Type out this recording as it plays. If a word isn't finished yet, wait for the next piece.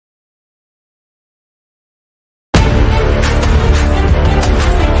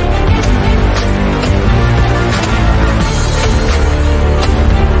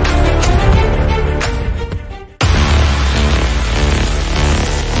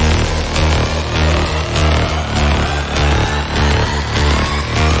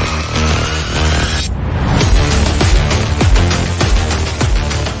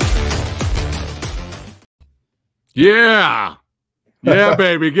Yeah. Yeah,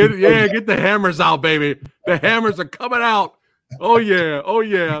 baby. Get the hammers out, baby. The hammers are coming out. Oh yeah. Oh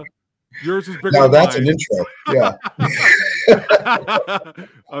yeah. Yours is bigger Now than that's mine. an intro. Yeah.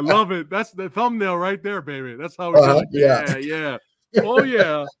 I love it. That's the thumbnail right there, baby. That's how we do it. Yeah. Yeah. Oh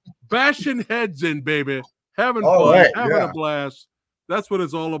yeah. Bashing heads in, baby. Having All fun, right, having yeah. a blast. That's what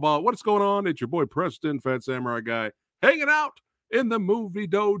it's all about. What's going on? It's your boy Preston, Fat Samurai Guy, hanging out in the movie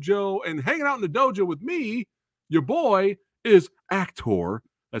dojo. And hanging out in the dojo with me, your boy, is actor.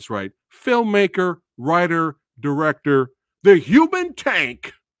 That's right. Filmmaker, writer, director, the human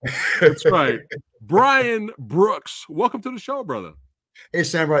tank. That's right. Bryan Brooks. Welcome to the show, brother. Hey,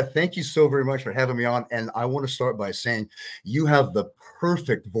 Samurai, thank you so very much for having me on. And I want to start by saying you have the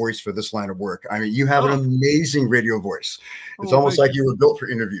perfect voice for this line of work. I mean, you have an amazing radio voice. It's almost like you were built for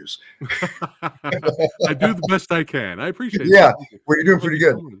interviews. I do the best I can. I appreciate it. Yeah, well, you're doing pretty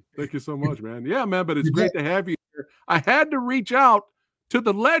good. Thank you so much, man. Yeah, man, but it's great to have you here. I had to reach out to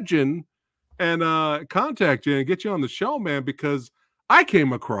the legend and contact you and get you on the show, man, because I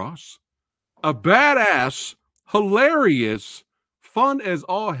came across a badass, hilarious, fun as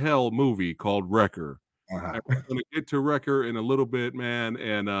all hell movie called Wrecker. I'm going to get to Wrecker in a little bit, man,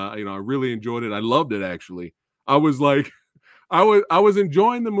 and you know, I really enjoyed it. I loved it, actually. I was like, I was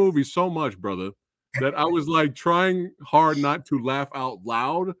enjoying the movie so much, brother, that I was like trying hard not to laugh out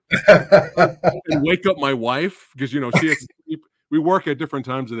loud and wake up my wife because, you know, she has to sleep. We work at different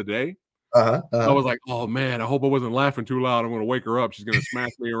times of the day. I was like, oh man, I hope I wasn't laughing too loud. I'm going to wake her up. She's going to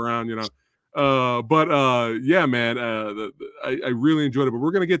smash me around, you know. Yeah, man, I really enjoyed it, but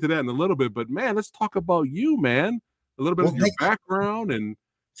we're going to get to that in a little bit. But man, let's talk about you, man, a little bit of your background. And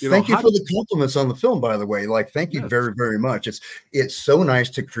thank you for the compliments on the film, by the way. Like, thank you very, very much. It's so nice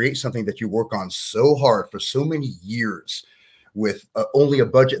to create something that you work on so hard for so many years with only a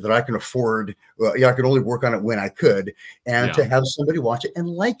budget that I can afford. Yeah, I could only work on it when I could, and to have somebody watch it and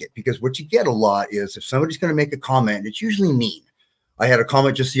like it, because what you get a lot is if somebody's going to make a comment, it's usually mean. I had a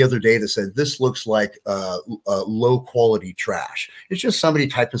comment just the other day that said, this looks like low quality trash. It's just somebody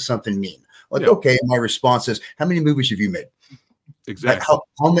typing something mean. Like, okay, my response is, how many movies have you made? Exactly.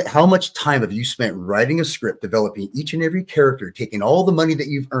 How much time have you spent writing a script, developing each and every character, taking all the money that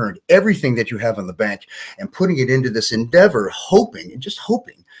you've earned, everything that you have in the bank, and putting it into this endeavor, hoping and just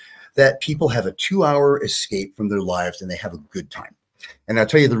hoping that people have a 2-hour escape from their lives and they have a good time. And I'll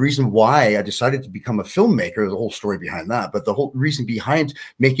tell you the reason why I decided to become a filmmaker, the whole story behind that, but the whole reason behind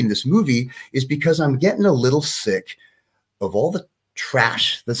making this movie is because I'm getting a little sick of all the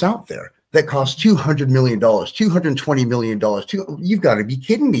trash that's out there that costs $200 million, $220 million. You've got to be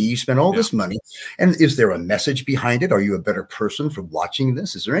kidding me. You spend all this money. And is there a message behind it? Are you a better person for watching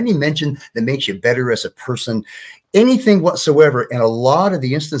this? Is there any mention that makes you better as a person? Anything whatsoever. And a lot of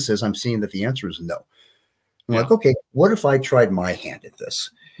the instances I'm seeing that the answer is no. I'm like, okay, what if I tried my hand at this?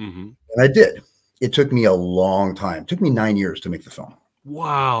 And I did. It took me a long time. It took me 9 years to make the film.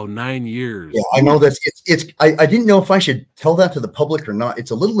 Wow, 9 years. Yeah, I know that's I didn't know if I should tell that to the public or not.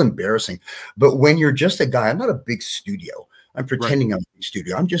 It's a little embarrassing. But when you're just a guy, I'm not a big studio. I'm pretending I'm a big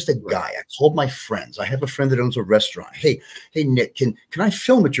studio. I'm just a guy. I called my friends. I have a friend that owns a restaurant. Hey, Nick, can I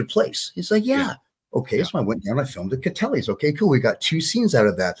film at your place? He's like, yeah. Okay, so I went down, I filmed at Catelli's. Okay, cool. We got 2 scenes out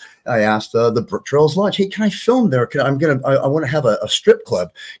of that. I asked the Brook Trails Lodge, hey, can I film there? I want to have a strip club.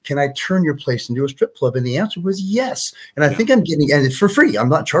 Can I turn your place into a strip club? And the answer was yes. And I think I'm getting, and it's for free. I'm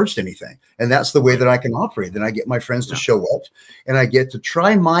not charged anything. And that's the way that I can operate. Then I get my friends to show up and I get to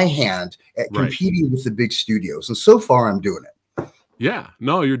try my hand at competing with the big studios. And so far I'm doing it. Yeah,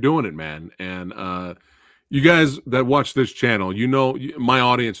 no, you're doing it, man. And, you guys that watch this channel, you know, my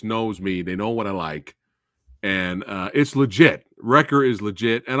audience knows me. They know what I like, and it's legit. Wrecker is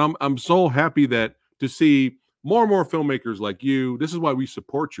legit, and I'm so happy that to see more and more filmmakers like you. This is why we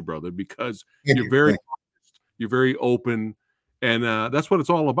support you, brother, because you're very honest, you're very open, and that's what it's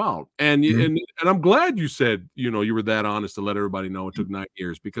all about. And and I'm glad you said, you know, you were that honest to let everybody know it took 9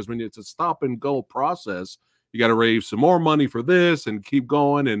 years, because when it's a stop and go process, you got to raise some more money for this and keep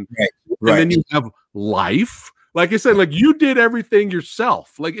going, and then you have life. Like I said, like you did everything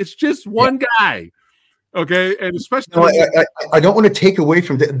yourself. Like it's just one guy. Okay. And especially I don't want to take away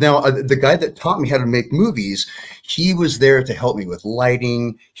from the guy that taught me how to make movies. He was there to help me with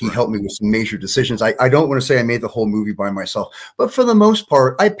lighting. He helped me with some major decisions. I don't want to say I made the whole movie by myself, but for the most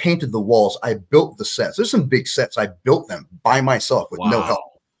part, I painted the walls. I built the sets. There's some big sets. I built them by myself with no help.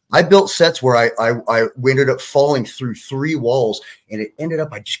 I built sets where I ended up falling through 3 walls, and it ended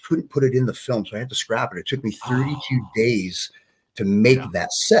up, I just couldn't put it in the film. So I had to scrap it. It took me 32 days to make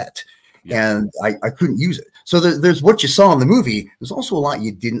that set, and I couldn't use it. So there's what you saw in the movie. There's also a lot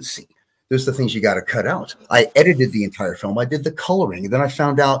you didn't see. There's the things you got to cut out. I edited the entire film. I did the coloring. And then I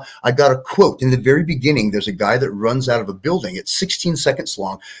found out I got a quote. In the very beginning, there's a guy that runs out of a building. It's 16 seconds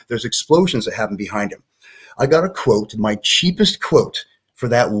long. There's explosions that happen behind him. I got a quote. My cheapest quote for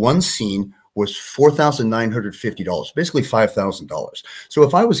that one scene was $4,950, basically $5,000. So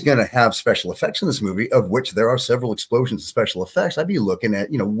if I was going to have special effects in this movie, of which there are several explosions and special effects, I'd be looking at,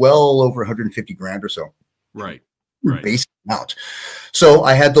 well over 150 grand or so. Right. Base amount. So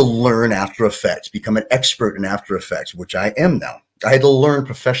I had to learn After Effects, become an expert in After Effects, which I am now. I had to learn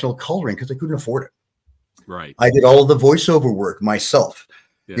professional coloring because I couldn't afford it. Right. I did all of the voiceover work myself.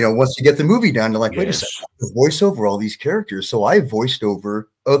 Yeah. Once you get the movie done, they're like, wait a second, voice over all these characters. So I voiced over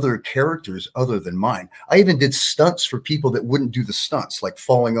other characters other than mine. I even did stunts for people that wouldn't do the stunts, like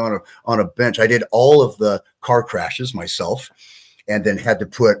falling on a bench. I did all of the car crashes myself, and then had to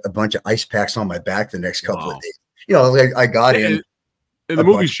put a bunch of ice packs on my back the next couple of days. I got in. And the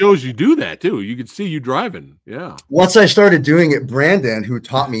movie shows you do that too. You can see you driving. Yeah. Once I started doing it, Brandon, who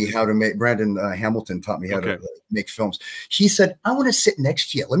taught me how to make, Brandon Hamilton taught me how to make films. He said, I want to sit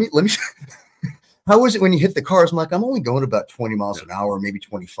next to you. Let me, how was it when you hit the cars? I'm like, I'm only going about 20 miles an hour, maybe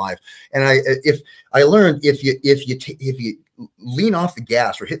 25. And I learned if you lean off the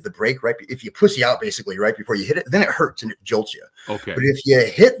gas or hit the brake, right, if you pussy out basically right before you hit it, then it hurts and it jolts you. Okay. But if you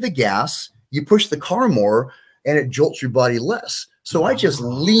hit the gas, you push the car more and it jolts your body less. So I just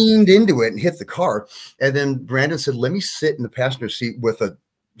leaned into it and hit the car. And then Brandon said, let me sit in the passenger seat with a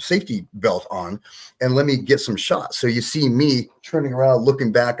safety belt on and let me get some shots. So you see me turning around,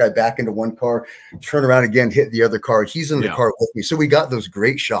 looking back, I back into one car, turn around again, hit the other car. He's in the car with me. So we got those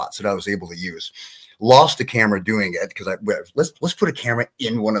great shots that I was able to use. Lost the camera doing it because let's put a camera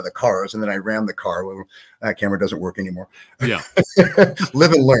in one of the cars, and then I ran the car. Well, that camera doesn't work anymore. Yeah.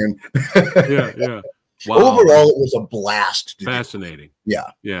 Live and learn. Yeah. Wow. Overall, it was a blast. Fascinating. Yeah.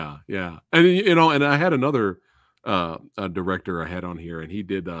 And and I had another director I had on here, and he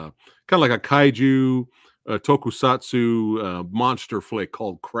did kind of like a kaiju tokusatsu monster flick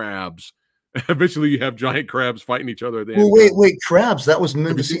called Crabs. Eventually, you have giant crabs fighting each other. Well, wait, Crabs. That was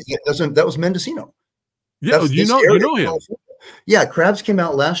Mendocino. That was Mendocino. Yeah, you know him. Yeah, Crabs came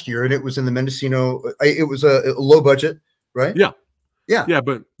out last year, and it was in the Mendocino. It was a low budget, right? Yeah. I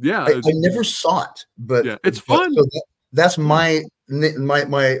never saw it, but it's fun. So that's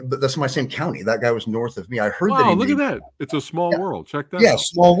that's my same county. That guy was north of me. I heard that. Look at that! It's a small world. Check that. Yeah,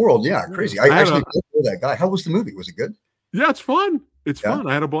 small world. Yeah, crazy. I actually know that guy. How was the movie? Was it good? Yeah, it's fun. It's fun.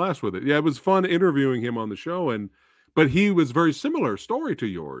 I had a blast with it. Yeah, it was fun interviewing him on the show, but he was very similar story to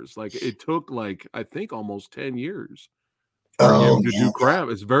yours. Like it took I think almost 10 years for him to do Crab.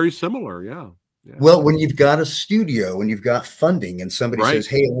 It's very similar. Yeah. Well, when you've got a studio, when you've got funding and somebody says,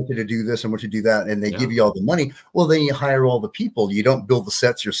 hey, I want you to do this, I want you to do that, and they give you all the money, well, then you hire all the people. You don't build the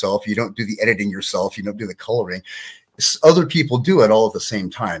sets yourself. You don't do the editing yourself. You don't do the coloring. Other people do it all at the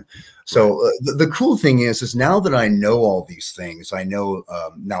same time. So the cool thing is now that I know all these things, I know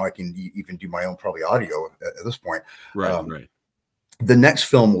now I can even do my own probably audio at this point. Right. The next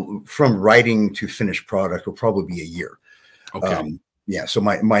film from writing to finished product will probably be a year. Okay. Yeah, so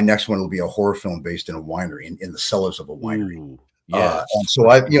my next one will be a horror film based in a winery, in the cellars of a winery. Ooh, yes. And so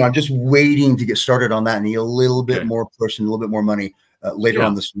I'm just waiting to get started on that and need a little bit more push and a little bit more money. Later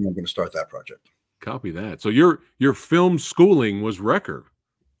on this year, I'm going to start that project. Copy that. So your film schooling was Wrecker.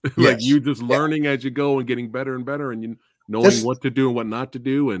 Like you just learning as you go and getting better and better, and you knowing what to do and what not to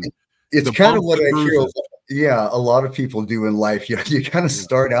do. And it's kind of what I hear. Yeah, a lot of people do in life. You kind of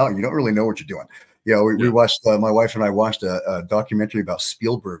start out and you don't really know what you're doing. We watched, my wife and I watched a documentary about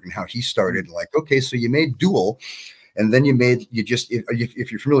Spielberg and how he started. Like, okay, so you made Duel, and then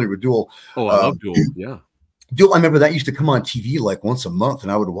if you're familiar with Duel. Oh, I love Duel. Yeah. Duel, I remember that used to come on TV like once a month,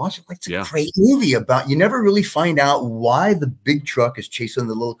 and I would watch it. Like, it's a great movie about, you never really find out why the big truck is chasing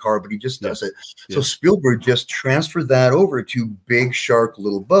the little car, but he just does it. So Spielberg just transferred that over to Big Shark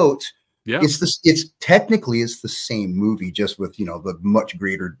Little Boat. Yeah, it's technically the same movie, just with the much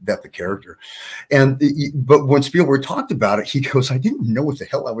greater depth of character. But when Spielberg talked about it, he goes, I didn't know what the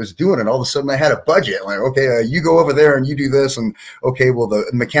hell I was doing, and all of a sudden I had a budget. Like, okay, you go over there and you do this, and okay, well the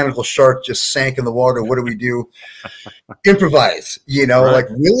mechanical shark just sank in the water. What do we do? Improvise. Like,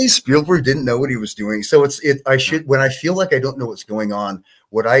 really, Spielberg didn't know what he was doing. So when I feel like I don't know what's going on,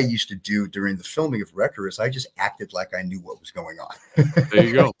 what I used to do during the filming of Wrecker is I just acted like I knew what was going on. There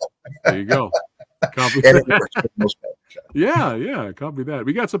you go. Copy that. Yeah, copy that.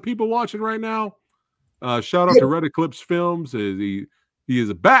 We got some people watching right now. Shout out to Red Eclipse Films. He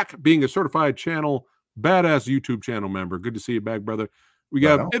is back being a certified channel, badass YouTube channel member. Good to see you back, brother. We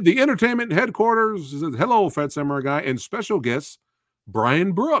got the entertainment headquarters. Hello, Fat Samurai Guy, and special guests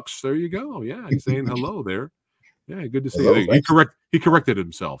Bryan Brooks. There you go. Yeah, he's saying hello there. Yeah, good to see Hello, you. He corrected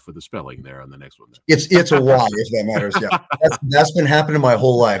himself for the spelling there on the next one. It's a Y, if that matters. Yeah, that's been happening my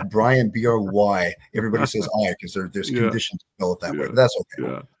whole life. Bryan, B-R-Y. Everybody says I because there's conditions to spell it that way, but that's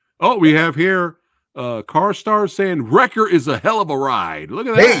okay. Yeah. Oh, we have here Car Star saying Wrecker is a hell of a ride. Look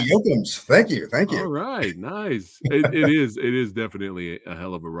at that. Hey, Yokums. Thank you. All right, nice. It is definitely a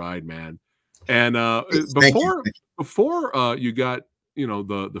hell of a ride, man. And before you got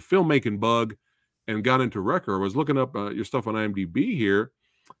the filmmaking bug and got into Wrecker, I was looking up your stuff on IMDb here,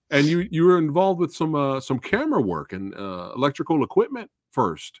 and you were involved with some camera work and electrical equipment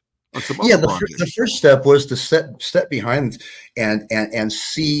first. The first step was to step behind and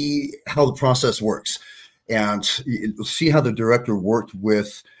see how the process works, and see how the director worked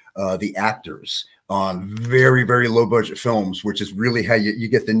with the actors on very, very low budget films, which is really how you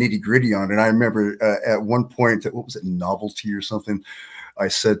get the nitty gritty on it. And I remember at one point, what was it, Novelty or something? I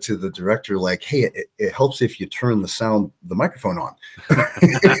said to the director, like, hey, it helps if you turn the microphone on.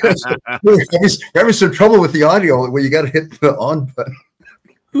 We're having some trouble with the audio where you got to hit the on button.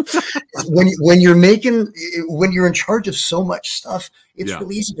 when you're in charge of so much stuff, it's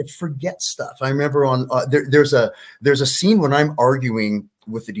really easy to forget stuff. I remember on there's a scene when I'm arguing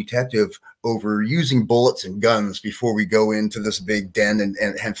with the detective over using bullets and guns before we go into this big den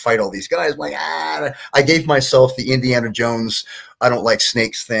and fight all these guys. I'm like, I gave myself the Indiana Jones, I don't like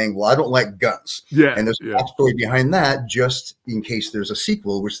snakes thing. Well, I don't like guns. Yeah. And there's a backstory behind that, just in case there's a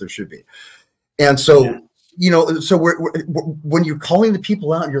sequel, which there should be. And so, so when you're calling the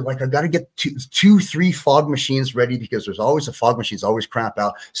people out, you're like, I got to get two, 3 fog machines ready, because there's always a fog machine's always crap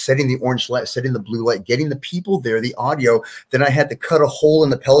out, setting the orange light, setting the blue light, getting the people there, the audio. Then I had to cut a hole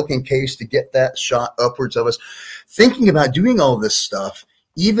in the Pelican case to get that shot upwards of us. Thinking about doing all this stuff,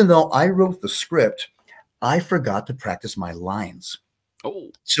 even though I wrote the script, I forgot to practice my lines.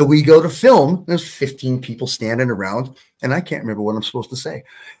 Oh. So we go to film, there's 15 people standing around, and I can't remember what I'm supposed to say.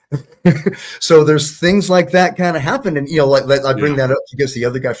 So there's things like that kind of happen. And, like I bring that up because the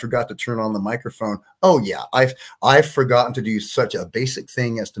other guy forgot to turn on the microphone. Oh yeah. I've forgotten to do such a basic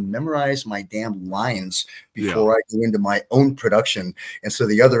thing as to memorize my damn lines before I go into my own production. And so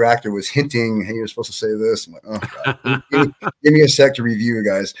the other actor was hinting, hey, you're supposed to say this. I'm like, oh, God. Give me a sec to review,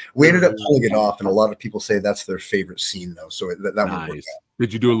 guys. We ended up pulling it off. And a lot of people say that's their favorite scene though. So that one worked out.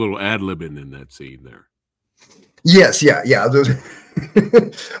 Did you do a little ad-libbing in that scene there? Yes. Yeah.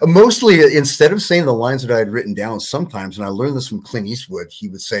 Mostly, instead of saying the lines that I had written down, sometimes, and I learned this from Clint Eastwood, he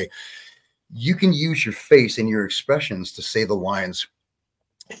would say, you can use your face and your expressions to say the lines.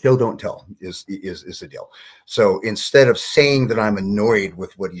 Show, don't tell is the deal. So instead of saying that I'm annoyed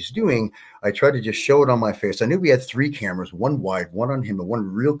with what he's doing, I tried to just show it on my face. I knew we had 3 cameras, one wide, one on him, and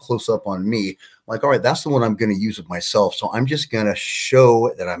one real close up on me. Like, all right, that's the one I'm going to use of myself. So I'm just going to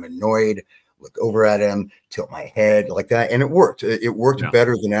show that I'm annoyed, look over at him, tilt my head like that. And it worked. It worked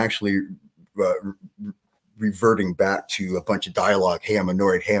better than actually reverting back to a bunch of dialogue. Hey, I'm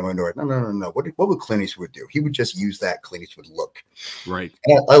annoyed. Hey, I'm annoyed. No. What would Clint Eastwood do? He would just use that Clint Eastwood look. Right.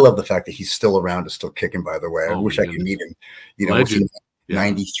 And I love the fact that he's still around and still kicking, by the way. I wish I could meet him. What's he,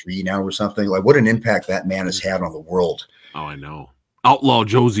 93 now or something? Like, what an impact that man has had on the world. Oh, I know. Outlaw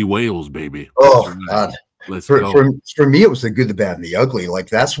Josie Wales, baby. Oh, God. For me, it was the good, the bad, and the ugly. Like,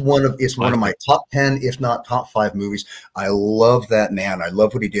 that's one of my top 10, if not top 5 movies. I love that man. I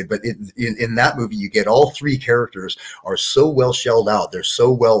love what he did. But in that movie, you get all 3 characters are so well shelled out. They're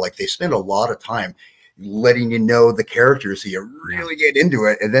so well, like, they spend a lot of time letting you know the characters so you really get into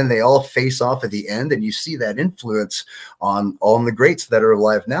it. And then they all face off at the end, and you see that influence on the greats that are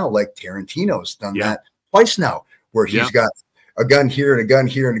alive now. Like Tarantino's done that twice now, where he's got a gun here and a gun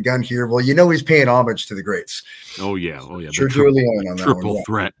here and a gun here. Well, he's paying homage to the greats. Oh yeah. Sergio Leone on that Triple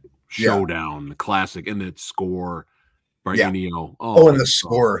Threat Showdown, the classic, and that score by Ennio. And the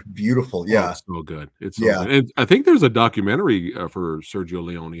score, beautiful. Yeah, it's so good. It's so good. And I think there's a documentary for Sergio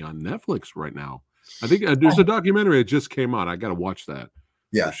Leone on Netflix right now. I think there's a documentary that just came out. I got to watch that.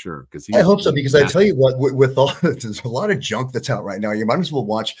 Yeah, for sure. Because I hope so, because I tell you what, with all there's a lot of junk that's out right now. You might as well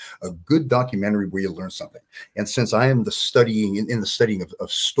watch a good documentary where you learn something. And since I am in the studying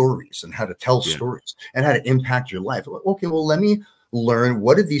of stories and how to tell stories and how to impact your life, okay, well, let me learn,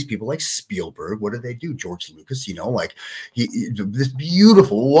 what did these people like Spielberg, what did they do? George Lucas, like this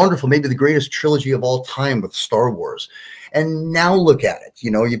beautiful, wonderful, maybe the greatest trilogy of all time with Star Wars. And now look at it.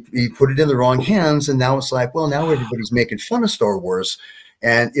 You put it in the wrong hands, and now it's like, well, now everybody's making fun of Star Wars.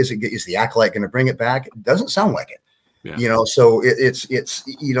 And is the Acolyte going to bring it back? It doesn't sound like it. Yeah. You know, so it's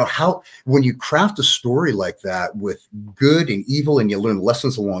you know, how when you craft a story like that with good and evil, and you learn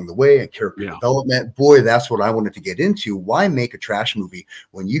lessons along the way and character development, boy, that's what I wanted to get into. Why make a trash movie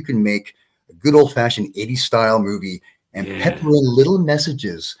when you can make a good old-fashioned 80s style movie and pepper in little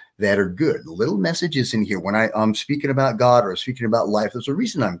messages that are good, little messages in here. When I'm speaking about God or speaking about life, there's a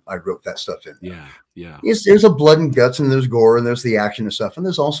reason I wrote that stuff in there. There's a blood and guts, and there's gore, and there's the action and stuff, and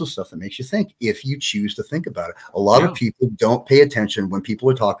there's also stuff that makes you think if you choose to think about it. A lot of people don't pay attention when people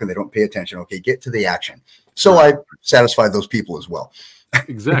are talking. They don't pay attention. Okay, get to the action. So I satisfy those people as well.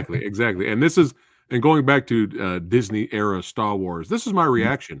 Exactly. And this is, and going back to Disney era Star Wars, this is my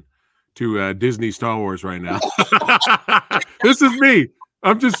reaction to Disney Star Wars right now. This is me.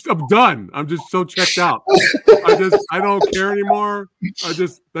 I'm done. I'm just so checked out. I don't care anymore.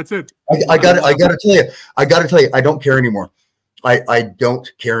 That's it. I gotta tell you, I don't care anymore. I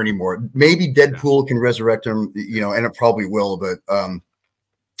don't care anymore. Maybe Deadpool can resurrect him, you know, and it probably will, but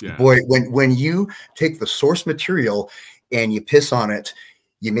boy, when you take the source material and you piss on it,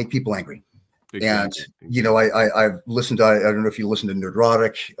 you make people angry. And you know, I've listened to, I don't know if you listen to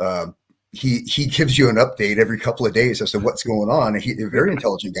Nerdrotic. He gives you an update every couple of days as to what's going on. He's a very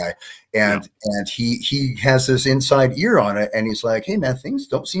intelligent guy, and he has this inside ear on it, and he's like, hey man, things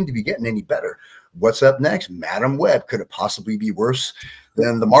don't seem to be getting any better. What's up next? Madam Web, could it possibly be worse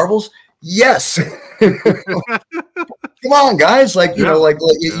than the Marvels? Yes. Come on, guys. Like, you know, like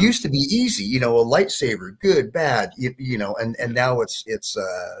it used to be easy, you know, a lightsaber, good, bad, you know, and now it's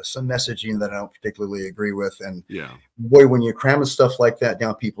some messaging that I don't particularly agree with. And boy, when you're cramming stuff like that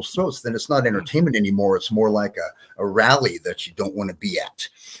down people's throats, then it's not entertainment anymore. It's more like a rally that you don't want to be at.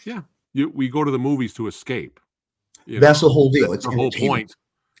 Yeah. We go to the movies to escape. That's the whole deal. It's the whole point.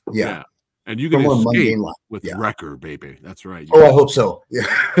 Yeah. And you From can escape with Wrecker, baby. That's right. I hope so. Yeah.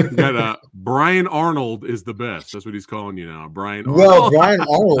 You got Bryan Arnold is the best. That's what he's calling you now, Bryan Arnold. Well, Bryan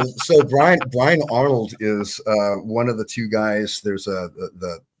Arnold. So Bryan Arnold is one of the two guys. There's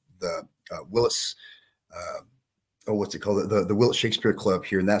the Willis. What's it called? The Willis Shakespeare Club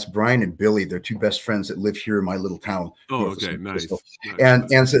here, and that's Bryan and Billy. They're two best friends that live here in my little town. Oh, okay, nice.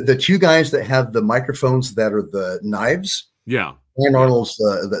 And so the two guys that have the microphones that are the knives. Yeah. Bryan Arnold's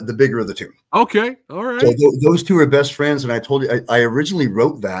the bigger of the two. Okay, all right. So those two are best friends, and I told you I originally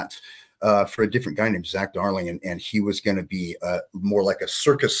wrote that for a different guy named Zach Darling, and he was going to be more like a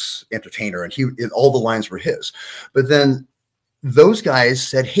circus entertainer, and all the lines were his. But then those guys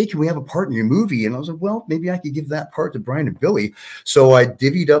said, hey, can we have a part in your movie? And I was like, well, maybe I could give that part to Bryan and Billy. So I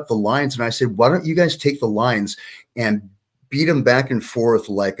divvied up the lines, and I said, why don't you guys take the lines and beat them back and forth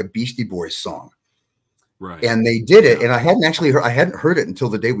like a Beastie Boys song? Right. And they did it, and I hadn't heard it until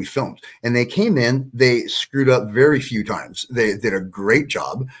the day we filmed. And they came in, they screwed up very few times. They did a great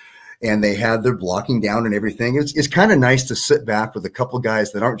job, and they had their blocking down and everything. It's kind of nice to sit back with a couple of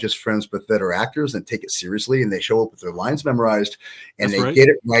guys that aren't just friends, but that are actors and take it seriously, and they show up with their lines memorized, and they get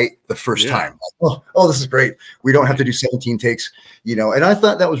it right the first time. Like, oh, this is great. We don't have to do 17 takes, you know. And I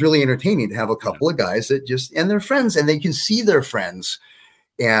thought that was really entertaining to have a couple of guys that and they're friends, and they can see their friends.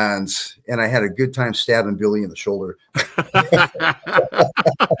 And I had a good time stabbing Billy in the shoulder. If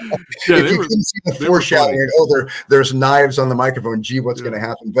you couldn't see the foreshadowing, there's knives on the microphone. Gee, what's going to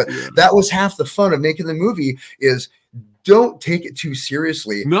happen? But that was half the fun of making the movie. Is don't take it too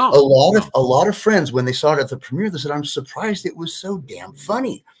seriously. No, a lot of friends, when they saw it at the premiere, they said, "I'm surprised it was so damn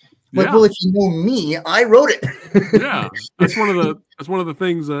funny." Like, well, if you know me, I wrote it. Yeah, that's one of the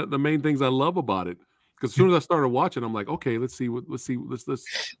things. The main things I love about it. Because as soon as I started watching, I'm like, okay, let's see where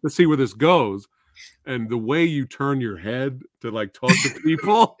this goes. And the way you turn your head to like talk to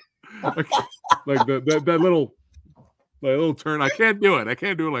people, like that little turn, I can't do it. I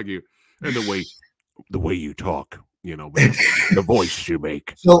can't do it like you. And the way you talk, you know, the voice you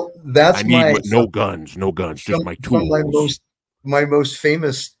make. So that's no guns, just my tools. My most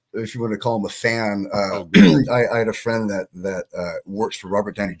famous, if you want to call him a fan, I had a friend that works for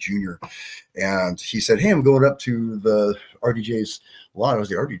Robert Downey Jr. And he said, hey, I'm going up to the RDJ's lot. I was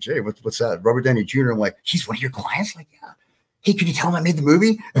the RDJ. What's that? Robert Downey Jr. I'm like, he's one of your clients? Like, yeah. Hey, could you tell him I made the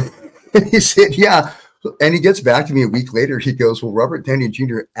movie? He said, yeah. And he gets back to me a week later. He goes, well, Robert Downey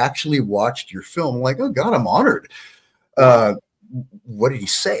Jr. actually watched your film. I'm like, oh God, I'm honored. What did he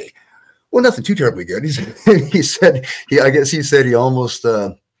say? Well, nothing too terribly good. He said he almost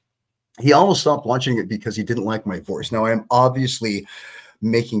stopped watching it because he didn't like my voice. Now, I'm obviously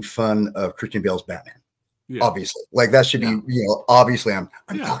making fun of Christian Bale's Batman. Yeah. Obviously, like that should be, you know, obviously I'm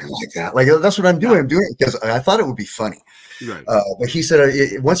talking like that. Like that's what I'm doing. I'm doing it because I thought it would be funny. Right. But he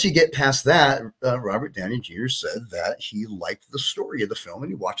said once you get past that, Robert Downey Jr. said that he liked the story of the film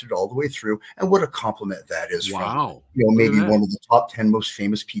and he watched it all the way through. And what a compliment that is! Wow. From, you know, maybe one of the top 10 most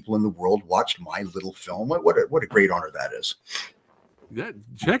famous people in the world watched my little film. What a great honor that is.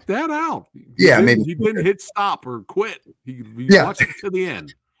 Check that out. Maybe he didn't hit stop or quit. He watched it to the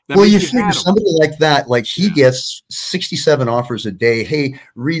end. Well, you figure somebody like that, like he gets 67 offers a day. Hey,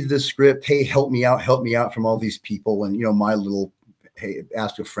 read the script. Hey, help me out from all these people. And, you know, my little, hey,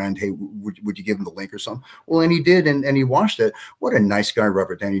 asked a friend, hey, would you give him the link or something? Well, and he did. And he watched it. What a nice guy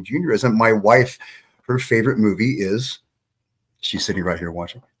Robert Downey Jr. is. And my wife, her favorite movie is, she's sitting right here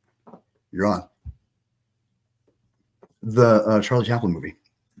watching. You're on. The Charlie Chaplin movie.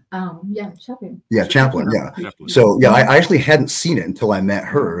 Yeah, Chaplin. Yeah, Chaplin. Yeah. So yeah, I actually hadn't seen it until I met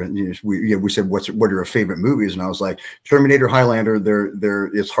her, and you know, we said, what are your favorite movies? And I was like, Terminator, Highlander.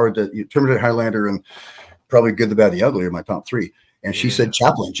 It's hard to Terminator, Highlander, and probably Good, the Bad, the Ugly are my top 3. And she said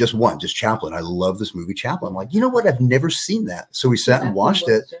Chaplin, just Chaplin. I love this movie, Chaplin. I'm like, you know what? I've never seen that. So we sat and watched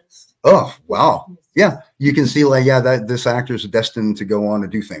it. Oh wow, yeah. You can see like that this actor is destined to go on to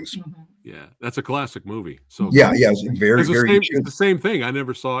do things. Yeah, that's a classic movie. So yeah, it's very, it's the same thing. I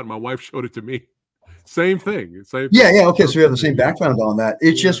never saw it. My wife showed it to me. Same thing. Yeah. Okay, so we have the same background on that.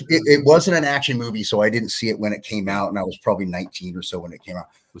 It's just it wasn't an action movie, so I didn't see it when it came out, and I was probably 19 or so when it came out.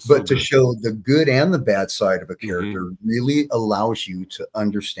 But to show the good and the bad side of a character really allows you to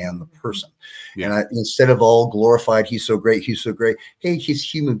understand the person. And instead of all glorified, he's so great, hey, he's a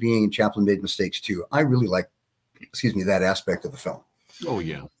human being, and Chaplin made mistakes too. I really like, that aspect of the film. Oh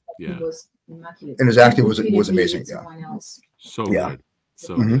yeah. Yeah. Was immaculate. And his acting was amazing. Yeah. So good.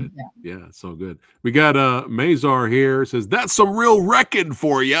 So good. Yeah, so good. We got Mazar here, says that's some real wrecking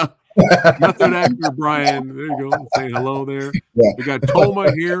for you. Method actor Bryan. There you go. Say hello there. Yeah. We got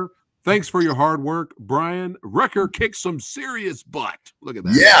Toma here. Thanks for your hard work, Bryan. Wrecker kicked some serious butt. Look at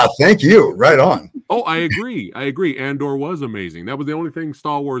that. Yeah, thank you. Right on. Oh, I agree. Andor was amazing. That was the only thing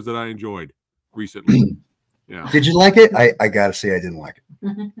Star Wars that I enjoyed recently. Yeah. Did you like it? I gotta say I didn't like it.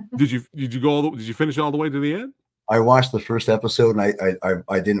 Did you finish it all the way to the end? I watched the first episode and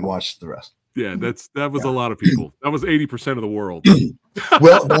I didn't watch the rest. Yeah, that was a lot of people. That was 80% of the world.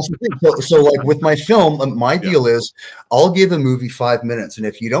 Well, that's the thing. So like with my film, my deal is I'll give a movie 5 minutes, and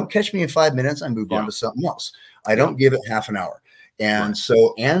if you don't catch me in 5 minutes, I move on to something else. I don't give it half an hour. And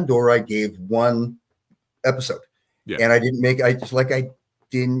so Andor I gave 1 episode. And I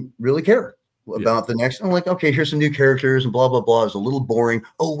didn't really care about the next. I'm like, okay, here's some new characters and blah blah blah. It's a little boring.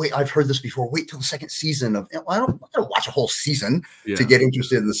 Oh wait, I've heard this before. Wait till the second season of. I don't watch a whole season to get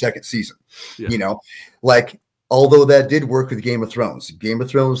interested in the second season. You know, like although that did work with Game of Thrones. Game of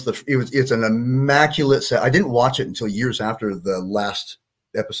Thrones, it's an immaculate set. I didn't watch it until years after the last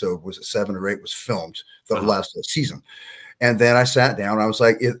episode was 7 or 8 was filmed. The last season. And then I sat down. I was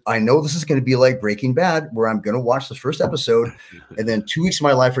like, I know this is going to be like Breaking Bad, where I'm going to watch the first episode, and then 2 weeks of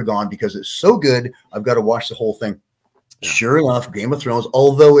my life are gone because it's so good. I've got to watch the whole thing. Sure enough, Game of Thrones,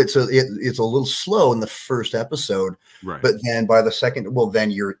 although it's a little slow in the first episode, but then by the second, well,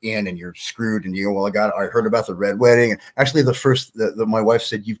 then you're in and you're screwed, and you go, well, I heard about the Red Wedding. And actually, my wife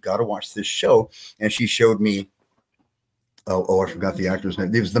said, you've got to watch this show, and she showed me. I forgot the actor's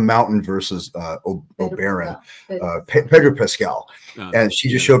name. It was The Mountain versus Oberyn, Pedro Pascal, and she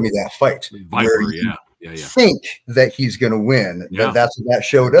just showed me that fight. Viper, think that he's going to win. That's what that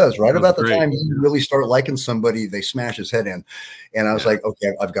show does. Right about the time you really start liking somebody, they smash his head in. And I was like,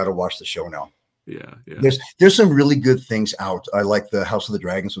 okay, I've got to watch the show now. There's some really good things out. I like the House of the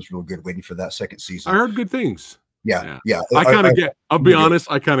Dragons was real good. Waiting for that second season. I heard good things. Yeah. I'll be honest.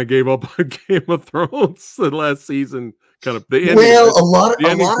 I kind of gave up on Game of Thrones the last season. Kind of the ending. Well, a lot of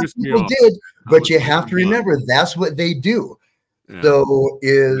people did, but you have to remember that's what they do. So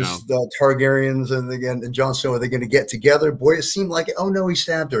the Targaryens and Jon Snow, are they going to get together? Boy, it seemed like, oh no, he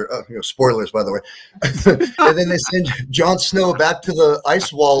stabbed her. Spoilers, by the way. And then they send Jon Snow back to the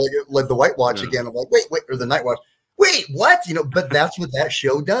ice wall, like the White Watch again. I'm like, wait, or the Night Watch. Wait, what? But that's what that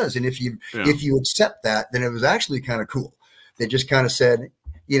show does. And if you accept that, then it was actually kind of cool. They just kind of said,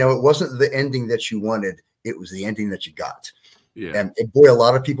 it wasn't the ending that you wanted. It was the ending that you got. And boy, a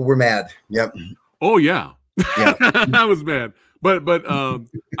lot of people were mad. Yep. Oh yeah. I was mad. But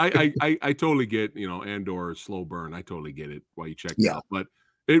I totally get, Andor slow burn. I totally get it why you check it out. But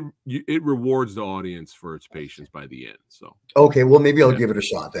it rewards the audience for its patience by the end. So okay, well maybe I'll give it a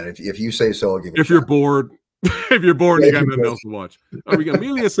shot then. If you say so, I'll give it a shot. You're bored, if you're bored, you got nothing else to watch. We got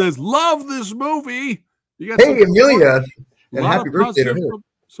Amelia says, love this movie. You got Amelia, and happy birthday to her.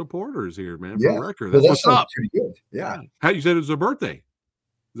 supporters here, man, for Yeah. the record. Well, That's that what's sounds up. pretty good. Yeah. How you said it was her birthday?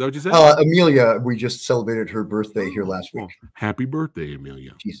 Is that what you said? Amelia, we just celebrated her birthday here last week. Well, happy birthday,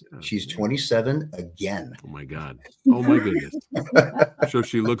 Amelia. She's 27 again. Oh my God. Oh my goodness. I'm sure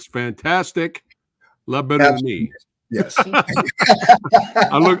she looks fantastic. A lot better than me. Yes.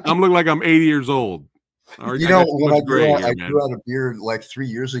 I'm looking like I'm 80 years old. You know, when I grew out a beard like 3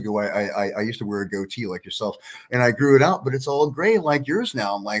 years ago, I used to wear a goatee like yourself, and I grew it out, but it's all gray like yours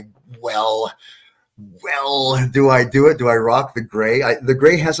now. I'm like, well, do I do it? Do I rock the gray? The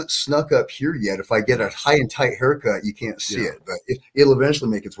gray hasn't snuck up here yet. If I get a high and tight haircut, you can't see it, but it'll eventually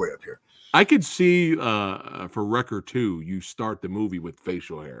make its way up here. I could see for Wrecker 2, you start the movie with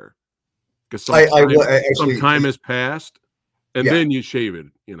facial hair because some time has passed, and then you shave it.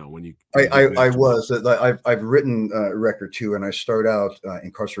 You know, when you. I've written Wrecker 2, and I start out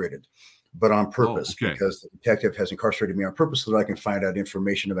incarcerated, but on purpose, because the detective has incarcerated me on purpose so that I can find out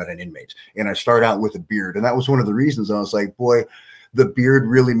information about an inmate. And I start out with a beard, and that was one of the reasons I was like, boy, the beard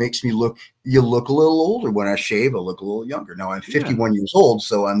really makes me look a little older. When I shave, I look a little younger. Now I'm 51 years old,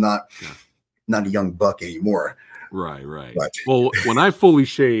 so I'm not a young buck anymore. Right. But, well, when I fully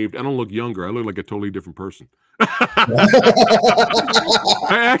shaved, I don't look younger. I look like a totally different person. I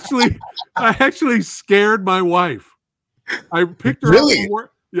actually scared my wife. I picked her up from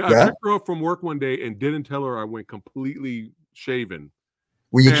work. I picked her up from work one day and didn't tell her I went completely shaven.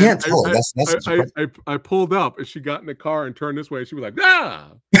 Well, you can't tell. I pulled up and she got in the car and turned this way. And she was like,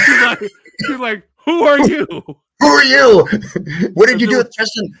 "Ah!" She's like, "Who are you? Who are you? What did you do with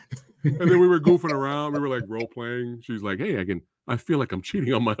Tristan?" And then we were goofing around. We were like role playing. She's like, "Hey, I feel like I'm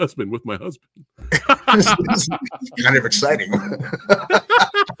cheating on my husband with my husband." It's kind of exciting.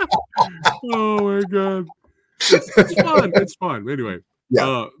 Oh my God. It's fun. It's fun. Anyway.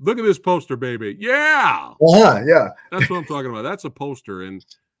 Yeah. Look at this poster, baby. Yeah. Yeah. That's what I'm talking about. That's a poster. And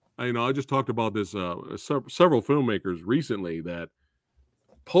I just talked about this several filmmakers recently that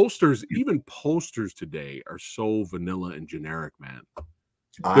even posters today are so vanilla and generic, man.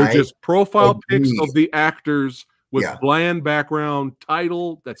 They're just profile pics of the actors with bland background,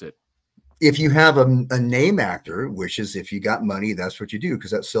 title. That's it. If you have a name actor, which is if you got money, that's what you do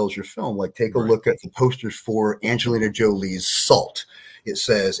because that sells your film. Like take a look at the posters for Angelina Jolie's Salt. It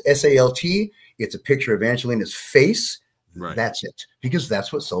says SALT. It's a picture of Angelina's face. Right. That's it. Because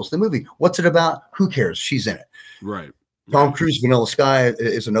that's what sells the movie. What's it about? Who cares? She's in it. Right. Tom Cruise, Vanilla Sky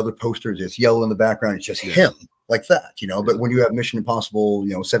is another poster. It's yellow in the background. It's just him like that, But when you have Mission Impossible,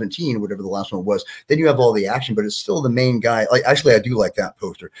 17, whatever the last one was, then you have all the action, but it's still the main guy. Like, actually, I do like that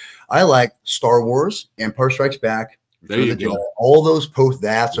poster. I like Star Wars, Empire Strikes Back, all those posts.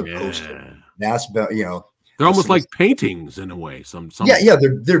 That's a poster. That's about, They're almost like paintings in a way. Yeah,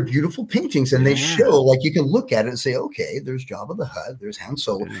 they're beautiful paintings, and they show, like, you can look at it and say, okay, there's Jabba the Hutt, there's Han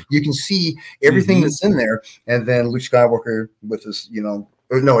Solo. You can see everything that's in there, and then Luke Skywalker with his,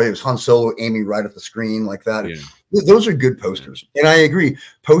 or no, it was Han Solo aiming right at the screen like that. Yeah. Those are good posters, and I agree.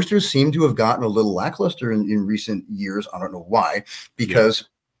 Posters seem to have gotten a little lackluster in recent years. I don't know why, because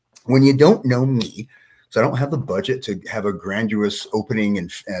when you don't know me. So I don't have the budget to have a grandiose opening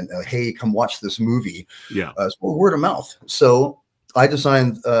and hey, come watch this movie. Yeah, it's more word of mouth. So I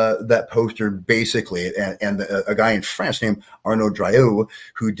designed that poster basically, and a guy in France named Arnaud Driot,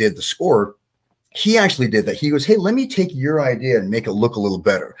 who did the score, he actually did that. He goes, hey, let me take your idea and make it look a little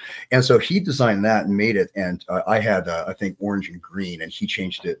better. And so he designed that and made it. And I had, I think, orange and green, and he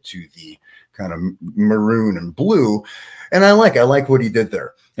changed it to the kind of maroon and blue. And I like what he did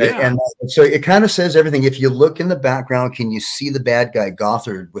there. And so it kind of says everything. If you look in the background, can you see the bad guy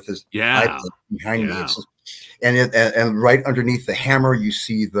Gothard with his iPad behind me? And right underneath the hammer, you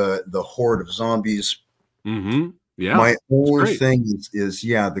see the horde of zombies. Yeah. My only thing is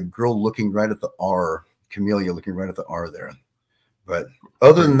the girl looking right at the R, Camellia looking right at the R there. But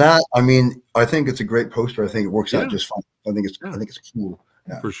other than that, I mean, I think it's a great poster. I think it works out just fine. I think it's cool.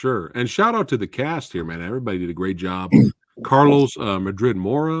 Yeah. For sure. And shout out to the cast here, man. Everybody did a great job. Carlos Madrid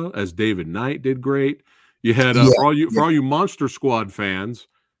Mora as David Knight did great. You had for all you Monster Squad fans,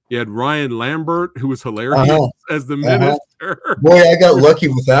 you had Ryan Lambert, who was hilarious as the minister. Boy, I got lucky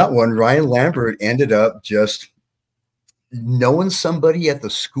with that one. Ryan Lambert ended up just knowing somebody at the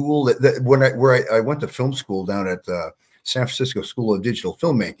school where I went to film school down at San Francisco School of Digital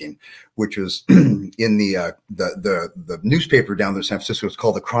Filmmaking, which was in the newspaper down there in San Francisco. It's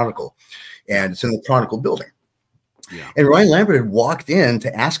called the Chronicle, and it's in the Chronicle building. Yeah. And Ryan Lambert had walked in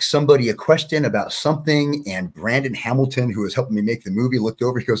to ask somebody a question about something, and Brandon Hamilton, who was helping me make the movie, looked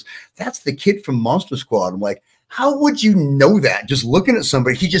over. He goes, "That's the kid from Monster Squad." I'm like, how would you know that? Just looking at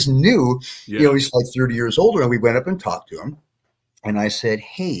somebody, he just knew. He's like 30 years older, and we went up and talked to him. And I said,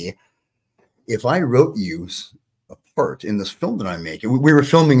 hey, if I wrote you a part in this film that I'm making, we were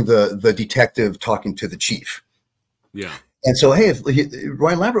filming the detective talking to the chief. Yeah. And so, hey, if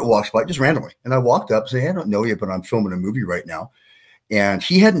Ryan Lambert walks by just randomly, and I walked up and said, hey, I don't know you, but I'm filming a movie right now. And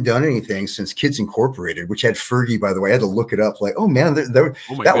he hadn't done anything since Kids Incorporated, which had Fergie, by the way. I had to look it up. Like, oh man,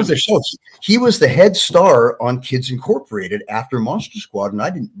 that was a show. He was the head star on Kids Incorporated after Monster Squad, and I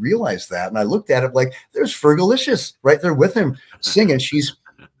didn't realize that. And I looked at it like, there's Fergalicious right there with him singing. She's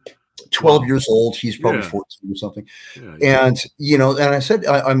 12 years old. He's probably 14 or something. Yeah. And and I said,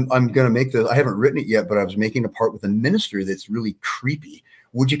 I'm going to make I haven't written it yet, but I was making a part with a minister that's really creepy.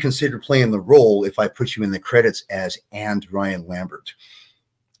 Would you consider playing the role if I put you in the credits as and Ryan Lambert?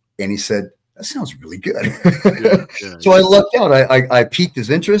 And he said, that sounds really good. So I lucked out. I piqued his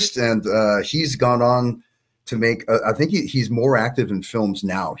interest, and he's gone on to make, I think he's more active in films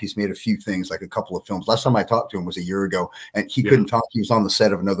now. He's made a few things, like a couple of films. Last time I talked to him was a year ago, and he couldn't talk. He was on the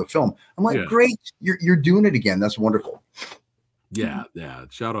set of another film. I'm like, great, you're doing it again. That's wonderful. Yeah.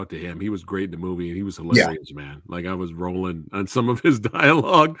 Shout out to him. He was great in the movie, and he was hilarious, man. Like, I was rolling on some of his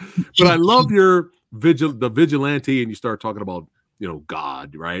dialogue. But I love the vigilante, and you start talking about,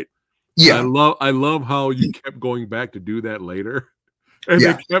 God, right? Yeah. I love how you kept going back to do that later. And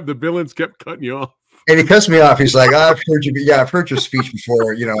the villains kept cutting you off. And he cuts me off. He's like, I've heard you. Yeah, I've heard your speech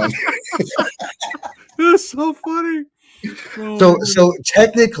before, That's so funny. So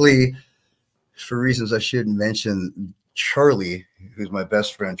technically, for reasons I shouldn't mention, Charlie, who's my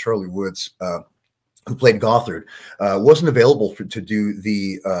best friend, Charlie Woods, who played Gothard, wasn't available to do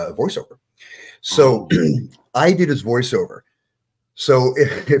the voiceover. So I did his voiceover. So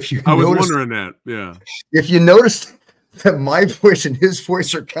if you I was wondering that, yeah. If you noticed that my voice and his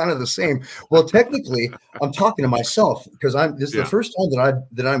voice are kind of the same, well, technically, I'm talking to myself, because this is the first time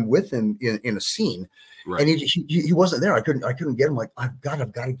that I'm with him in a scene, and he wasn't there. I couldn't get him. Like, I've got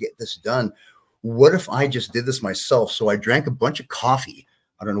to get this done. What if I just did this myself? So I drank a bunch of coffee.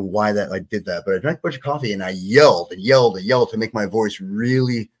 I don't know why I did that, but I drank a bunch of coffee, and I yelled and yelled and yelled to make my voice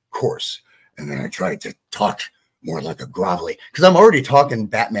really coarse. And then I tried to talk more like a grovelly, because I'm already talking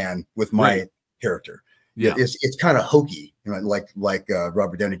Batman with my character. Yeah, it's kind of hokey, like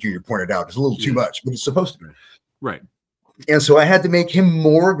Robert Downey Jr. pointed out. It's a little too much, but it's supposed to be. Right. And so I had to make him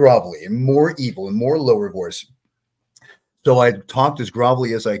more grovelly and more evil and more lower voice. So I talked as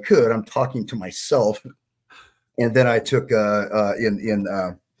grovelly as I could. I'm talking to myself, and then I took in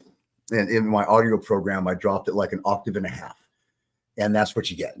my audio program, I dropped it like an octave and a half, and that's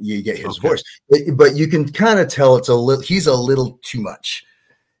what you get. You get his voice, but you can kind of tell he's a little too much,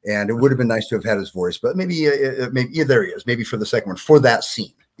 and it would have been nice to have had his voice, but maybe there he is. Maybe for the second one, for that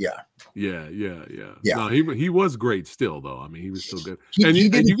scene, Yeah. No, he was great still, though. I mean, he was still good. He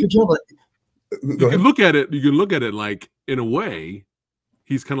did a good job. You can look at it. You can look at it like, in a way,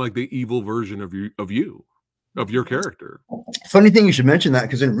 he's kind of like the evil version of your character. Funny thing you should mention that,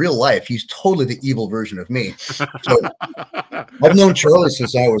 because in real life, he's totally the evil version of me. So I've known Charlie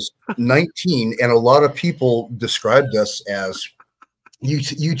since I was 19, and a lot of people described us as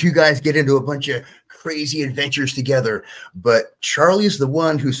you two guys get into a bunch of crazy adventures together, but Charlie's the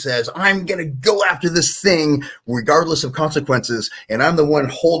one who says, I'm gonna go after this thing regardless of consequences, and I'm the one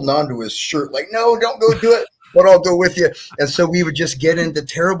holding on to his shirt like, no, don't go do it, but I'll go with you. And so we would just get into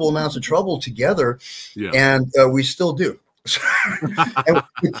terrible amounts of trouble together, and we still do. And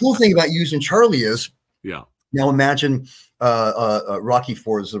the cool thing about using Charlie is, now imagine Rocky IV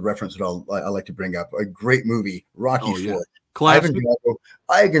is the reference that I like to bring up, a great movie, Rocky IV. Ivan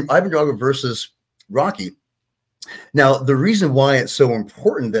Drago versus Rocky. Now, the reason why it's so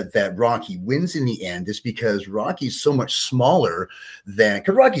important that Rocky wins in the end is because Rocky's so much smaller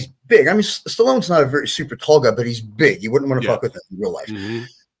because Rocky's big. I mean, Stallone's not a very super tall guy, but he's big. You wouldn't want to fuck with him in real life.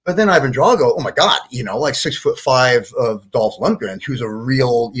 But then Ivan Drago, oh my God, like 6'5" of Dolph Lundgren, who's a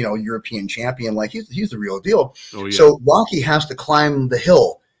real, European champion. Like he's the real deal. So Rocky has to climb the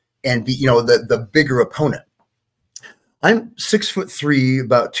hill and be, the bigger opponent. I'm 6'3",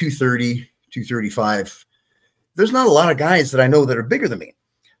 about 230, 235. There's not a lot of guys that I know that are bigger than me.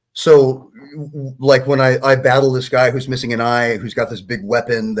 So like when I battle this guy who's missing an eye, who's got this big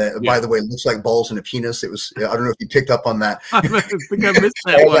weapon that, by the way, looks like balls and a penis. It was, I don't know if you picked up on that. I think I missed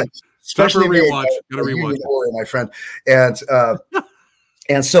that one. Especially rewatch. Gotta rewatch. My friend.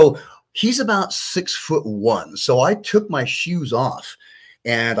 And so he's about 6'1". So I took my shoes off,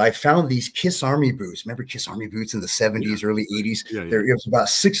 and I found these Kiss Army boots. Remember Kiss Army boots in the 70s, early 80s? It was about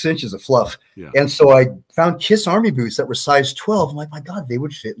 6 inches of fluff. And so I found Kiss Army boots that were size 12. I'm like, my God, they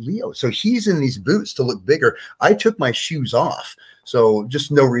would fit Leo. So he's in these boots to look bigger. I took my shoes off. So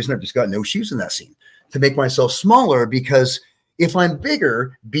just no reason. I've just got no shoes in that scene to make myself smaller, because if I'm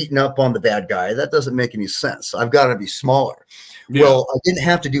bigger, beating up on the bad guy, that doesn't make any sense. I've got to be smaller. Yeah. Well, I didn't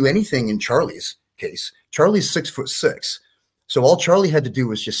have to do anything in Charlie's case. Charlie's 6'6". So all Charlie had to do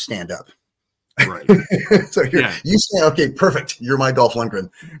was just stand up. Right. So you say, okay, perfect. You're my Dolph Lundgren.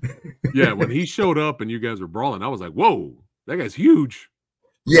 Yeah. When he showed up and you guys were brawling, I was like, whoa, that guy's huge.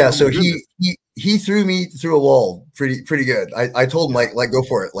 Yeah. So he threw me through a wall pretty good. I told him like go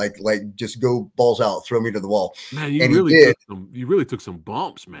for it. Like just go balls out, throw me to the wall. Man, you really took some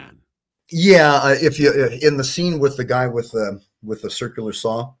bumps, man. Yeah. If you in the scene with the guy with the circular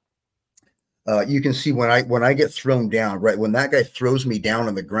saw, you can see when I get thrown down, right when that guy throws me down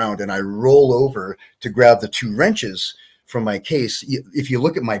on the ground and I roll over to grab the 2 wrenches from my case. If you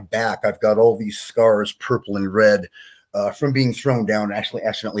look at my back, I've got all these scars, purple and red, from being thrown down and actually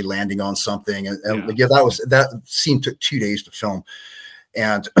accidentally landing on something. And that scene took 2 days to film.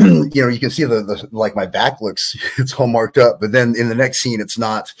 And you can see the like my back looks, it's all marked up, but then in the next scene it's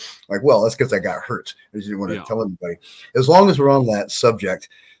not. Like, well, that's because I got hurt. I just didn't want to tell anybody. As long as we're on that subject.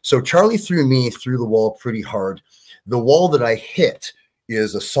 So Charlie threw me through the wall pretty hard. The wall that I hit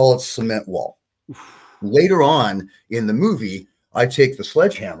is a solid cement wall. Later on in the movie, I take the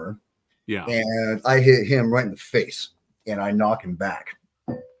sledgehammer and I hit him right in the face and I knock him back.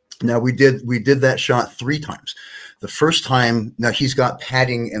 Now we did that shot 3 times. The first time, now he's got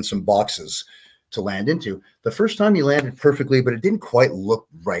padding and some boxes to land into. The first time he landed perfectly, but it didn't quite look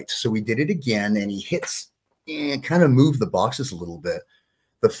right. So we did it again and he hits and kind of moved the boxes a little bit.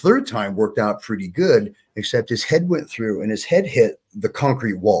 The third time worked out pretty good, except his head went through and his head hit the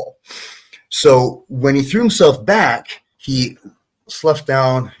concrete wall. So when he threw himself back, he sloughed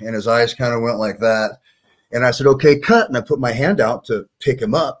down and his eyes kind of went like that. And I said, okay, cut. And I put my hand out to pick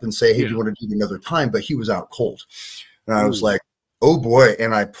him up and say, hey, do you want to do it another time? But he was out cold. And I was like, oh boy.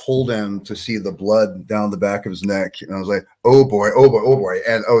 And I pulled him to see the blood down the back of his neck. And I was like, oh boy, oh boy, oh boy.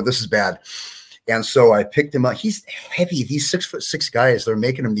 And oh, this is bad. And so I picked him up. He's heavy. These 6'6" guys, they're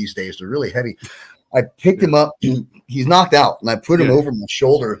making them these days. They're really heavy. I picked him up. He's knocked out. And I put him over my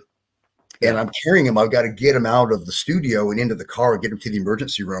shoulder. And I'm carrying him. I've got to get him out of the studio and into the car and get him to the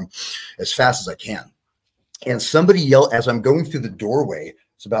emergency room as fast as I can. And somebody yelled, as I'm going through the doorway,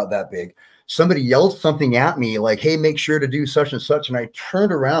 it's about that big, somebody yelled something at me like, hey, make sure to do such and such. And I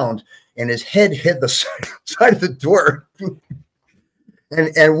turned around and his head hit the side of the door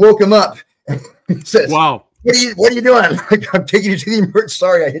and woke him up. He says, wow, what are you doing? I'm taking you to the emergency.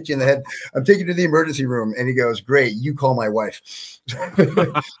 Sorry, I hit you in the head. I'm taking you to the emergency room. And he goes, great, you call my wife.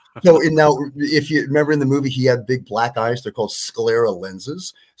 So now, if you remember in the movie, he had big black eyes. They're called sclera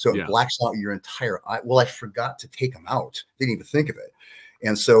lenses. So it blacks out your entire eye. Well, I forgot to take them out. Didn't even think of it.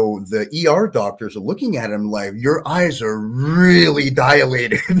 And so the ER doctors are looking at him like, your eyes are really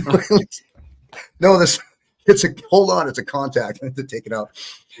dilated. No, hold on, it's a contact. I have to take it out.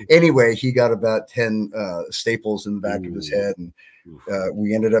 Anyway, he got about 10 staples in the back of his head. And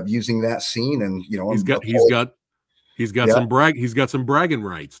we ended up using that scene. And, he's got some bragging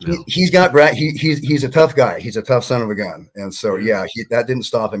rights now. He's a tough guy. He's a tough son of a gun. And so, that didn't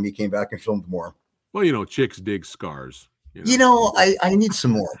stop him. He came back and filmed more. Well, chicks dig scars. I need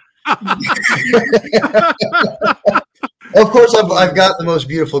some more. Of course, I've got the most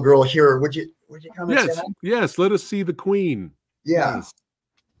beautiful girl here. Would you come and say that? Yes. Let us see the queen. Yeah.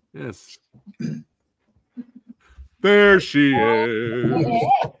 Yes. There she is.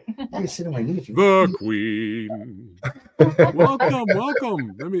 The queen.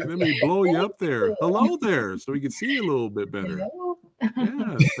 Welcome. Let me blow you up there. Hello there, so we can see you a little bit better.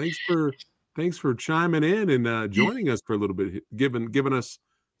 Yeah. Thanks for chiming in and joining us for a little bit, giving us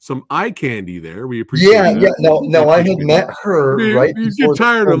some eye candy there. We appreciate it. Yeah. No, I had met her right. You're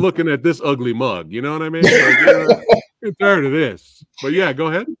tired of looking at this ugly mug. You know what I mean? You're tired of this. But yeah, go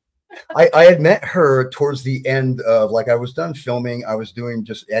ahead. I had met her towards the end of, I was done filming. I was doing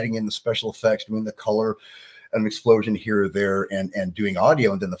just adding in the special effects, doing the color, an explosion here or there, and doing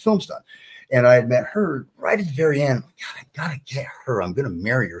audio, and then the film's done. And I had met her right at the very end. God, I got to get her. I'm going to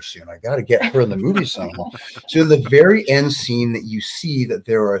marry her soon. I got to get her in the movie somehow. So in the very end scene that you see that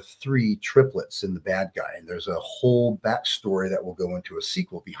there are 3 triplets in the bad guy. And there's a whole backstory that will go into a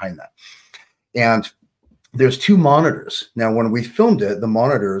sequel behind that. And there's 2 monitors. Now, when we filmed it, the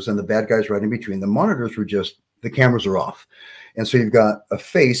monitors and the bad guys right in between, the monitors were just, the cameras are off. And so you've got a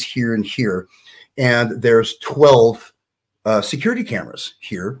face here and here. And there's 12 security cameras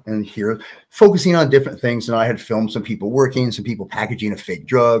here and here, focusing on different things. And I had filmed some people working, some people packaging a fake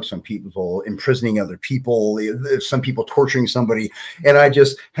drug, some people imprisoning other people, some people torturing somebody. And I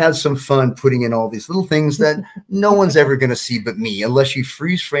just had some fun putting in all these little things that no one's ever going to see but me, unless you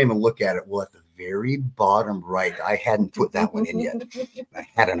freeze frame and look at it. Well, at the very bottom right, I hadn't put that one in yet. I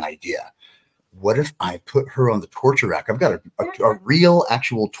had an idea. What if I put her on the torture rack? I've got a real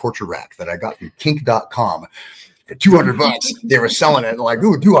actual torture rack that I got from kink.com for $200. They were selling it. Like,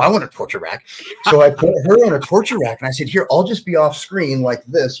 ooh, I want a torture rack. So I put her on a torture rack and I said, here, I'll just be off screen like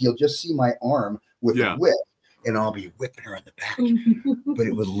this. You'll just see my arm with a whip and I'll be whipping her in the back. But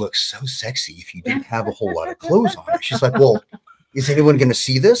it would look so sexy if you didn't have a whole lot of clothes on her. She's like, well, is anyone going to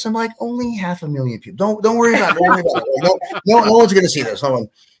see this? I'm like, only 500,000 people. Don't worry about it. Don't worry about it. No one's going to see this. No one.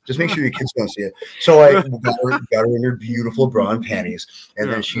 Just make sure your kids don't see it. So I got her in her beautiful bra and panties,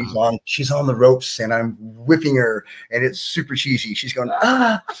 and then she's on the ropes, and I'm whipping her, and it's super cheesy. She's going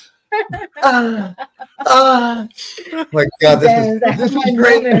like, God, this is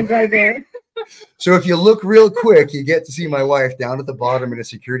great. Right there. So if you look real quick, you get to see my wife down at the bottom in a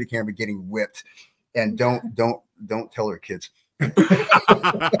security camera getting whipped, and don't tell her kids.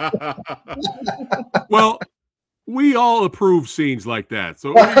 Well, we all approve scenes like that.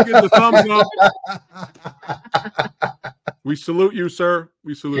 So when you get the thumbs up, we salute you, sir.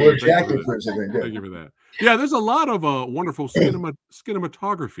 We salute you. Thank you for that. Yeah, there's a lot of wonderful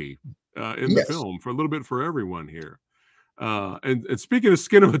cinematography in the film, for a little bit for everyone here. And speaking of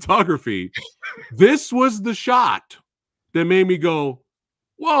cinematography, this was the shot that made me go,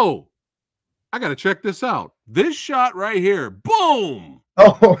 whoa, I got to check this out. This shot right here, boom.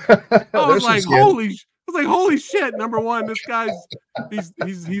 Oh, I was like, holy shit. Number one, this guy's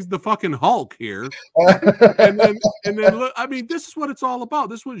he's the fucking Hulk here. And then look, I mean, this is what it's all about.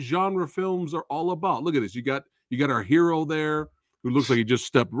 This is what genre films are all about. Look at this. You got our hero there who looks like he just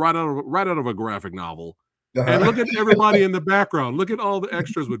stepped right out of a graphic novel. And look at everybody in the background. Look at all the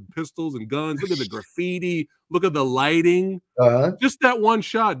extras with pistols and guns. Look at the graffiti. Look at the lighting. Just that one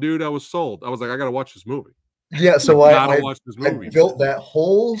shot, dude. I was sold. I was like, I gotta watch this movie. Yeah, so I built man. that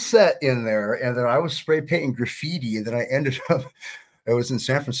whole set in there, and then I was spray painting graffiti, and then I ended up, I was in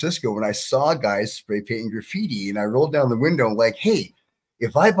San Francisco when I saw guys spray painting graffiti, and I rolled down the window like, hey,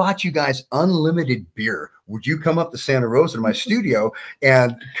 if I bought you guys unlimited beer, would you come up to Santa Rosa to my studio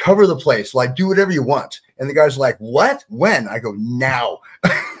and cover the place? Like, do whatever you want. And the guy's like, what? When? I go, now.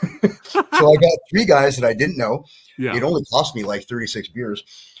 So I got 3 guys that I didn't know. Yeah. It only cost me like 36 beers.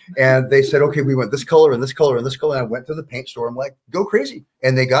 And they said, okay, we went this color and this color and this color. And I went to the paint store. I'm like, go crazy.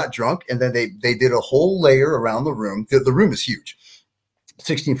 And they got drunk. And then they did a whole layer around the room. The room is huge,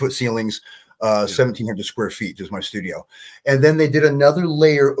 16-foot ceilings, 1,700 square feet is my studio. And then they did another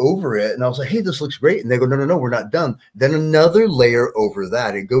layer over it. And I was like, hey, this looks great. And they go, no, we're not done. Then another layer over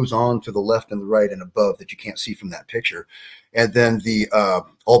that. It goes on to the left and the right and above that you can't see from that picture. And then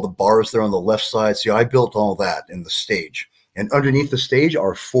all the bars there on the left side. See, I built all that in the stage. And underneath the stage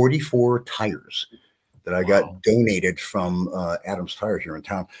are 44 tires that I got donated from Adam's Tire here in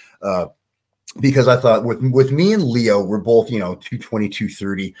town. Because I thought with me and Leo, we're both, 220,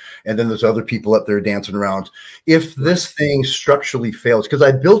 230. And then there's other people up there dancing around. If this thing structurally fails, because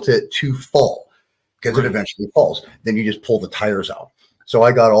I built it to fall, because it eventually falls, then you just pull the tires out. So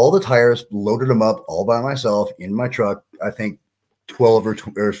I got all the tires, loaded them up all by myself in my truck, I think 12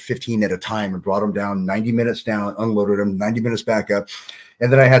 or 15 at a time, and brought them down 90 minutes down, unloaded them 90 minutes back up.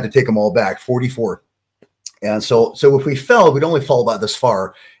 And then I had to take them all back 44. And so if we fell, we'd only fall about this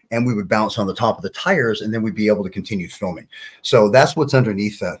far, and we would bounce on the top of the tires, and then we'd be able to continue filming. So that's what's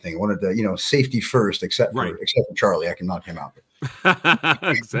underneath that thing. I wanted to, safety first, except for Charlie. I can knock him out.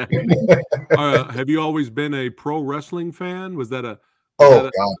 Exactly. Have you always been a pro wrestling fan? Was that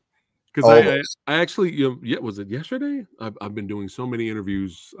God. Because I actually, was it yesterday? I've been doing so many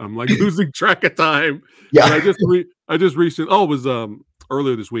interviews. I'm like losing track of time. Yeah. And I just recently. Oh, it was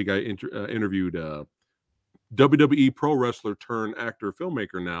earlier this week. I interviewed WWE pro wrestler turned actor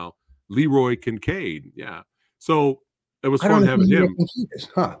filmmaker now, Leroy Kincaid. Yeah. So it was fun having him.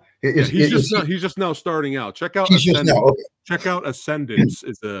 He's just now starting out. Check out Ascendance. Check out Ascendance.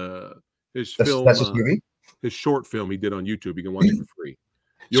 Is his film. That's his movie. His short film he did on YouTube. You can watch it for free.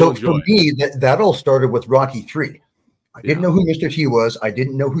 So for me, that all started with Rocky 3. I didn't know who Mr. T was. I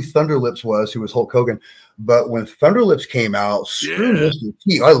didn't know who Thunderlips was, who was Hulk Hogan. But when Thunderlips came out, screw Mr.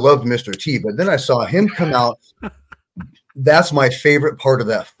 T. I loved Mr. T. But then I saw him come out. That's my favorite part of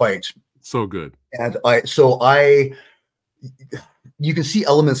that fight. So good. And you can see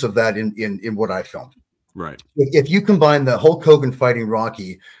elements of that in what I filmed. Right. If you combine the Hulk Hogan fighting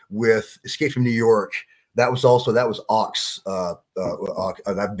Rocky with Escape from New York, that was Ox, that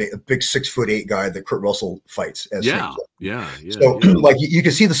big 6'8" guy that Kurt Russell fights. Yeah. So like you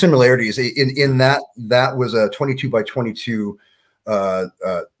can see the similarities in that. That was a 22 by 22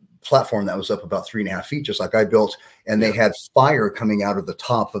 platform that was up about 3.5 feet, just like I built, and they had fire coming out of the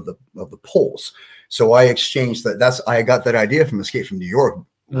top of the poles. So I exchanged that. I got that idea from Escape from New York.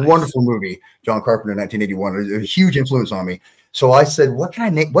 Nice. Wonderful movie, John Carpenter, 1981. A huge influence on me. So I said, what can I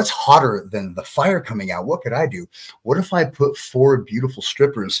make? What's hotter than the fire coming out? What could I do? What if I put 4 beautiful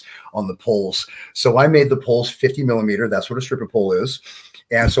strippers on the poles? So I made the poles 50 millimeter. That's what a stripper pole is.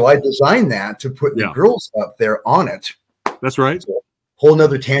 And so I designed that to put the girls up there on it. That's right. So, whole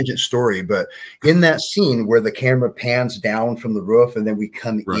nother tangent story. But in that scene where the camera pans down from the roof and then we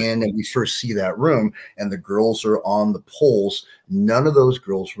come in and we first see that room and the girls are on the poles, none of those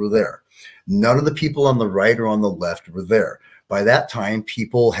girls were there. None of the people on the right or on the left were there. By that time,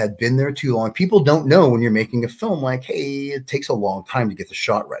 people had been there too long. People don't know when you're making a film, like, hey, it takes a long time to get the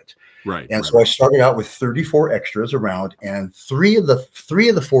shot right. Right. And so I started out with 34 extras around, and three of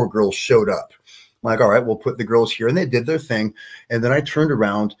the 4 girls showed up. I'm like, all right, we'll put the girls here, and they did their thing. And then I turned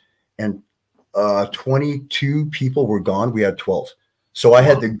around, and 22 people were gone. We had 12. So I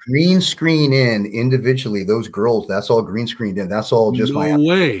had the green screen in individually. Those girls, that's all green screened in. That's all just my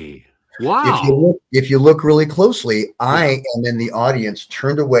way. Wow. If you look really closely, I am in the audience,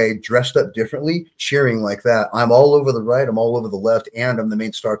 turned away, dressed up differently, cheering like that. I'm all over the right, I'm all over the left, and I'm the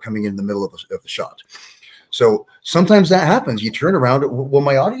main star coming in the middle of the shot. So sometimes that happens. You turn around, well,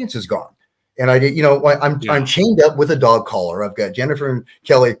 my audience is gone. And I did, I'm chained up with a dog collar. I've got Jennifer and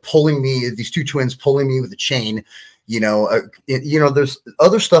Kelly pulling me, these 2 twins pulling me with a chain. There's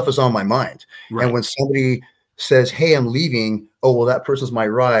other stuff is on my mind. Right. And when somebody says, hey, I'm leaving. Oh, well, that person's my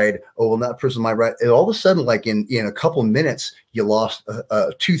ride. Oh, well, that person's my ride. And all of a sudden, like in a couple minutes, you lost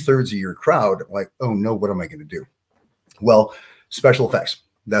 2/3 of your crowd. Like, oh no, what am I going to do? Well, special effects.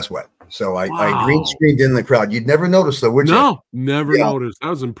 That's what. So I green screened in the crowd. You'd never notice though, would you? No, never noticed. That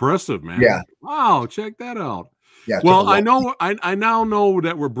was impressive, man. Yeah. Wow. Check that out. Yeah. Well, I now know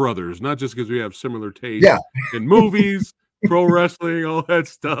that we're brothers, not just because we have similar tastes in movies, pro wrestling, all that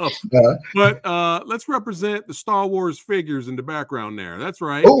stuff. But let's represent the Star Wars figures in the background there. That's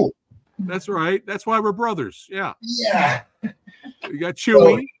right. Oh, that's right. That's why we're brothers. Yeah. Yeah. You got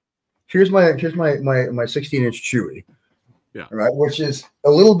Chewie. So, here's my 16-inch Chewie. Yeah. Right, which is a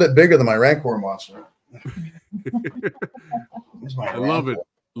little bit bigger than my Rancor monster. I love it.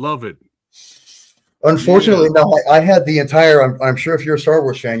 Love it. Unfortunately, no, I had the entire, I'm sure if you're a Star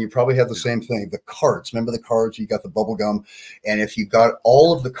Wars fan, you probably had the same thing. The cards, remember the cards? You got the bubble gum. And if you got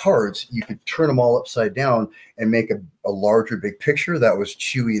all of the cards, you could turn them all upside down and make a larger big picture. That was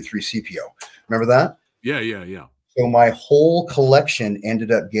Chewie 3CPO. Remember that? Yeah. So my whole collection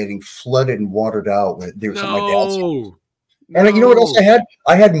ended up getting flooded and watered out. There was my dad's house. And you know what else I had?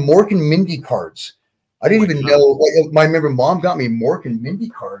 I had Mork and Mindy cards. I didn't even know. I remember Mom got me Mork and Mindy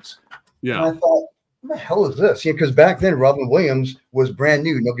cards. Yeah. And I thought, what the hell is this? Because back then Robin Williams was brand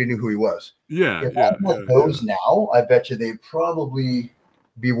new. Nobody knew who he was. Yeah. If I bought those now, I bet you they'd probably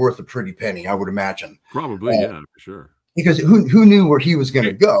be worth a pretty penny, I would imagine. Probably, for sure. Because who knew where he was going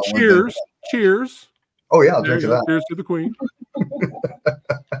to go? Cheers. Cheers. Oh, yeah, I'll drink to that. Cheers to the Queen.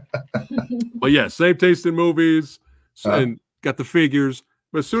 But yeah, same taste in movies and got the figures.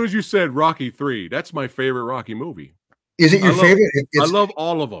 But as soon as you said Rocky 3, that's my favorite Rocky movie. Is it your favorite? I love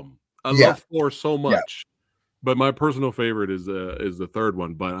all of them. I love 4 so much, but my personal favorite is the third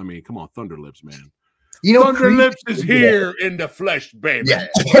one. But I mean, come on, Thunderlips, man. You know, Thunderlips is here in the flesh, baby. Yeah.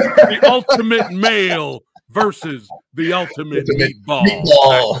 The ultimate male versus the ultimate meatball.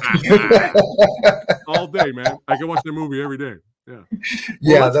 All day, man. I can watch the movie every day. Yeah.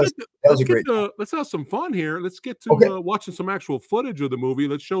 Yeah, that was a great. Let's have some fun here. Let's get to watching some actual footage of the movie.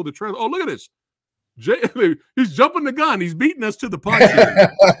 Let's show the trailer. Oh, look at this. He's jumping the gun. He's beating us to the punch.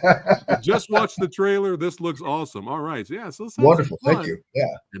 Just watch the trailer. This looks awesome. All right. So let's have wonderful. Thank you. Yeah.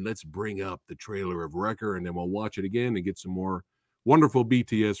 And let's bring up the trailer of Wrecker, and then we'll watch it again and get some more wonderful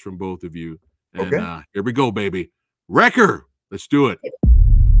BTS from both of you. And here we go, baby. Wrecker. Let's do it.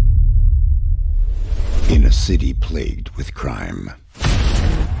 In a city plagued with crime,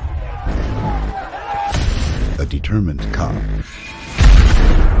 a determined cop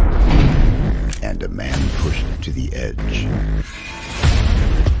and a man pushed to the edge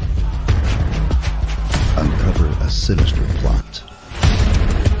uncover a sinister plot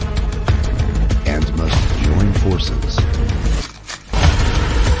and must join forces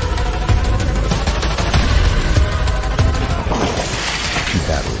to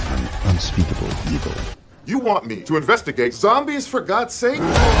battle an unspeakable evil. You want me to investigate zombies, for God's sake? We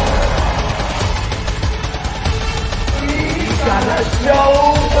got a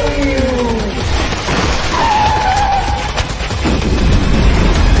show for you!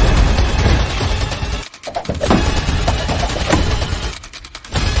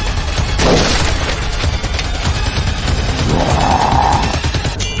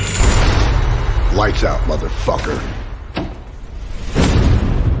 Lights out, motherfucker.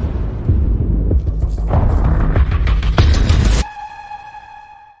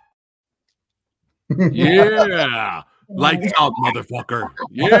 Yeah. Lights out, motherfucker.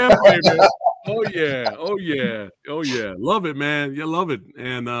 Yeah, baby. Oh yeah. Oh yeah. Oh yeah. Love it, man. You love it.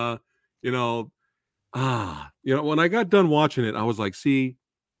 And you know, when I got done watching it, I was like, see,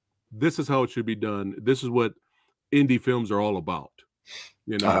 this is how it should be done. This is what indie films are all about.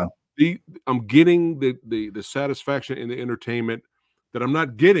 You know, I'm getting the satisfaction in the entertainment that I'm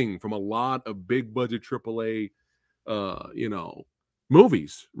not getting from a lot of big budget AAA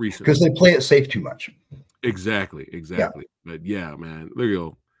movies recently. Because they play it safe too much. Exactly. Yeah. But yeah, man, there you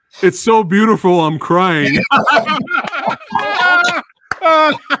go. It's so beautiful. I'm crying.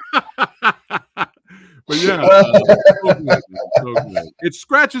 But yeah, so good. It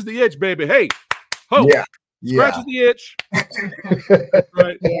scratches the itch, baby. Hey, scratches the itch. Right.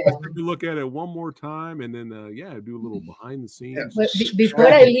 Let's take a look at it one more time, and then do a little behind the scenes. But before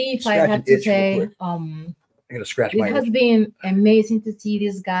I leave, I have to say, I'm gonna scratch my it has been amazing to see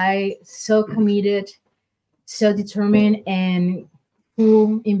this guy so committed, so determined, and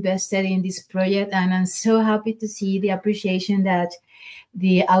who invested in this project. And I'm so happy to see the appreciation that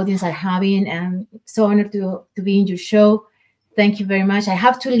the audience are having, and so honored to be in your show. Thank you very much. I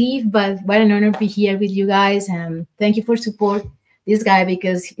have to leave, but what an honor to be here with you guys. And thank you for support this guy,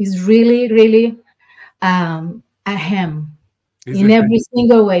 because he's really, really a him in every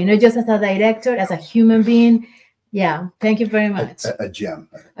single way, not just as a director, as a human being. Yeah, thank you very much. A gem.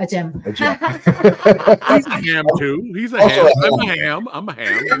 A gem. A gem. He's a ham too. He's a ham. I'm a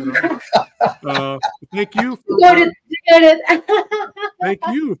ham. Thank you. You got it. Thank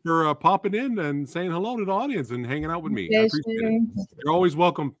you for popping in and saying hello to the audience and hanging out with me. I appreciate it. You're always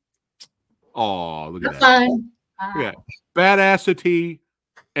welcome. Oh, look at that. Yeah, badassity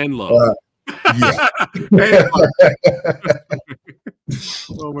and love.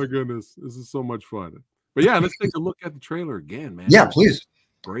 Oh my goodness, this is so much fun. But yeah, let's take a look at the trailer again, man. Yeah, please.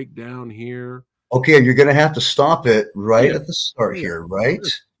 Breakdown here. Okay, you're going to have to stop it right at the start here, right?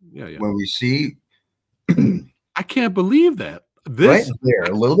 Yeah. When we see. I can't believe that. This right there,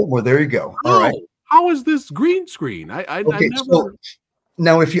 a little bit more. There you go. All right. How is this green screen? I never. So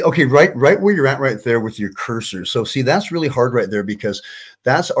now, if you right where you're at, right there with your cursor. So see, that's really hard right there, because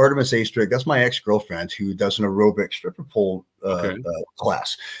that's Artemis A. Strick. That's my ex-girlfriend who does an aerobic stripper pole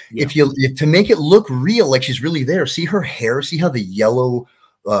class. Yeah. If to make it look real, like she's really there. See her hair. See how the yellow.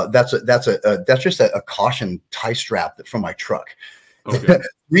 That's just a caution tie strap from my truck. Okay.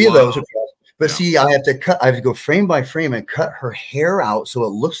 Three of those. But see, I have to go frame by frame and cut her hair out so it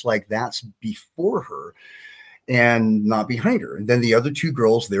looks like that's before her and not behind her. And then the other two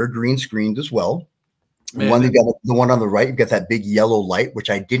girls, they're green screened as well. The one on the right, you've got that big yellow light, which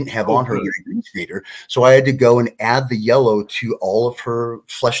I didn't have on her green screener. So I had to go and add the yellow to all of her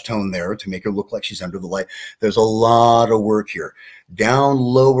flesh tone there to make her look like she's under the light. There's a lot of work here. Down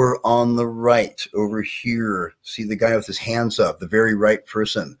lower on the right, over here, see the guy with his hands up, the very right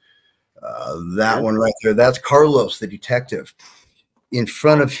person. That one right there, that's Carlos, the detective. In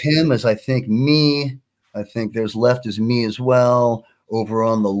front of him is, I think, me. I think there's left is me as well. Over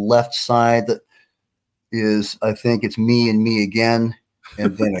on the left side is, I think it's me and me again,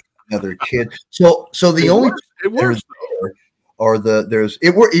 and then another kid. So the only it works are there's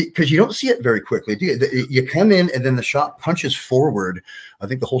because you don't see it very quickly, do you? You come in and then the shot punches forward. I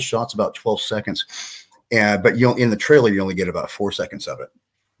think the whole shot's about 12 seconds, but in the trailer you only get about 4 seconds of it.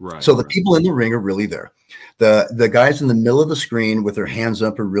 Right. So the people in the ring are really there. The guys in the middle of the screen with their hands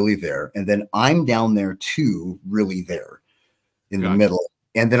up are really there. And then I'm down there too, really there in the middle.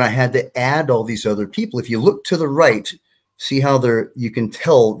 And then I had to add all these other people. If you look to the right, see how you can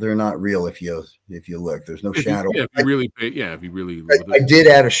tell they're not real if you look. There's no shadow. If you really I did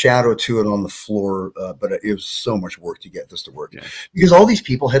add a shadow to it on the floor, but it was so much work to get this to work. Yeah. Because all these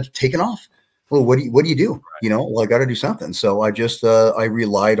people had taken off. Well, what do you do? Right. You know, well, I got to do something. So I just I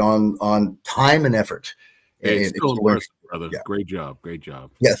relied on time and effort. Hey, it's still impressive, brother. Yeah. Great job.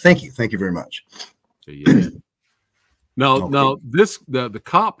 Yeah, thank you very much. So, yeah. Now the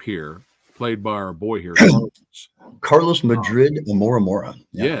cop here, played by our boy here, Carlos Madrid Mora.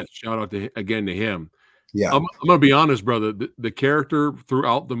 Yeah, shout out again to him. Yeah, I'm gonna be honest, brother. The character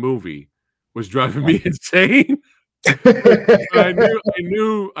throughout the movie was driving me insane. I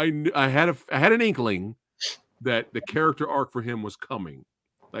had an inkling that the character arc for him was coming,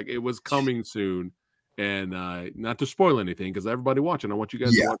 like it was coming soon, and not to spoil anything because everybody watching, I want you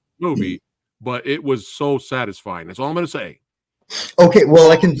guys to watch the movie, but it was so satisfying. That's all I'm going to say. Okay,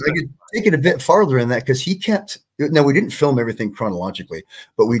 well, take it a bit farther in that because he kept. Now we didn't film everything chronologically,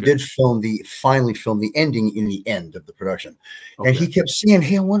 but we did finally film the ending in the end of the production, and he kept saying,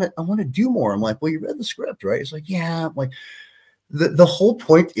 "Hey, I want to do more." I'm like, "Well, you read the script, right?" He's like, "Yeah." I'm like, the whole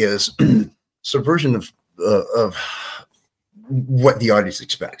point is subversion of what the audience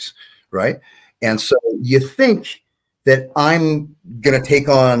expects, right? And so you think that I'm going to take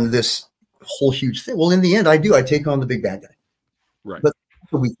on this whole huge thing. Well, in the end, I do. I take on the big bad guy. Right. But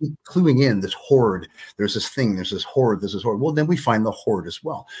we keep cluing in this horde. There's this thing. There's this horde. There's this horde. Well, then we find the horde as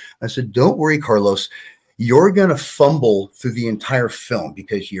well. I said, don't worry, Carlos. You're going to fumble through the entire film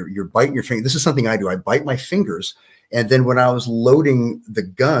because you're biting your finger. This is something I do. I bite my fingers. And then when I was loading the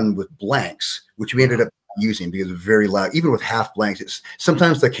gun with blanks, which we ended up using because it was very loud, even with half blanks,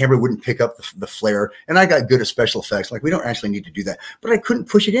 sometimes the camera wouldn't pick up the flare. And I got good at special effects. Like, we don't actually need to do that. But I couldn't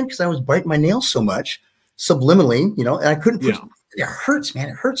push it in because I was biting my nails so much subliminally, and I couldn't push it. It hurts, man.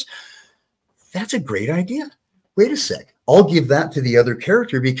 It hurts. That's a great idea. Wait a sec. I'll give that to the other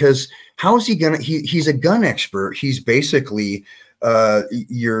character because how is he going to, he's a gun expert. He's basically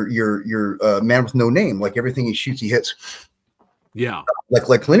your man with no name. Like everything he shoots, he hits. Yeah.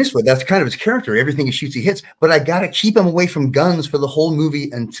 Like Clint Eastwood, that's kind of his character. Everything he shoots, he hits. But I got to keep him away from guns for the whole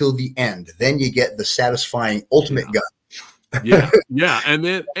movie until the end. Then you get the satisfying ultimate gun. Yeah.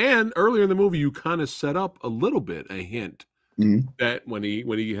 And earlier in the movie, you kind of set up a little bit, a hint that when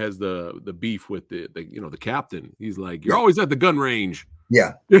he has the beef with the captain, he's like, you're always at the gun range.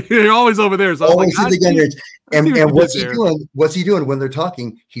 Yeah. You're always over there. So always I was like, at the gun range. And what's he there. doing? What's he doing when they're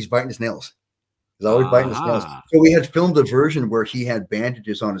talking? He's biting his nails. He's always biting his nails. So we had filmed a version where he had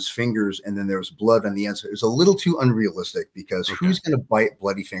bandages on his fingers and then there was blood on the end. So it was a little too unrealistic because who's going to bite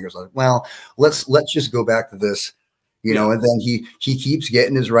bloody fingers? Like, well, let's just go back to this, know, and then he keeps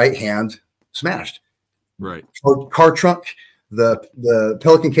getting his right hand smashed. Right. Car trunk, the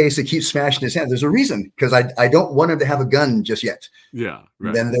Pelican case that keeps smashing his hand. There's a reason because I don't want him to have a gun just yet. Yeah.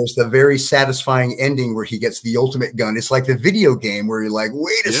 Right. Then there's the very satisfying ending where he gets the ultimate gun. It's like the video game where you're like,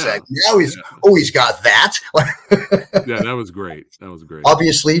 wait a sec, now he's got that. Yeah, that was great. That was great.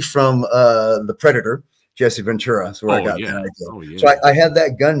 Obviously from the Predator, Jesse Ventura. That's where I got that idea. Oh, yeah. So I had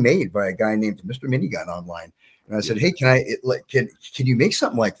that gun made by a guy named Mr. Minigun online. And I said, hey, can you make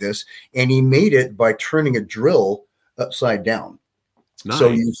something like this? And he made it by turning a drill upside down. Nice. So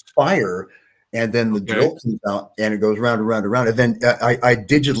you fire and then the drill comes out and it goes round and round and round. And then I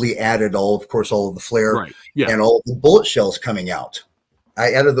digitally added all of the flare and all of the bullet shells coming out.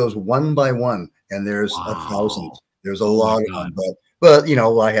 I added those one by one and there's 1,000. There's a lot of them, but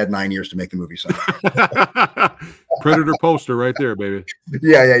I had 9 years to make the movie. So Predator poster right there, baby.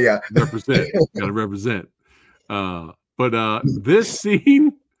 Yeah. Represent. Gotta represent. But this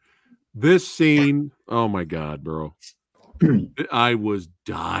scene, oh my God, bro. I was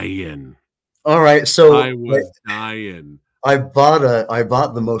dying. All right. So I was dying. I bought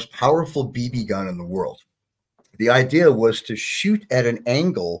the most powerful BB gun in the world. The idea was to shoot at an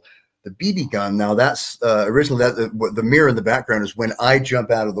angle, the BB gun. Now that's originally the mirror in the background is when I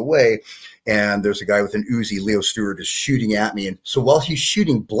jump out of the way and there's a guy with an Uzi, Leo Stewart, is shooting at me. And so while he's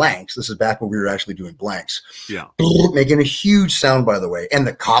shooting blanks, this is back when we were actually doing blanks. Yeah. Making a huge sound, by the way. And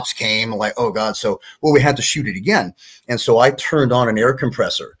the cops came like, oh God. So, we had to shoot it again. And so I turned on an air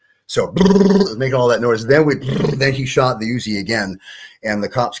compressor. So making all that noise. Then he shot the Uzi again and the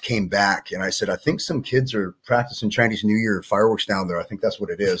cops came back. And I said, I think some kids are practicing Chinese New Year fireworks down there. I think that's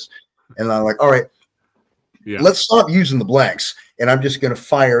what it is. And I'm like, all right, let's stop using the blanks. And I'm just going to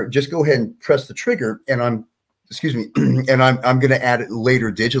fire. Just go ahead and press the trigger. And I'm going to add it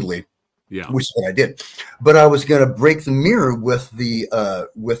later digitally. Yeah, which is what I did. But I was going to break the mirror with the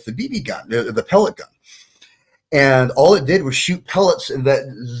BB gun, the pellet gun. And all it did was shoot pellets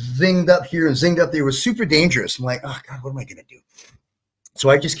that zinged up here and zinged up there. It was super dangerous. I'm like, oh God, what am I going to do? So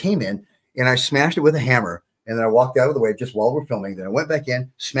I just came in and I smashed it with a hammer. And then I walked out of the way just while we're filming. Then I went back in,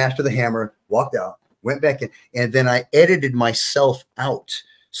 smashed with a hammer, walked out, went back in. And then I edited myself out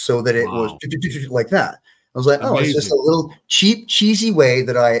so that it was like that. I was like, oh, it's just a little cheap, cheesy way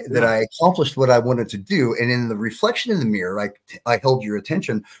that I accomplished what I wanted to do. And in the reflection in the mirror, I held your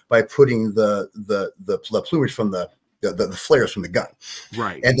attention by putting the plumage from the flares from the gun.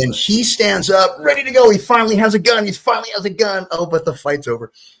 Right. And then he stands up, ready to go. He finally has a gun. He finally has a gun. Oh, but the fight's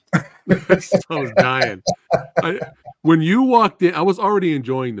over. I was dying. When you walked in, I was already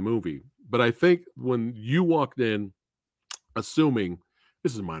enjoying the movie, but I think when you walked in, assuming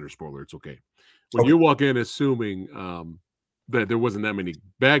this is a minor spoiler, it's okay. When you walk in, assuming that there wasn't that many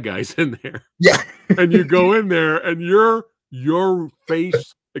bad guys in there, and you go in there, and your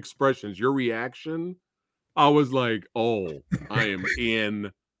face expressions, your reaction, I was like, "Oh, I am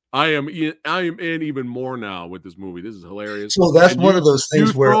in I am in even more now with this movie. This is hilarious. So that's And one of those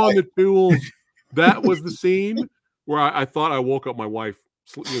things where throwing the tools. That was the scene where I thought I woke up my wife.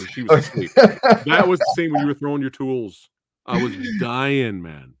 She was asleep. That was the scene when you were throwing your tools. I was dying,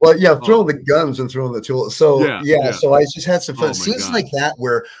 man. Well, yeah, throwing the guns and throwing the tools. So yeah, so I just had some fun. Scenes like that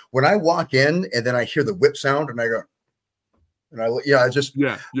where when I walk in and then I hear the whip sound and I go, and that's just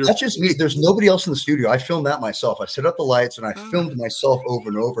me. There's nobody else in the studio. I filmed that myself. I set up the lights and I filmed myself over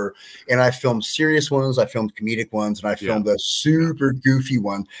and over. And I filmed serious ones, I filmed comedic ones, and I filmed a super goofy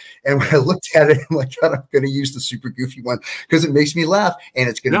one. And when I looked at it, I'm like, God, I'm going to use the super goofy one because it makes me laugh and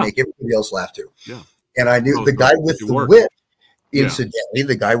it's going to make everybody else laugh too. Yeah. And I knew the guy with the whip. Incidentally,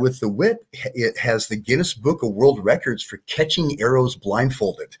 the guy with the whip, it has the Guinness Book of World Records for catching arrows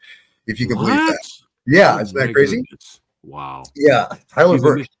blindfolded. If you can believe that. Yeah, isn't that crazy? Goodness. Wow. Yeah, Tyler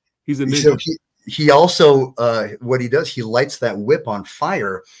Burke. He's a ninja. So he also what he does, he lights that whip on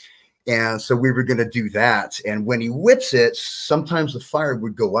fire, and so we were going to do that. And when he whips it, sometimes the fire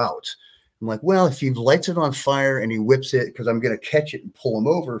would go out. I'm like, well, if he lights it on fire and he whips it, because I'm going to catch it and pull him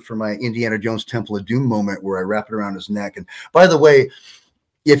over for my Indiana Jones Temple of Doom moment where I wrap it around his neck. And by the way,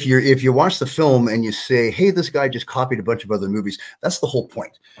 if you watch the film and you say, hey, this guy just copied a bunch of other movies, that's the whole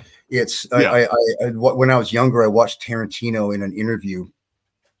point. It's when I was younger, I watched Tarantino in an interview.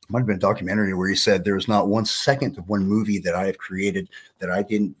 It might have been a documentary where he said there was not 1 second of one movie that I have created that I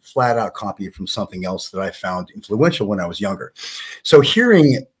didn't flat out copy from something else that I found influential when I was younger. So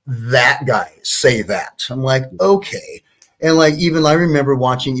hearing that guy say that, I'm like, okay. And like, even I remember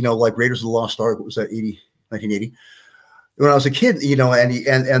watching, like Raiders of the Lost Ark, what was that, 1980? When I was a kid,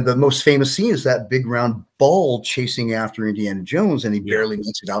 and the most famous scene is that big round ball chasing after Indiana Jones, and he barely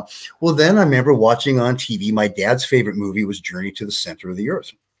makes it out. Well, then I remember watching on TV, my dad's favorite movie was Journey to the Center of the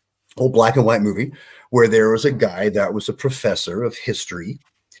Earth, old black and white movie where there was a guy that was a professor of history,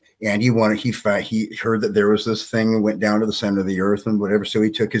 and he heard that there was this thing and went down to the center of the earth and whatever. So he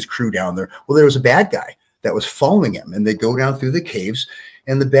took his crew down there. Well, there was a bad guy that was following him, and they go down through the caves.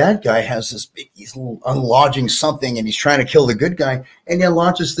 And the bad guy has this big, he's unlodging something, and he's trying to kill the good guy. And he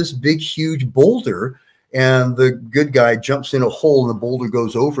launches this big, huge boulder, and the good guy jumps in a hole, and the boulder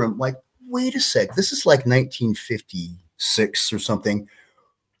goes over him. Like, wait a sec, this is like 1956 or something.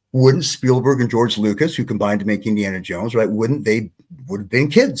 Wouldn't Spielberg and George Lucas, who combined to make Indiana Jones, right? Would have been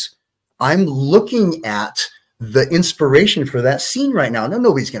kids. I'm looking at the inspiration for that scene right now. No,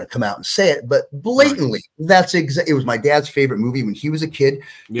 nobody's going to come out and say it, but blatantly, it was my dad's favorite movie when he was a kid.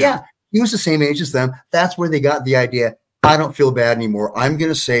 Yeah, he was the same age as them. That's where they got the idea. I don't feel bad anymore. I'm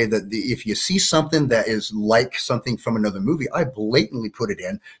going to say that if you see something that is like something from another movie, I blatantly put it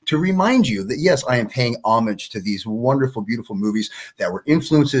in to remind you that, yes, I am paying homage to these wonderful, beautiful movies that were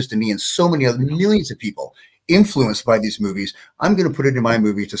influences to me and so many other millions of people influenced by these movies. I'm going to put it in my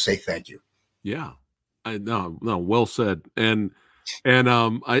movie to say thank you. Yeah. No, well said. And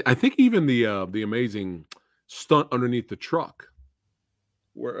I think even the amazing stunt underneath the truck.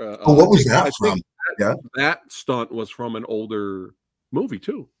 Where what was that from? That stunt was from an older movie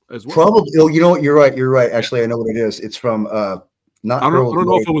too, as well. Probably. Oh, you know what? You're right. You're right. Actually, I know what it is. It's from not. I don't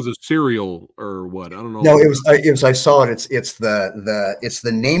know if it was a cereal or what. I don't know. No, it was. I saw it. It's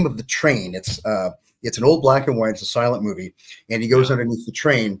the name of the train. It's an old black and white. It's a silent movie, and he goes underneath the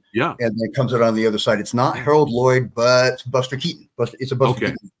train. Yeah, and then comes out on the other side. It's not Harold Lloyd, but Buster Keaton. It's a Buster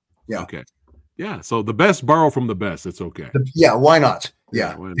Keaton. Yeah. Okay. Yeah. So the best borrow from the best. It's okay. Yeah. Why not?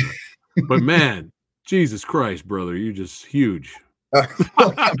 Yeah. Why not? But man, Jesus Christ, brother, you're just huge. If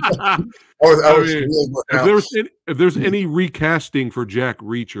there's any recasting for Jack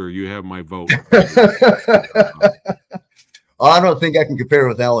Reacher, you have my vote. I don't think I can compare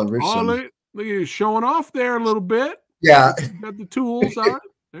with Alan Richardson. Look at you showing off there a little bit. Yeah. Got the tools on.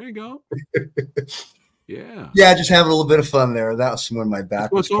 There you go. Yeah. Yeah, just having a little bit of fun there. That was when my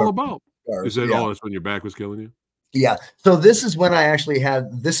back was. What's all about? Is it all that's when your back was killing you? Yeah. So this is when I actually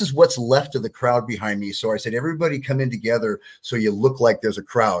this is what's left of the crowd behind me. So I said, everybody come in together so you look like there's a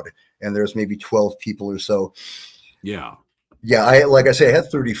crowd, and there's maybe 12 people or so. Yeah. Yeah. Like I say, I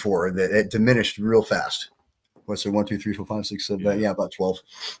had 34 that it diminished real fast. What's there? 1, 2, 3, 4, 5, 6, 7, yeah, about 12.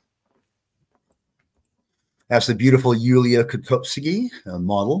 That's the beautiful Yulia Kotopsky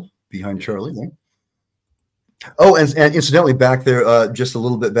model behind Charlie. Right? Oh, and incidentally, back there, just a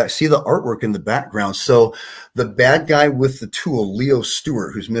little bit back, see the artwork in the background. So the bad guy with the tool, Leo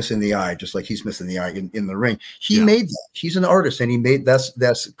Stewart, who's missing the eye, just like he's missing the eye in the ring. He made that. He's an artist, and he made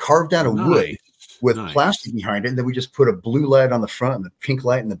that's carved out of wood with plastic behind it. And then we just put a blue light on the front and the pink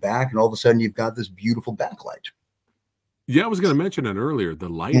light in the back, and all of a sudden you've got this beautiful backlight. Yeah, I was going to mention it earlier. The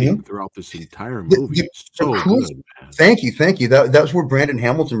lighting throughout this entire The- movie the- is so the cool- good, man. Thank you, thank you. That was where Brandon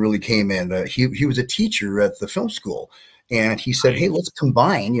Hamilton really came in. He was a teacher at the film school, and he said, "Hey, let's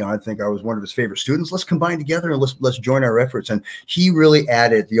combine." You know, I think I was one of his favorite students. Let's combine together and let's join our efforts. And he really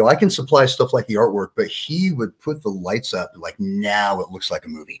added. You know, I can supply stuff like the artwork, but he would put the lights up. Like, now it looks like a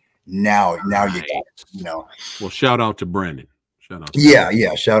movie. Now you got it. You know. Well, shout out to Brandon. Shout out.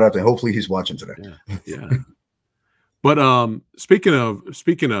 Yeah. Shout out to. Hopefully, he's watching today. Yeah. But speaking of,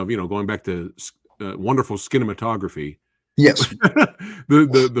 you know, going back to wonderful cinematography. Yes.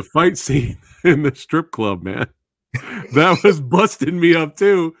 the fight scene in the strip club, man, that was busting me up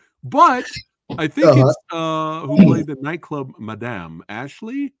too. But I think it's who played the nightclub Madame,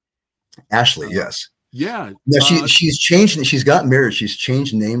 Ashley. Ashley, yes. Yeah. No, she's changed. She's got married. She's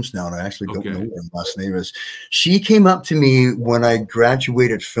changed names now, and I actually don't know what her last name is. She came up to me when I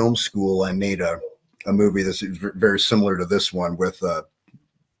graduated film school. I made a movie that's very similar to this one with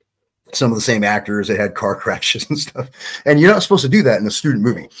some of the same actors. It had car crashes and stuff. And you're not supposed to do that in a student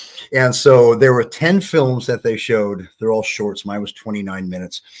movie. And so there were 10 films that they showed. They're all shorts. Mine was 29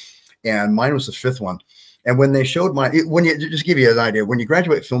 minutes. And mine was the 5th one. And when they showed when you just give you an idea, when you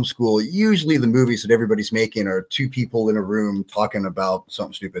graduate film school, usually the movies that everybody's making are 2 people in a room talking about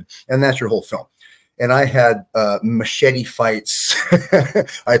something stupid. And that's your whole film. And I had machete fights.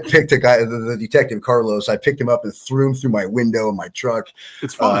 I picked a guy, the detective Carlos. I picked him up and threw him through my window in my truck.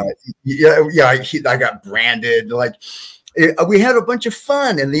 It's fun. I got branded. Like, we had a bunch of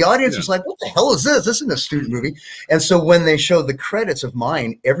fun, and the audience was like, "What the hell is this? This isn't a student movie." And so when they showed the credits of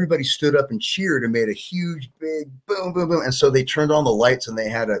mine, everybody stood up and cheered and made a huge, big boom, boom, boom. And so they turned on the lights, and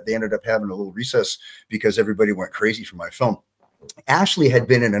they ended up having a little recess because everybody went crazy for my film. Ashley had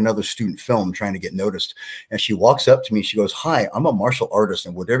been in another student film trying to get noticed. And she walks up to me. She goes, "Hi, I'm a martial artist,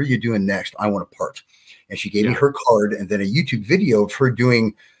 and whatever you're doing next, I want a part." And she gave me her card and then a YouTube video of her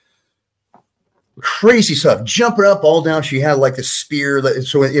doing crazy stuff, jumping up all down. She had like the spear.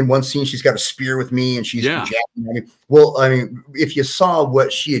 So in one scene, she's got a spear with me and she's jabbing at me. Well, I mean, if you saw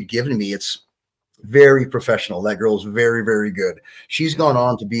what she had given me, it's very professional. That girl's very, very good. She's gone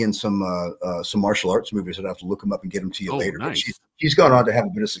on to be in some martial arts movies. I'd have to look them up and get them to you later. Nice. But she's gone on to have a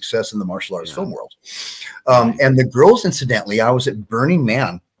bit of success in the martial arts film world. And the girls, incidentally, I was at Burning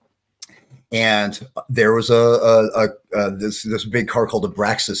Man, and there was this big car called a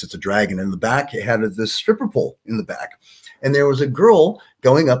Braxis. It's a dragon. In the back, it had this stripper pole in the back. And there was a girl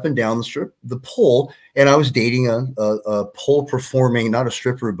going up and down the pole, and I was dating a pole performing, not a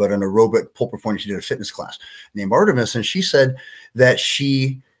stripper, but an aerobic pole performer. She did a fitness class named Artemis, and she said that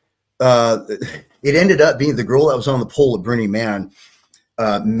it ended up being the girl that was on the pole at Burning Man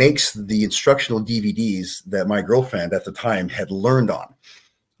makes the instructional DVDs that my girlfriend at the time had learned on.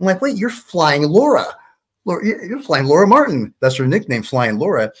 I'm like, "Wait, you're Flying Laura. You're Flying Laura Martin." That's her nickname, Flying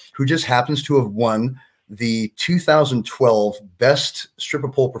Laura, who just happens to have won the 2012 Best Stripper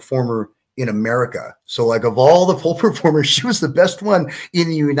Pole Performer in America. So, like, of all the pole performers, she was the best one in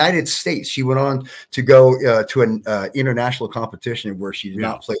the United States. She went on to go to an international competition where she did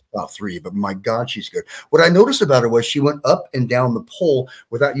not play top 3, but my God, she's good. What I noticed about her was she went up and down the pole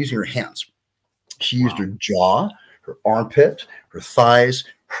without using her hands. She used her jaw, her armpit, her thighs,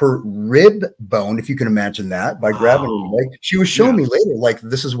 her rib bone, if you can imagine that, by grabbing her leg. She was showing me later, like,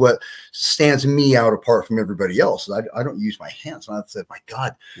 this is what stands me out apart from everybody else. I don't use my hands. And I said, "My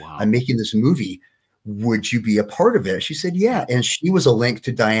God, I'm making this movie. Would you be a part of it?" She said, "Yeah." And she was a link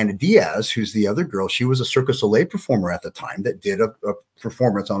to Diana Diaz, who's the other girl. She was a Cirque du Soleil performer at the time that did a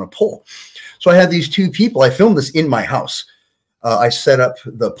performance on a pole. So I had these 2 people. I filmed this in my house. I set up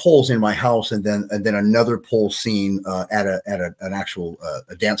the poles in my house, and then another pole scene at an actual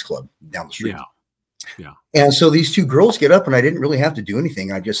a dance club down the street. Yeah. And so these 2 girls get up, and I didn't really have to do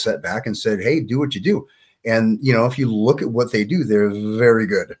anything. I just sat back and said, "Hey, do what you do." And you know, if you look at what they do, they're very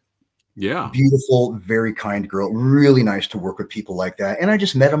good. Yeah. Beautiful, very kind girl. Really nice to work with people like that. And I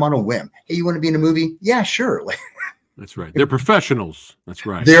just met them on a whim. "Hey, you want to be in a movie?" "Yeah, sure." That's right. They're professionals. That's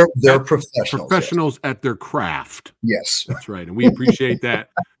right. They're professionals. Professionals at their craft. Yes. That's right. And we appreciate that.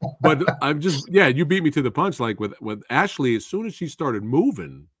 But I'm just, you beat me to the punch. Like with Ashley, as soon as she started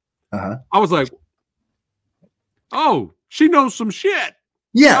moving, I was like, "Oh, she knows some shit."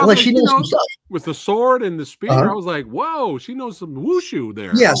 Yeah, like she knows some stuff. With the sword and the spear, I was like, "Whoa, she knows some wushu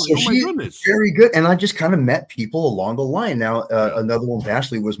there." Yeah, so she's very good. And I just kind of met people along the line. Now, another one with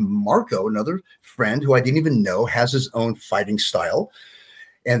Ashley was Marco, another friend who I didn't even know, has his own fighting style.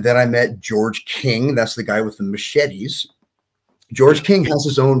 And then I met George King. That's the guy with the machetes. George King has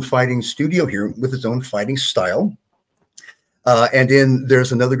his own fighting studio here with his own fighting style. And then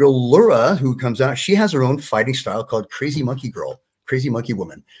there's another girl, Laura, who comes out. She has her own fighting style called Crazy Monkey Girl, Crazy Monkey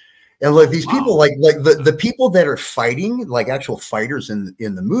Woman. And like these people, like the people that are fighting, like actual fighters in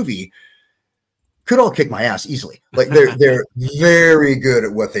the movie, could all kick my ass easily. Like they're very good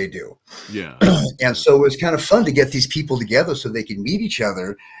at what they do. Yeah. And so it's kind of fun to get these people together so they can meet each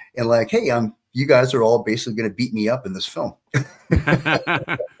other and like, hey, you guys are all basically going to beat me up in this film.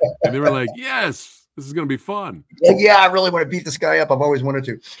 And they were like, yes, this is going to be fun. Like, yeah, I really want to beat this guy up. I've always wanted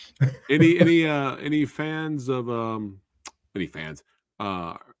to. Any fans of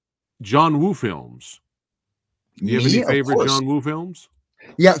John Woo films? Do you have any favorite John Woo films?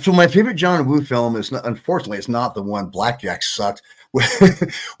 Yeah, so my favorite John Woo film is not, unfortunately, it's not the one. Blackjack sucked.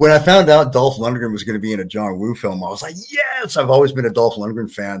 When I found out Dolph Lundgren was going to be in a John Woo film, I was like, yes, I've always been a Dolph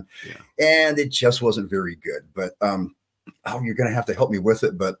Lundgren fan. Yeah. And it just wasn't very good. But you're going to have to help me with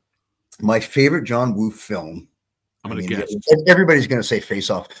it. But my favorite John Woo film, I'm going to guess. Everybody's going to say Face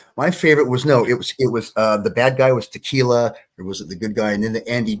Off. My favorite was the bad guy was Tequila, or was it the good guy? And in the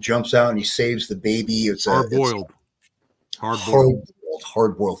end, he jumps out and he saves the baby. It's Hard boiled.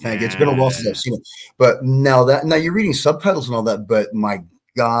 Thank you. It's been a while since I've seen it, but now you're reading subtitles and all that. But my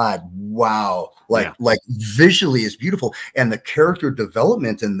God, wow! Like visually is beautiful, and the character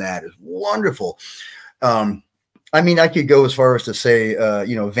development in that is wonderful. I mean, I could go as far as to say,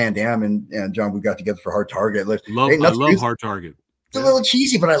 Van Damme and John Woo got together for Hard Target. I love Hard Target. It's a little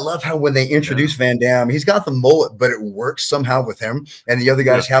cheesy, but I love how when they introduce Van Damme, he's got the mullet, but it works somehow with him. And the other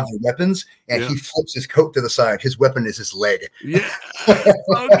guys have their weapons, and he flips his coat to the side. His weapon is his leg. Yeah,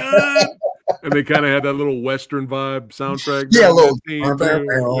 so good. And they kind of had that little Western vibe soundtrack. Yeah.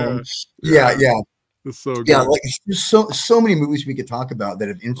 It's so good. Yeah, like there's so many movies we could talk about that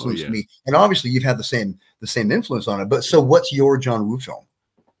have influenced me, and obviously you've had the same influence on it. But so, what's your John Woo film?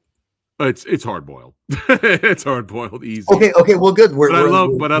 It's hard boiled. It's hard boiled, easy. Okay, well, good.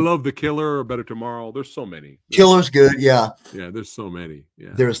 But I love The Killer or Better Tomorrow. There's so many. Killer's good, yeah. Yeah, there's so many.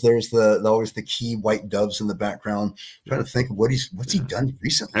 Yeah. There's always the key white doves in the background. I'm trying to think of what's he done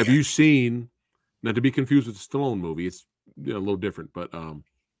recently. Have you seen? Not to be confused with the Stallone movie. It's a little different, but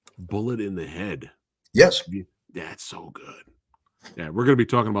Bullet in the Head. Yes. That's so good. Yeah, we're gonna be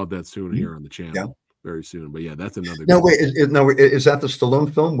talking about that soon here on the channel. Yeah. Very soon, but yeah, that's another. No, wait, is that the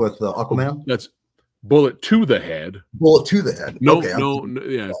Stallone film with Aquaman? That's Bullet to the Head. Bullet to the Head. No,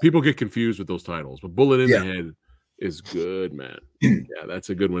 yeah. People get confused with those titles, but Bullet in the Head is good, man. Yeah,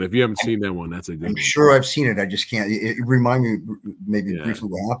 that's a good one. If you haven't seen that one, that's a good one. I'm sure I've seen it. I just can't. It remind me maybe briefly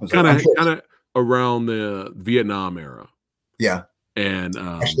what happens. Kind of around the Vietnam era. Yeah. And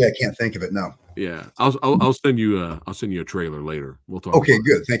actually, I can't think of it now. Yeah, I'll send you a trailer later. We'll talk. Okay,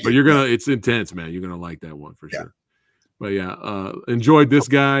 good. Thank you. But it's intense, man. You're gonna like that one for sure. But yeah, enjoyed this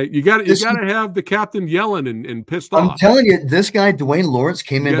guy. You got to have the captain yelling and pissed off. I'm telling you, this guy Dwayne Lawrence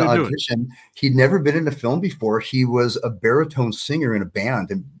came into audition. He'd never been in a film before. He was a baritone singer in a band,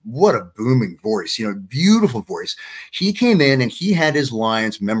 and what a booming voice! Beautiful voice. He came in and he had his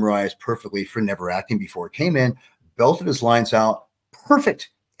lines memorized perfectly for never acting before. Came in, belted his lines out,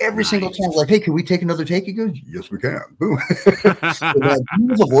 perfect. Every single time, like, hey, can we take another take? He goes, yes, we can. Boom. That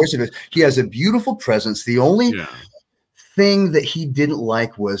beautiful voice of his. He has a beautiful presence. The only thing that he didn't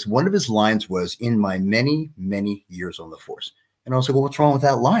like was one of his lines was, in my many, many years on the force. And I was like, well, what's wrong with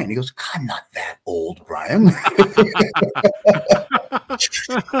that line? He goes, I'm not that old, Bryan.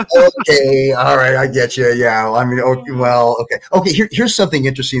 Okay, all right, I get you. Yeah, I mean, okay, well, okay. Here's something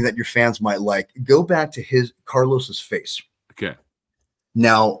interesting that your fans might like. Go back to Carlos's face. Okay.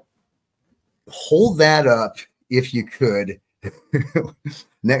 Now, hold that up if you could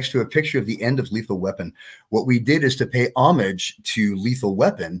next to a picture of the end of Lethal Weapon. What we did is to pay homage to Lethal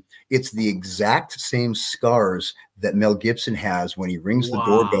Weapon. It's the exact same scars that Mel Gibson has when he rings the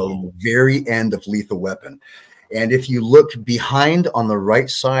doorbell in the very end of Lethal Weapon. And if you look behind on the right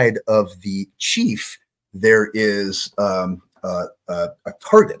side of the chief, there is a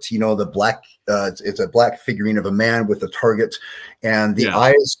target, the black, it's a black figurine of a man with a target, and the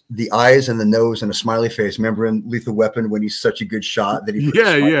eyes and the nose and a smiley face. Remember in Lethal Weapon when he's such a good shot that he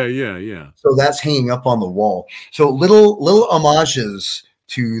yeah. So that's hanging up on the wall. So little homages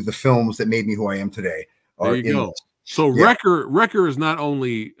to the films that made me who I am today. There you go. So Wrecker is not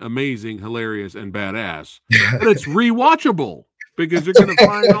only amazing, hilarious, and badass, but it's rewatchable because you're going to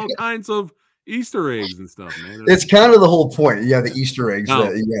find all kinds of Easter eggs and stuff, man. It's kind of the whole point. Yeah, the Easter eggs.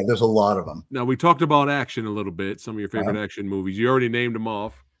 There's a lot of them. Now, we talked about action a little bit. Some of your favorite action movies. You already named them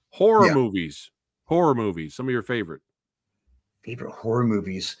off. Horror movies. Some of your favorite horror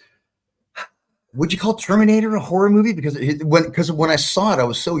movies. Would you call Terminator a horror movie? Because when I saw it, I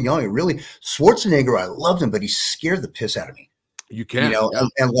was so young. Schwarzenegger, I loved him, but he scared the piss out of me. You can, you know, yeah.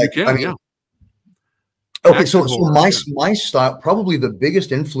 and like, can, I mean, yeah. okay, so Horror, my style, probably the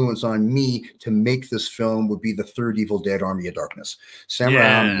biggest influence on me to make this film would be the third Evil Dead: Army of Darkness.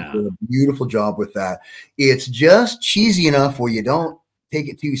 Samurai did a beautiful job with that. It's just cheesy enough where you don't take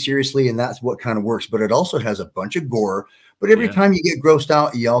it too seriously, and that's what kind of works. But it also has a bunch of gore. But every time you get grossed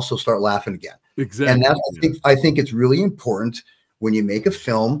out, you also start laughing again. Exactly. And that's, I think it's really important when you make a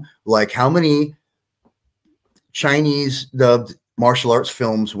film, like how many Chinese dubbed martial arts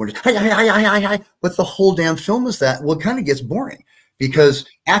films were just, but the whole damn film is that, well, it kind of gets boring because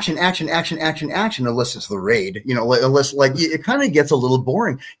action, unless it's the Raid, you know, unless like it kind of gets a little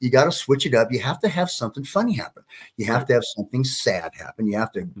boring. You got to switch it up. You have to have something funny happen. You have to have something sad happen. You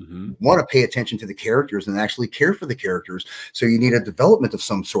have to want to pay attention to the characters and actually care for the characters. So you need a development of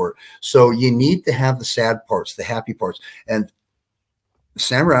some sort. So you need to have the sad parts, the happy parts. And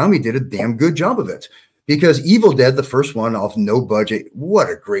Samurai Army did a damn good job of it. Because Evil Dead, the first one off no budget, what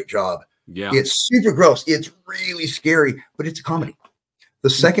a great job. Yeah. It's super gross. It's really scary, but it's a comedy. The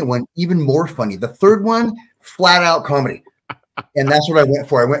second one, even more funny. The third one, flat out comedy. And that's what I went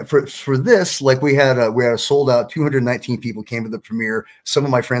for. I went for this. Like we had a sold out 219 people came to the premiere. Some of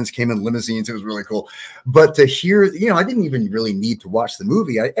my friends came in limousines. It was really cool. But to hear, you know, I didn't even really need to watch the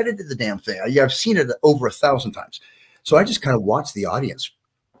movie. I edited the damn thing. I've seen it over 1,000 times. So I just kind of watched the audience.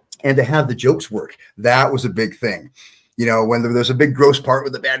 And to have the jokes work, that was a big thing. You know, when there's a big gross part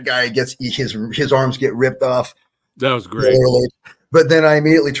where the bad guy gets his arms get ripped off. That was great. But then I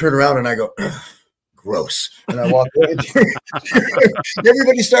immediately turn around and I go, gross. And I walk away.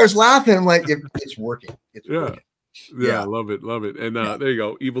 Everybody starts laughing. I'm like, it's working. It's working. Yeah, I love it. Love it. And there you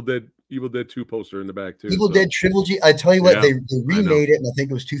go. Evil Dead 2 poster in the back too. Evil Dead trilogy. I tell you what, they remade it, and I think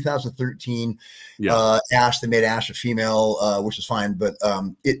it was 2013. Ash, they made Ash a female, which is fine, but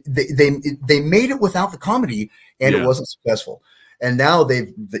they made it without the comedy, and it wasn't successful. And now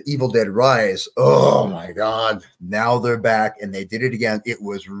the Evil Dead Rise. Oh my God! Now they're back, and they did it again. It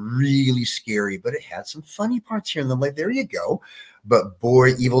was really scary, but it had some funny parts here. And I'm like, there you go. But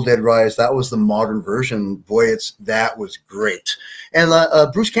boy, Evil Dead Rise, that was the modern version. Boy, that was great. And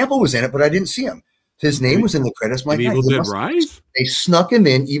Bruce Campbell was in it, but I didn't see him. His name was in the credits. My Evil Dead Rise? They snuck him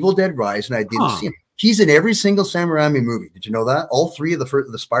in Evil Dead Rise, and I didn't see him. He's in every single Samurai movie. Did you know that? All three of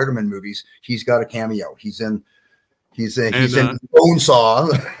the Spider-Man movies, he's got a cameo. He's in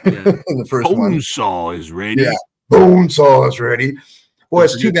Bonesaw in the first one. Bonesaw is ready. Yeah, Bonesaw is ready. Boy,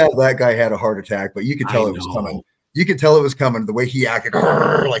 it's too bad that guy had a heart attack, but you could tell it was coming. You could tell it was coming the way he acted.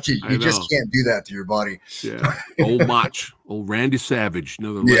 Like you just can't do that to your body. Yeah, old Randy Savage,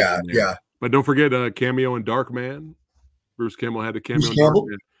 another yeah. But don't forget cameo in Darkman. Bruce Campbell had a cameo in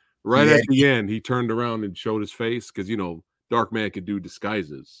Darkman. Right at the end, he turned around and showed his face because you know Darkman could do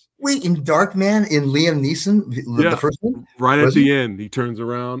disguises. Wait, in Darkman, in Liam Neeson, the first one, right at the end, he turns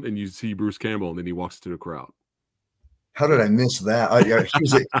around and you see Bruce Campbell, and then he walks to the crowd. How did I miss that?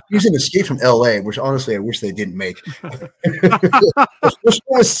 He was in Escape from L.A., which honestly I wish they didn't make. The first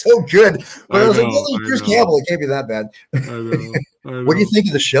one was so good, but I was like, well, Bruce Campbell, it can't be that bad. I know. What do you think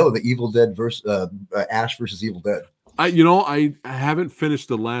of the show, the Evil Dead versus Ash versus Evil Dead? I haven't finished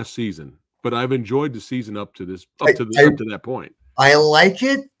the last season, but I've enjoyed the season up to that point. I like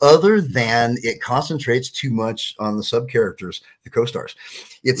it, other than it concentrates too much on the sub characters, the co-stars.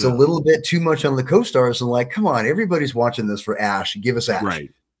 It's a little bit too much on the co-stars, and like, come on, everybody's watching this for Ash. Give us Ash.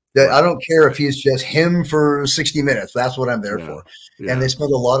 Right. I don't care if he's just him for 60 minutes. That's what I'm there for. Yeah. And they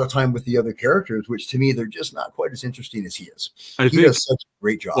spend a lot of time with the other characters, which to me, they're just not quite as interesting as he is. He does such a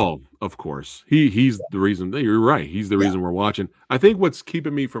great job. Well, of course. He's the reason. You're right. He's the reason we're watching. I think what's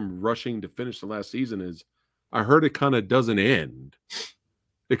keeping me from rushing to finish the last season is I heard it kind of doesn't end.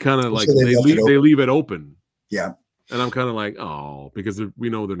 It kind of like so they leave it open. Yeah. And I'm kind of like, oh, because we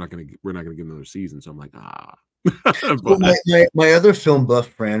know we're not going to give another season. So I'm like, Well, my other film buff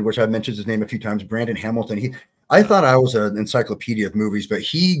friend, which I've mentioned his name a few times, Brandon Hamilton, I thought I was an encyclopedia of movies, but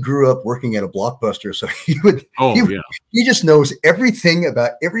he grew up working at a Blockbuster. So he just knows everything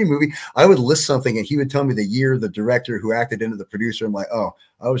about every movie. I would list something and he would tell me the year, the director, who acted into the producer. I'm like, oh,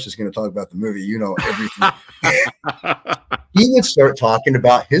 I was just going to talk about the movie. You know, everything. He would start talking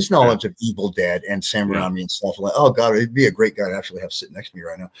about his knowledge of Evil Dead and Samurai and stuff. Like, oh God, it'd be a great guy to actually have sitting next to me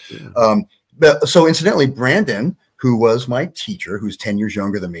right now. Yeah. So incidentally, Brandon, who was my teacher, who's 10 years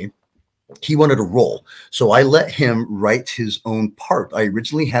younger than me, he wanted a role. So I let him write his own part. I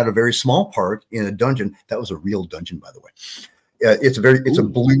originally had a very small part in a dungeon. That was a real dungeon, by the way. It's a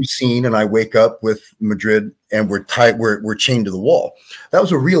blue scene, and I wake up with Madrid, and we're chained to the wall. That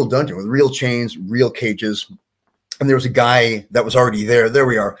was a real dungeon with real chains, real cages. And there was a guy that was already there. There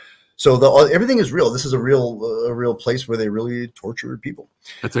we are. So everything is real. This is a real place where they really torture people.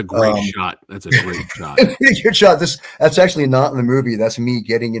 That's a great shot. That's a great shot. Good shot. That's actually not in the movie. That's me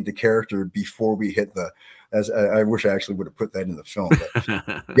getting into character before we hit the. I wish I actually would have put that in the film. But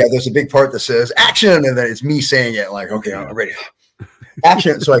yeah, there's a big part that says action, and then it's me saying it like, okay, I'm ready.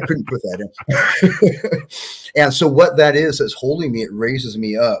 Action. So I couldn't put that in. And so what that is holding me. It raises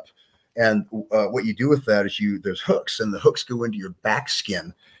me up. And what you do with that is there's hooks, and the hooks go into your back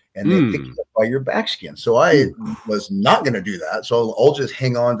skin. And they pick you up by your back skin. So I was not going to do that. So I'll just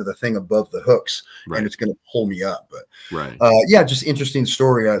hang on to the thing above the hooks, and it's going to pull me up. But yeah, just interesting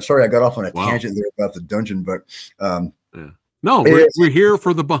story. Sorry, I got off on a tangent there about the dungeon, but no, we're here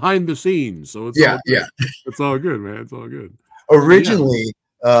for the behind the scenes. So it's it's all good, man. It's all good. Originally,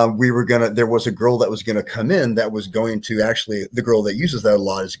 there was a girl that was going to come in that was going to actually, the girl that uses that a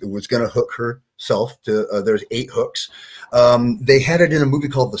lot was going to hook herself to, there's 8 hooks. They had it in a movie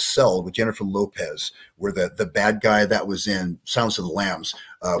called The Cell with Jennifer Lopez, where the bad guy that was in Silence of the Lambs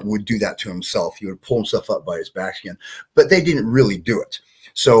would do that to himself. He would pull himself up by his back skin, but they didn't really do it.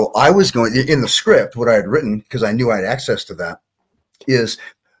 So I was going, in the script, what I had written, because I knew I had access to that, is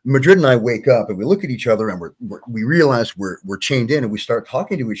Madrid and I wake up and we look at each other, and we realize we're chained in, and we start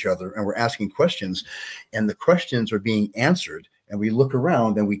talking to each other, and we're asking questions, and the questions are being answered, and we look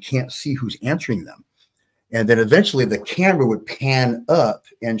around and we can't see who's answering them. And then eventually the camera would pan up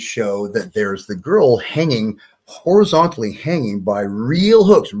and show that there's the girl horizontally hanging by real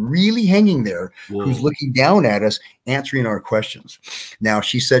hooks, really hanging there, who's looking down at us, answering our questions. Now,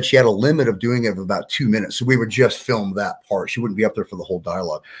 she said she had a limit of doing it of about 2 minutes. So we would just film that part. She wouldn't be up there for the whole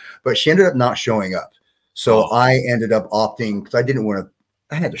dialogue, but she ended up not showing up. So I ended up opting, because I didn't want to,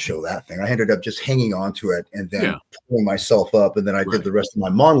 I had to show that thing. I ended up just hanging on to it and then pulling myself up. And then I did the rest of my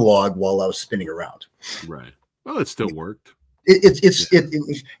monologue while I was spinning around. Right. Well, it still worked.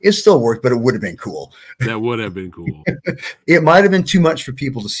 It still worked, but it would have been cool. That would have been cool. It might have been too much for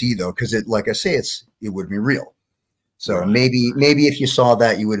people to see, though, because like I say, it would have been real. So maybe if you saw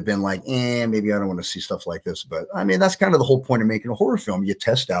that, you would have been like, maybe I don't want to see stuff like this. But I mean, that's kind of the whole point of making a horror film. You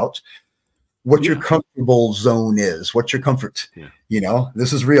test out what your comfortable zone is, what's your comfort. You know,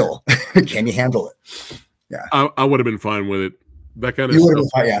 this is real. Can you handle it? Yeah, I would have been fine with it. That kind of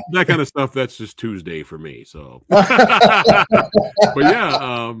stuff, that kind of stuff. That's just Tuesday for me. So, but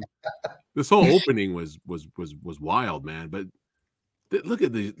yeah, this whole opening was wild, man. But look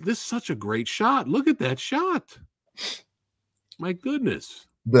at this is such a great shot. Look at that shot. My goodness,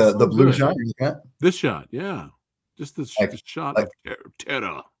 the blue shot. This shot, yeah, just this shot of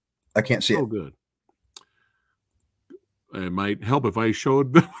terror. I can't see it. Good. It might help if I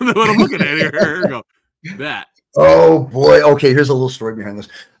showed what I'm looking at here. Here we go. That. Oh boy. Okay, here's a little story behind this.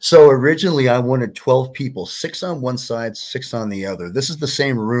 So originally I wanted 12 people, 6 on one side, 6 on the other. This is the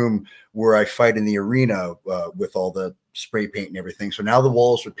same room where I fight in the arena with all the spray paint and everything. So now the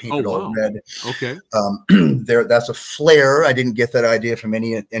walls are painted all red. Okay. That's a flare. I didn't get that idea from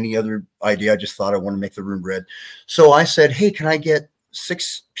any other idea. I just thought I want to make the room red. So I said, hey, can I get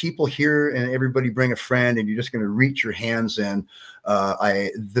 6 people here and everybody bring a friend, and you're just going to reach your hands in.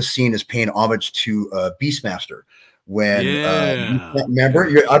 This scene is paying homage to Beastmaster. When remember,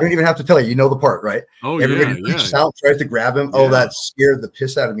 I don't even have to tell you, you know the part, right? Oh, everybody reaches out, tries to grab him. Oh, that scared the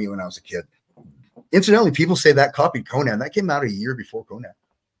piss out of me when I was a kid. Incidentally, people say that copied Conan. That came out a year before Conan.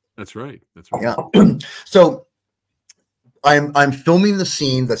 That's right. That's right. Yeah. So I'm filming the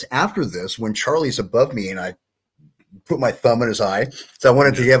scene that's after this when Charlie's above me, and I put my thumb in his eye. So I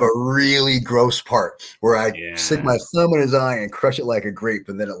wanted to have a really gross part where I stick my thumb in his eye and crush it like a grape,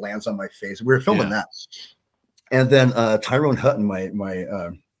 and then it lands on my face. We were filming that. And then Tyrone Hutton, my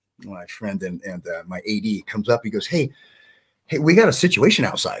friend and my AD, comes up. He goes, hey, we got a situation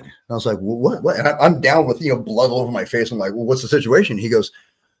outside. And I was like, well, what? And I'm down with, blood all over my face. I'm like, well, what's the situation? He goes,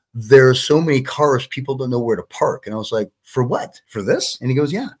 there's so many cars, people don't know where to park. And I was like, for what? For this? And he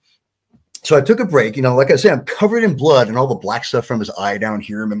goes, yeah. So I took a break, like I said, I'm covered in blood and all the black stuff from his eye down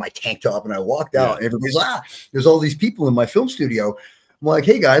here. I'm in my tank top, and I walked out, and everybody's there's all these people in my film studio. I'm like,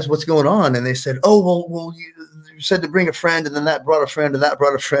 hey guys, what's going on? And they said, oh, well, you said to bring a friend, and then that brought a friend, and that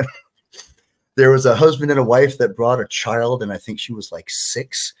brought a friend. There was a husband and a wife that brought a child, and I think she was like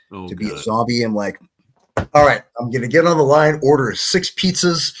 6 to be a zombie. I'm like, all right, I'm going to get on the line, order 6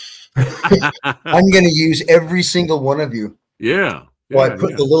 pizzas. I'm going to use every single one of you. Yeah. Well, I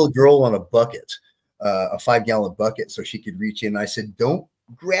put the little girl on a bucket, a 5-gallon bucket, so she could reach in. I said, don't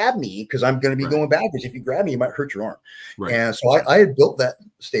grab me, because I'm going to be going backwards. If you grab me, you might hurt your arm. Right. And so I had built that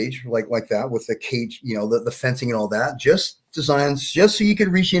stage like that with the cage, the fencing and all that, just designs just so you could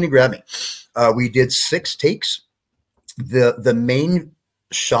reach in and grab me. We did 6 takes. The main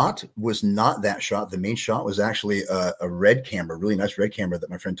shot was not that shot. The main shot was actually a red camera, really nice red camera that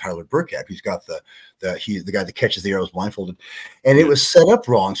my friend Tyler Burke had. He's got the guy that catches the arrows blindfolded, and it was set up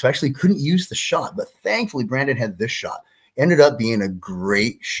wrong, so I actually couldn't use the shot. But thankfully, Brandon had this shot. Ended up being a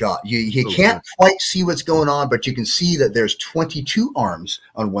great shot. You can't quite see what's going on, but you can see that there's 22 arms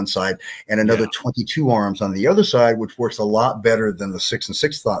on one side and another 22 arms on the other side, which works a lot better than the 6 and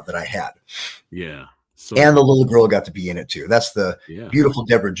 6 thought that I had. Yeah. So, and the little girl got to be in it too. That's the beautiful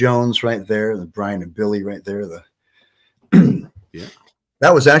Deborah Jones right there, the Bryan and Billy right there.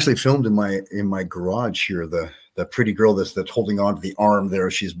 That was actually filmed in my garage here. The pretty girl that's holding on to the arm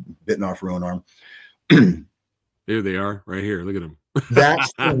there. She's bitten off her own arm. There they are, right here. Look at them.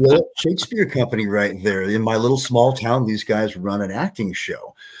 That's the Willet Shakespeare Company right there. In my little small town, these guys run an acting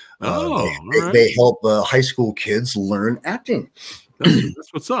show. They help high school kids learn acting.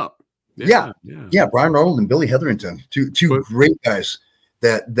 That's what's up. Yeah. Brian Arnold and Billy Hetherington, two great guys.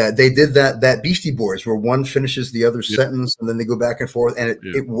 That they did that Beastie Boys, where one finishes the other sentence and then they go back and forth, and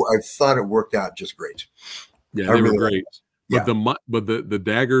I thought it worked out just great. Yeah, they were great. But the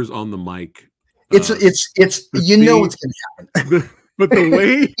daggers on the mic. It's you know it's gonna happen. But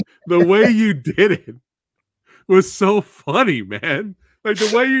the way you did it was so funny, man. Like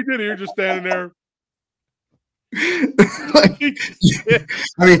the way you did it, you're just standing there. I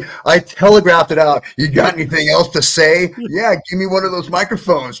mean, I telegraphed it out. You got anything else to say? Yeah, give me one of those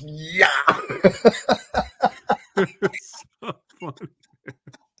microphones. Yeah. So funny.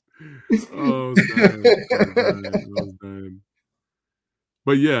 Oh, man.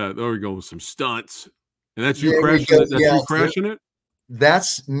 But yeah, there we go with some stunts. And that's you crashing it. That's you crashing it?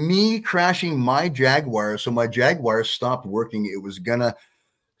 That's me crashing my Jaguar. So my Jaguar stopped working. It was gonna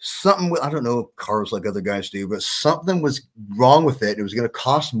I don't know if cars like other guys do, but something was wrong with it. It was going to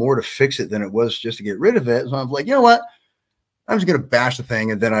cost more to fix it than it was just to get rid of it. So I was like, you know what? I was going to bash the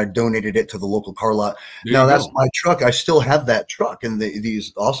thing, and then I donated it to the local car lot. Now that's my truck. I still have that truck, and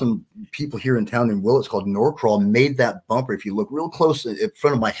these awesome people here in town in Willits called Norcrawl made that bumper. If you look real close in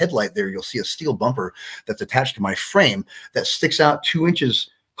front of my headlight there, you'll see a steel bumper that's attached to my frame that sticks out 2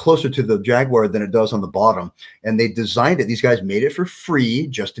 inches closer to the Jaguar than it does on the bottom. And they designed it. These guys made it for free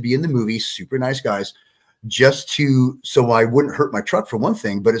just to be in the movie. Super nice guys, so I wouldn't hurt my truck for one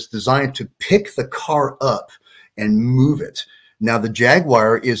thing, but it's designed to pick the car up and move it. Now the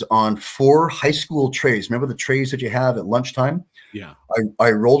Jaguar is on 4 high school trays. Remember the trays that you have at lunchtime? Yeah.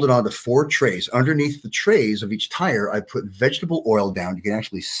 I rolled it onto 4 trays. Underneath the trays of each tire, I put vegetable oil down. You can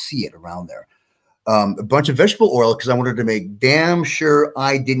actually see it around there. A bunch of vegetable oil because I wanted to make damn sure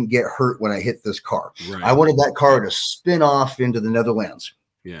I didn't get hurt when I hit this car. Right. I wanted that car to spin off into the Netherlands.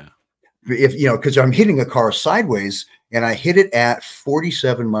 Yeah. If because I'm hitting a car sideways and I hit it at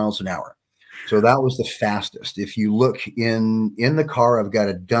 47 miles an hour. So that was the fastest. If you look in the car, I've got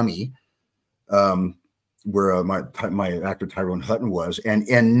a dummy where my actor Tyrone Hutton was. And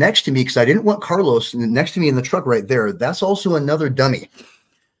next to me, because I didn't want Carlos, next to me in the truck right there, that's also another dummy.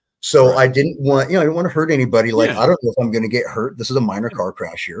 So I didn't want, I didn't want to hurt anybody. Like, I don't know if I'm going to get hurt. This is a minor car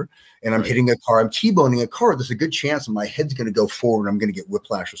crash here. And I'm hitting a car. I'm T-boning a car. There's a good chance that my head's going to go forward. I'm going to get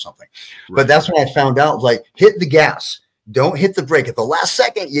whiplash or something. But that's when I found out, like, hit the gas. Don't hit the brake. At the last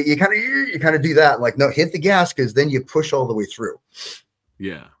second, you kind of do that. Like, no, hit the gas because then you push all the way through.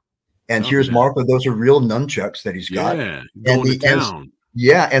 Yeah. And here's Marco. Those are real nunchucks that he's got. Yeah. Going to town.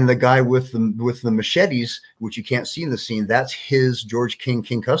 Yeah, and the guy with the machetes, which you can't see in the scene, that's his George King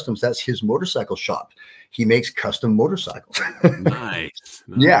Customs. That's his motorcycle shop. He makes custom motorcycles. Nice.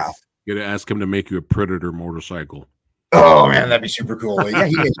 Yeah. You got to ask him to make you a Predator motorcycle. Oh man, that'd be super cool. Yeah,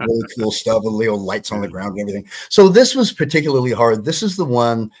 he makes really cool stuff with little lights on the ground and everything. So this was particularly hard. This is the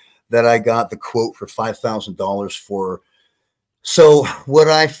one that I got the quote for $5,000 for. So what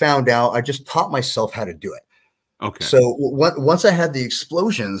I found out, I just taught myself how to do it. Okay. So once I had the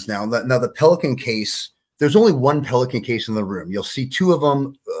explosions, now the Pelican case, there's only one Pelican case in the room. You'll see 2 of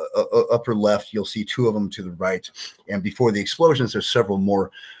them upper left. You'll see 2 of them to the right. And before the explosions, there's several more.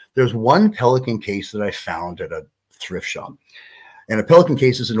 There's one Pelican case that I found at a thrift shop. And a Pelican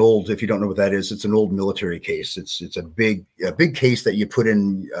case is an old, if you don't know what that is, it's an old military case. It's a big case that you put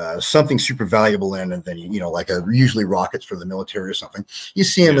in something super valuable in, and then like usually rockets for the military or something. You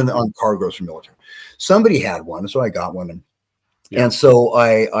see them on cargoes for military. Somebody had one, so I got one, and so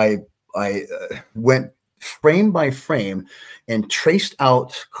I went frame by frame and traced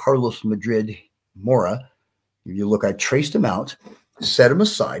out Carlos Madrid Mora. If you look, I traced him out, set him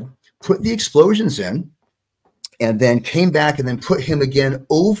aside, put the explosions in. and then came back and then put him again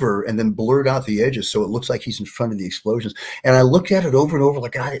over and then blurred out the edges so it looks like he's in front of the explosions. And I looked at it over and over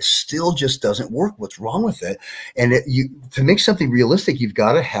like, God, it still just doesn't work. What's wrong with it? And to make something realistic, you've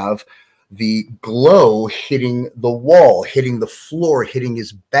got to have the glow hitting the wall, hitting the floor, hitting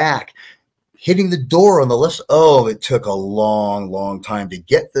his back, hitting the door on the left. Oh, it took a long, long time to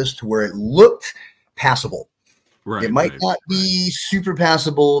get this to where it looked passable. Right, it might not be super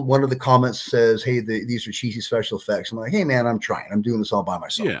passable. One of the comments says, hey, these are cheesy special effects. I'm like, hey, man, I'm trying. I'm doing this all by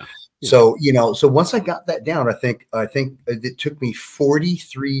myself. Yeah. So, so once I got that down, I think it took me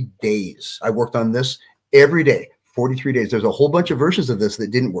 43 days. I worked on this every day, 43 days. There's a whole bunch of versions of this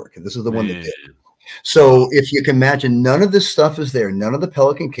that didn't work. And this is the one that did. So if you can imagine, none of this stuff is there. None of the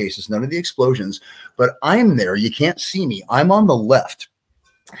Pelican cases, none of the explosions, but I'm there. You can't see me. I'm on the left.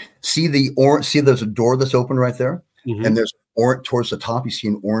 See there's a door that's open right there, and there's orange towards the top. You see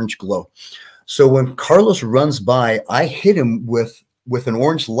an orange glow. So when Carlos runs by, I hit him with an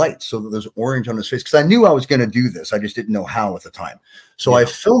orange light so that there's orange on his face, because I knew I was going to do this. I just didn't know how at the time. So I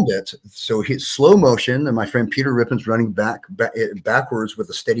filmed it. So it's slow motion, and my friend Peter Rippon's running backwards with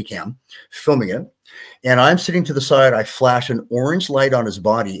a steady cam, filming it. And I'm sitting to the side. I flash an orange light on his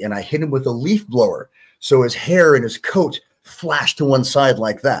body, and I hit him with a leaf blower. So his hair and his coat flash to one side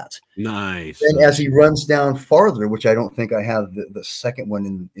like that. Nice. And as he runs down farther, which I don't think I have the second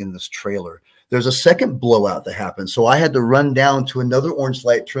one in this trailer, there's a second blowout that happens. So I had to run down to another orange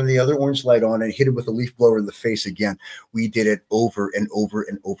light, turn the other orange light on, and hit him with a leaf blower in the face again. We did it over and over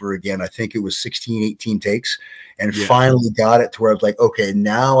and over again. I think it was 16, 18 takes, and finally got it to where I was like, okay,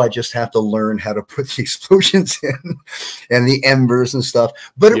 now I just have to learn how to put the explosions in and the embers and stuff.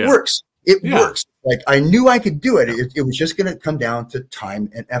 But it works. It works. Like, I knew I could do it. It was just going to come down to time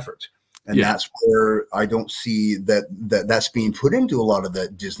and effort. And that's where I don't see that's being put into a lot of the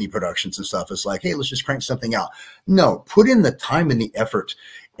Disney productions and stuff. It's like, hey, let's just crank something out. No, put in the time and the effort,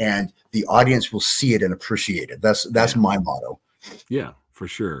 and the audience will see it and appreciate it. That's my motto. Yeah, for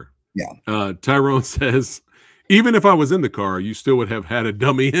sure. Yeah. Tyrone says, even if I was in the car, you still would have had a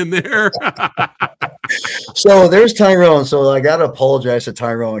dummy in there. So there's Tyrone. So I got to apologize to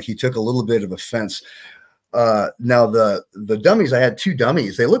Tyrone. He took a little bit of offense. Now the dummies, I had two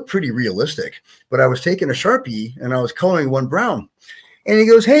dummies. They look pretty realistic, but I was taking a Sharpie and I was coloring one brown, and he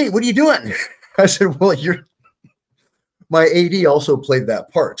goes, hey, what are you doing? I said, well, my AD also played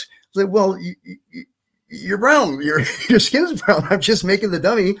that part. I said, well, you're brown. Your skin's brown. I'm just making the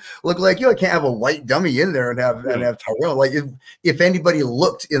dummy look like you. I can't have a white dummy in there and have Tyrone. Like, if anybody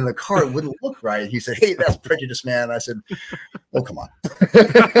looked in the car, it wouldn't look right. He said, hey, that's prejudice, man. I said, oh, come on.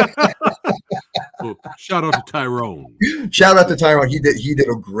 Well, shout out to Tyrone. Shout out to Tyrone. He did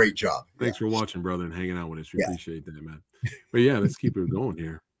a great job. Thanks for watching, brother, and hanging out with us. We appreciate that, man. But yeah, let's keep it going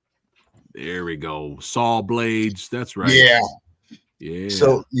here. There we go. Saw blades. That's right. Yeah.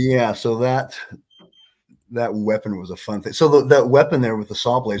 So that weapon was a fun thing. So that weapon there with the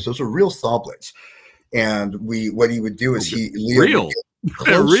saw blades, those are real saw blades. And what he would do is real.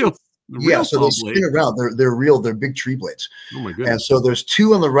 Yeah, so they spin around. They're real. They're big tree blades. Oh my goodness! And so there's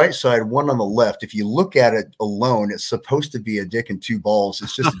two on the right side, one on the left. If you look at it alone, it's supposed to be a dick and two balls.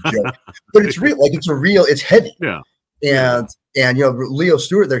 It's just a joke, but it's real. Like, it's heavy. Yeah. And Leo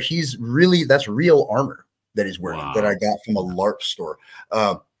Stewart there, that's real armor that he's wearing that I got from a LARP store.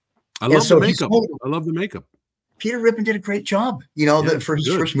 I love the makeup. I love the makeup. Peter Rippon did a great job, for his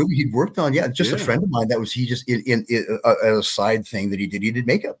first movie he'd worked on. Yeah, just a friend of mine. He just a side thing that he did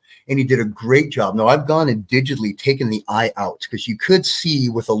makeup, and he did a great job. Now I've gone and digitally taken the eye out, because you could see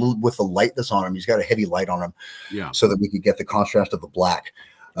with the light that's on him. He's got a heavy light on him, so that we could get the contrast of the black.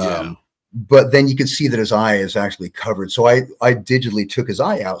 But then you could see that his eye is actually covered. So I digitally took his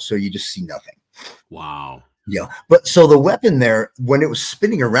eye out, so you just see nothing. Wow. Yeah, but so the weapon there, when it was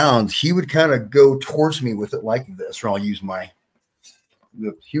spinning around, he would kind of go towards me with it like this, or I'll use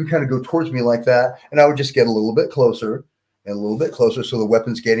he would kind of go towards me like that, and I would just get a little bit closer and a little bit closer. So the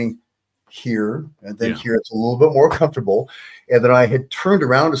weapon's getting here, and then here it's a little bit more comfortable. And then I had turned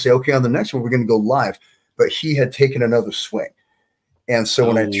around to say, okay, on the next one, we're going to go live. But he had taken another swing. And so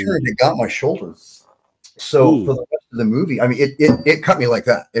when I turned, it got my shoulder. So for the rest of the movie, I mean, it cut me like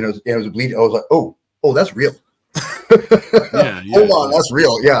that. And it was bleeding. I was like, oh, that's real. Hold on, that's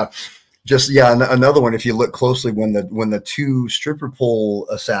real. Yeah. Another one. If you look closely, when the two stripper pole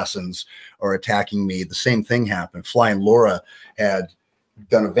assassins are attacking me, the same thing happened. Flying Laura had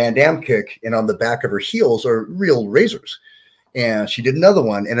done a Van Damme kick, and on the back of her heels are real razors. And she did another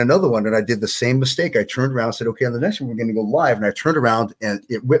one, and I did the same mistake. I turned around and said, okay, on the next one, we're going to go live. And I turned around, and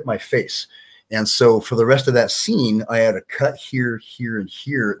it whipped my face. And so for the rest of that scene, I had a cut here, here, and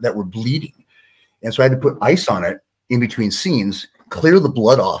here that were bleeding. And so I had to put ice on it in between scenes, clear the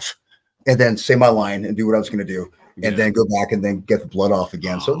blood off, and then say my line and do what I was going to do, and then go back and then get the blood off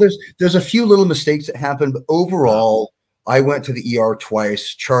again. So there's a few little mistakes that happen, but overall, I went to the ER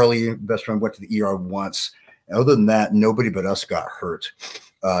twice. Charlie, best friend, went to the ER once. And other than that, nobody but us got hurt.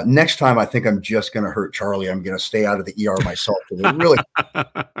 Next time, I think I'm just going to hurt Charlie. I'm going to stay out of the ER myself. Really,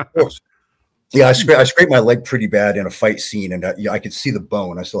 of course. Yeah, I scraped my leg pretty bad in a fight scene, and I could see the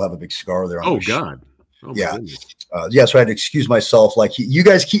bone. I still have a big scar there. On my God. Oh, yeah. So I had to excuse myself. Like, you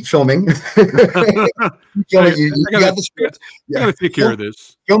guys keep filming. I gotta take care of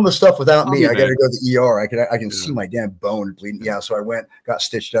this. Film the stuff without me. I gotta go to the ER. I can see my damn bone bleeding. Yeah. So I went, got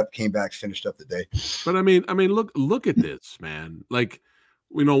stitched up, came back, finished up the day. But I mean, look at this, man. Like,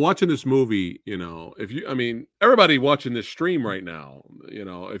 watching this movie, everybody watching this stream right now,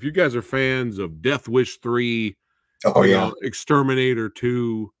 if you guys are fans of Death Wish 3, Exterminator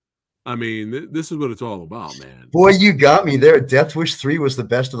 2, I mean, this is what it's all about, man. Boy, you got me there. Death Wish 3 was the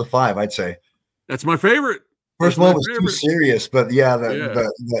best of the 5, I'd say. That's my favorite. First one was too serious, but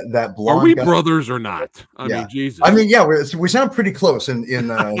that blonde. Are we brothers or not? I mean, Jesus. I mean, we sound pretty close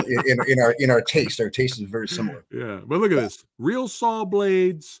in our taste. Our taste is very similar. Yeah, but look at this: real saw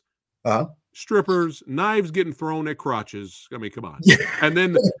blades, strippers, knives getting thrown at crotches. I mean, come on. And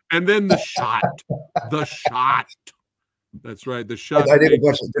then the shot. That's right. The shot. I did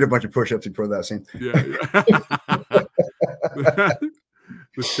a bunch of push-ups before that scene. Yeah.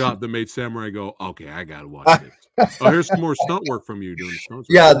 The shot that made Samurai go, okay, I gotta watch this. Oh, here's some more stunt work from you doing stunts.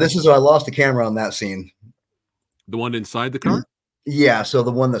 Yeah, this is I lost the camera on that scene. The one inside the car? Yeah, so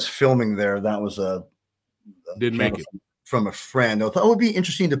the one that's filming there, that was didn't make it from a friend. I thought it would be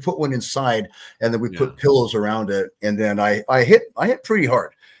interesting to put one inside, and then we put pillows around it, and then I hit pretty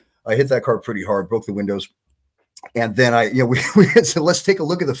hard. I hit that car pretty hard, broke the windows. And then we said, let's take a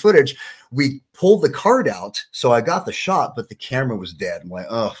look at the footage. We pulled the card out, so I got the shot, but the camera was dead. I'm like,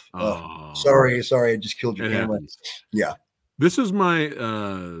 sorry, I just killed your camera. Happens. Yeah. This is my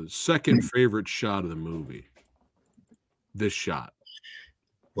second favorite shot of the movie. This shot.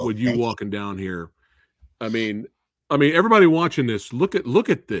 With you walking down here. I mean, everybody watching this, look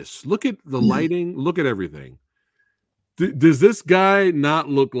at this. Look at the lighting, look at everything. Does this guy not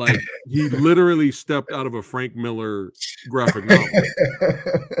look like he literally stepped out of a Frank Miller graphic novel?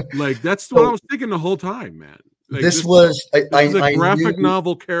 Like, that's what I was thinking the whole time, man. Like, this was a graphic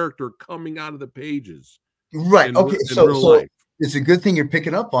novel character coming out of the pages. Right. Okay. So it's a good thing you're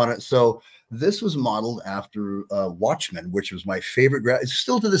picking up on it. So this was modeled after Watchmen, which was my favorite. It's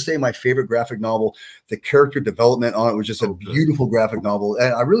still to this day my favorite graphic novel. The character development on it was just a beautiful graphic novel,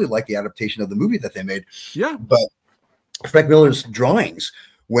 and I really like the adaptation of the movie that they made. Yeah. But Frank Miller's drawings,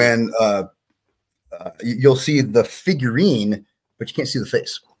 when you'll see the figurine, but you can't see the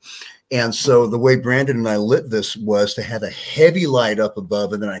face. And so the way Brandon and I lit this was to have a heavy light up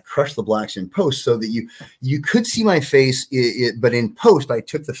above, and then I crushed the blacks in post so that you could see my face, but in post, I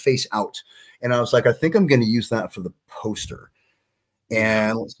took the face out. And I was like, I think I'm going to use that for the poster.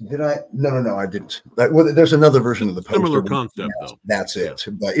 And did I? No, I didn't. Well, there's another version of the poster. Similar concept, though. That's it.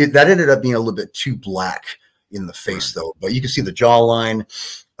 But that ended up being a little bit too black in the face, though. But you can see the jawline.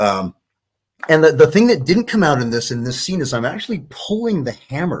 And the thing that didn't come out in this scene is I'm actually pulling the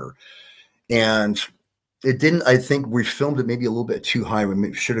hammer, and it didn't. I think we filmed it maybe a little bit too high.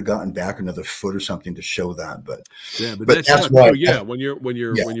 We should have gotten back another foot or something to show that. But that's why. Yeah, when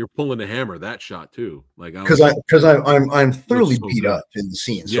you're pulling the hammer, that shot too. Like, because I'm thoroughly beat up in the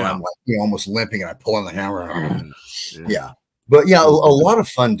scene, so I'm like almost limping, and I'm pulling the hammer. Yeah. But a lot of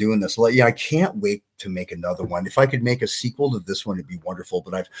fun doing this. Like, I can't wait to make another one. If I could make a sequel to this one, it'd be wonderful.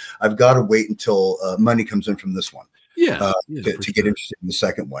 But I've got to wait until money comes in from this one. To get interested in the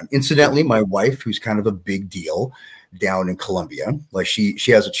second one. Incidentally, my wife, who's kind of a big deal down in Colombia, like she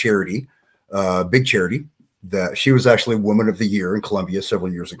has a charity, big charity, that she was actually Woman of the Year in Colombia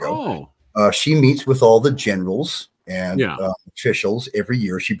several years ago. She meets with all the generals and officials every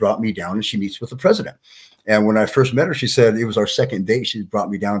year. She brought me down, and she meets with the president. And when I first met her, she said it was our second date. She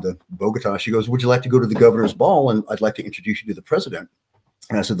brought me down to Bogota. She goes, would you like to go to the governor's ball? And I'd like to introduce you to the president.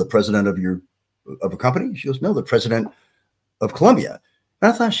 And I said, the president of a company? She goes, no, the president of Colombia.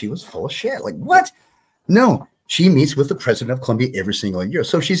 And I thought she was full of shit. Like, what? No, she meets with the president of Colombia every single year.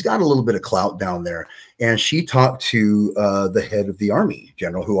 So she's got a little bit of clout down there. And she talked to the head of the army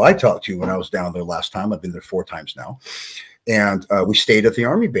general, who I talked to when I was down there last time. I've been there 4 times now. And we stayed at the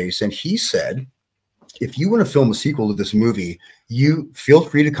army base. And he said, if you want to film a sequel to this movie, you feel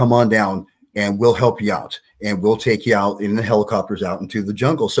free to come on down and we'll help you out. And we'll take you out in the helicopters out into the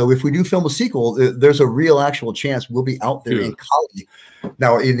jungle. So if we do film a sequel, there's a real actual chance we'll be out there in Cali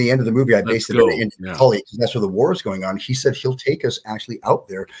Now, in the end of the movie, I based it in Cully, because that's where the war is going on. He said he'll take us actually out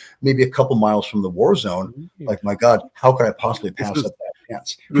there, maybe a couple miles from the war zone. Like, my God, how could I possibly pass up that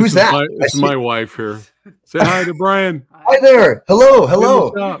chance? Who's that? It's my wife here. Say hi to Bryan. Hi there. Hello.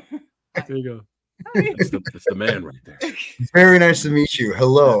 Hello. There you go. That's the man right there. Very nice to meet you.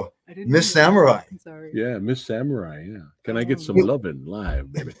 Hello. Miss Samurai. Sorry. Yeah, Miss Samurai. Yeah. Can I get some loving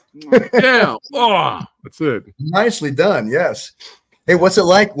live, baby? Yeah. Oh, that's it. Nicely done. Yes. Hey, what's it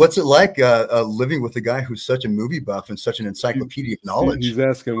like? What's it like living with a guy who's such a movie buff and such an encyclopedia of knowledge? He's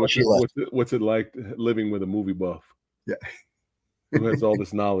asking what's it like living with a movie buff? Yeah. Who has all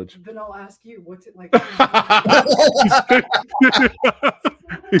this knowledge? Then I'll ask you, what's it like? That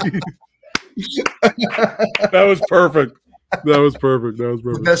was perfect. That was perfect.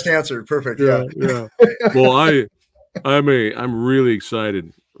 The best answer. Perfect. Yeah. Well, I'm really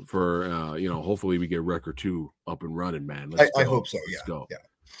excited for hopefully we get Record 2 up and running, man. I hope so. Let's go. Yeah.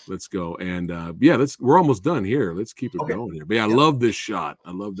 Let's go. And we're almost done here. Let's keep it going here. But I love this shot.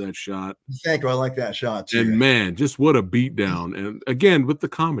 I love that shot. Thank you. I like that shot too. And man, just what a beatdown. And again, with the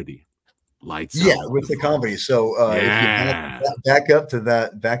comedy. Lights out. With the comedy. So if you back up to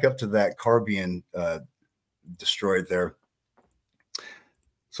that car being destroyed there.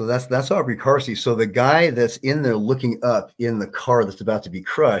 So that's Aubrey Carsey. So the guy that's in there looking up in the car that's about to be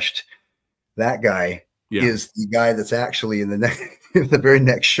crushed, that guy is the guy that's actually in the very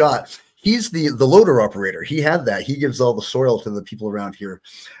next shot. He's the loader operator. He had that. He gives all the soil to the people around here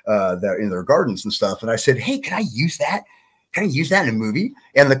that in their gardens and stuff. And I said, hey, can I use that? Can I use that in a movie?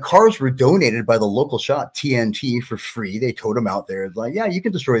 And the cars were donated by the local shop, TNT, for free. They towed them out there. Like, yeah, you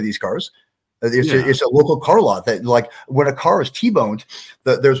can destroy these cars. It's a local car lot that, like, when a car is T-boned,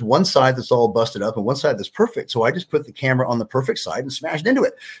 there's one side that's all busted up and one side that's perfect. So I just put the camera on the perfect side and smashed into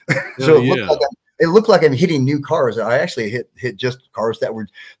it. So it looked like I'm hitting new cars. I actually hit just cars that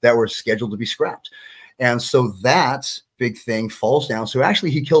were scheduled to be scrapped. And so that big thing falls down. So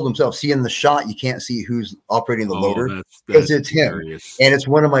actually he killed himself. See, in the shot, you can't see who's operating the loader because it's hilarious. Him. And it's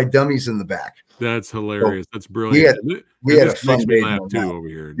one of my dummies in the back. That's hilarious. That's brilliant. We had a fun day laugh too over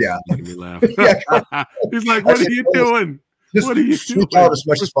here. Yeah. Making me laugh. He's like, what are you doing? What are you doing? Out as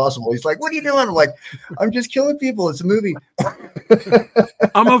much as possible. He's like, what are you doing? I'm like, I'm just killing people. It's a movie.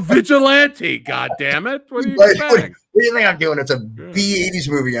 I'm a vigilante. God damn it. What do you expect? What do you think I'm doing? It's a B-80s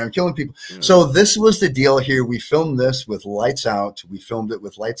movie. I'm killing people. Yeah. So this was the deal here. We filmed this with lights out. We filmed it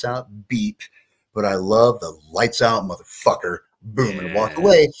with lights out, beep. But I love the lights out, motherfucker, boom, and walk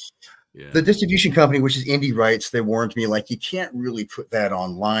away. Yeah. The distribution company, which is Indie Rights, they warned me, like, you can't really put that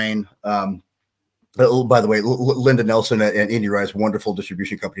online. By the way, Linda Nelson and Indie Rights, wonderful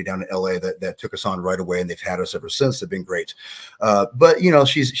distribution company down in LA that took us on right away, and they've had us ever since. They've been great. But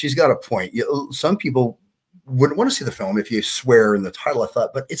she's got a point. Some people wouldn't want to see the film if you swear in the title. I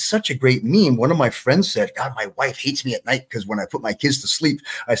thought, but it's such a great meme. One of my friends said, God, my wife hates me at night because when I put my kids to sleep,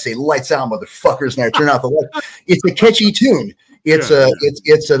 I say, lights out, motherfuckers, and I turn out the light. It's a catchy tune. It's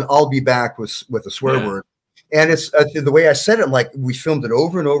an I'll be back with a swear word. And it's the way I said it, I'm like, we filmed it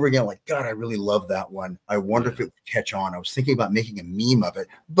over and over again. Like, God, I really love that one. I wonder if it would catch on. I was thinking about making a meme of it,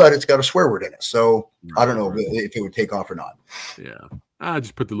 but it's got a swear word in it. So I don't know if it would take off or not. Yeah. I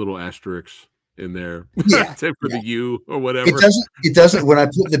just put the little asterisks in there. Yeah. Except for the U or whatever. It doesn't, when I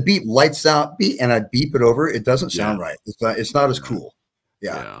put the beep, lights out, beep, and I beep it over, it doesn't sound right. It's not as cool.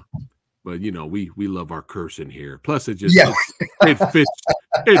 Yeah. But we love our cursing here. Plus, it just it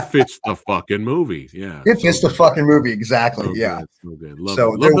fits the fucking movie. Yeah, it fits the fucking movie exactly. So yeah, good, so good. Love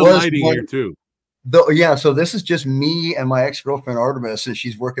the lighting here too. So this is just me and my ex-girlfriend Artemis, and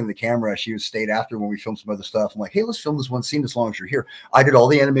she's working the camera. She stayed after when we filmed some other stuff. I'm like, hey, let's film this one scene as long as you're here. I did all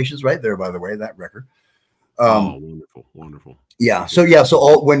the animations right there, by the way. That record. Wonderful. Yeah. So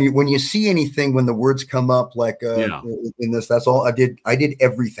when you see anything, when the words come up, like in this, that's all I did. I did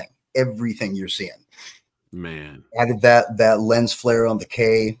everything you're seeing. Man, added that lens flare on the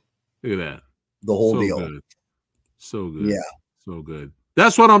K. Look at that. The whole deal. Good. So good. Yeah. So good.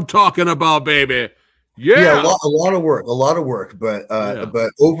 That's what I'm talking about, baby. Yeah, a lot of work, but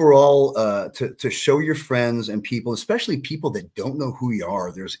overall, to show your friends and people, especially people that don't know who you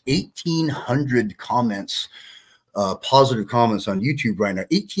are, there's 1,800 comments, positive comments on YouTube right now,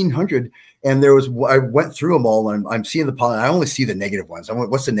 1,800. And I went through them all, and I'm seeing I only see the negative ones. I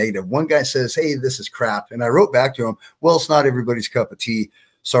went, what's the negative? One guy says, hey, this is crap. And I wrote back to him, well, it's not everybody's cup of tea.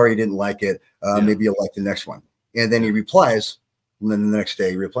 Sorry you didn't like it. Maybe you'll like the next one. And then he replies, and then the next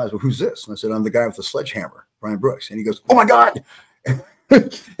day he replies, well, who's this? And I said, I'm the guy with the sledgehammer, Brian Brooks. And he goes, oh my God.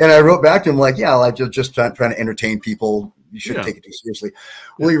 And I wrote back to him like, yeah, like just trying to entertain people. You shouldn't take it too seriously.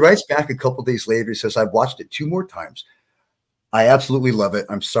 Well, he writes back a couple days later. He says, I've watched it 2 more times. I absolutely love it.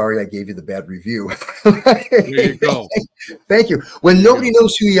 I'm sorry I gave you the bad review. There you go. Thank you. When nobody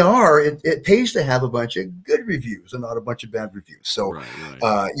knows who you are, it pays to have a bunch of good reviews and not a bunch of bad reviews. So,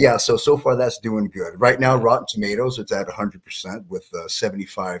 yeah, so far that's doing good. Right now, Rotten Tomatoes, it's at 100% with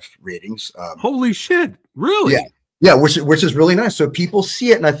 75 ratings. Holy shit. Really? Yeah. Yeah, which is really nice. So people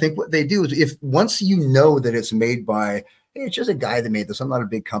see it, and I think what they do is if once you know that it's made by, hey, it's just a guy that made this. I'm not a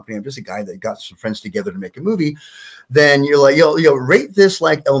big company. I'm just a guy that got some friends together to make a movie. Then you're like, yo, rate this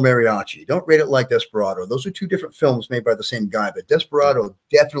like El Mariachi. Don't rate it like Desperado. Those are two different films made by the same guy, but Desperado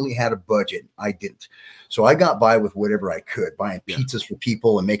definitely had a budget. I didn't. So I got by with whatever I could, buying pizzas for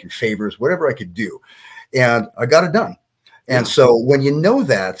people and making favors, whatever I could do. And I got it done. And so when you know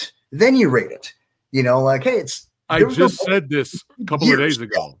that, then you rate it. You know, like, hey, I just said this a couple of days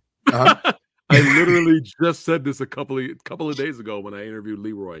ago. I literally just said this a couple of days ago when I interviewed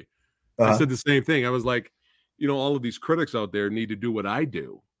Leroy. I said the same thing. I was like, you know, all of these critics out there need to do what I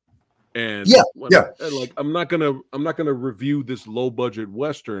do. And like I'm not gonna review this low budget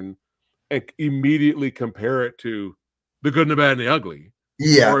Western and immediately compare it to The Good and the Bad and the Ugly.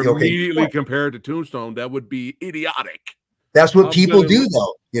 Yeah. Or immediately compare it to Tombstone. That would be idiotic. That's what people do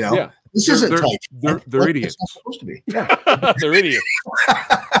though, you know. Yeah. This isn't tight. They're idiots. It's not supposed to be. Yeah. They're idiots.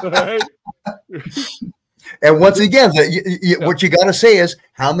 Right? And once again, what you got to say is,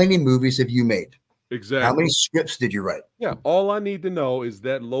 how many movies have you made? Exactly. How many scripts did you write? Yeah. All I need to know is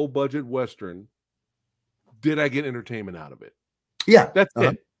that low budget Western, did I get entertainment out of it? Yeah. That's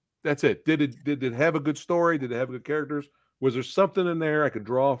it. That's it. Did it have a good story? Did it have good characters? Was there something in there I could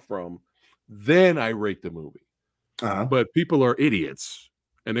draw from? Then I rate the movie. But people are idiots.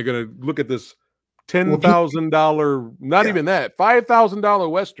 And they're going to look at this $10,000, not even that, $5,000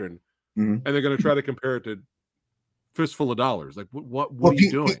 Western, and they're going to try to compare it to Fistful of Dollars. Like, what are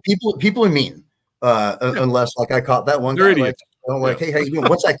you doing? People are mean, unless, like, I caught that one guy. Like, hey, how you doing?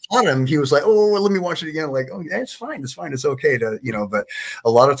 Once I caught him, he was like, oh, well, let me watch it again. Like, oh, yeah, it's fine. It's fine. It's okay to, you know, but a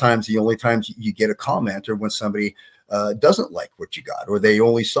lot of times, the only times you get a comment are when somebody doesn't like what you got, or they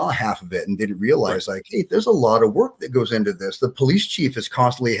only saw half of it and didn't realize, like, hey, there's a lot of work that goes into this. The police chief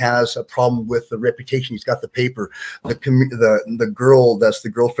constantly has a problem with the reputation. He's got the paper. The girl that's the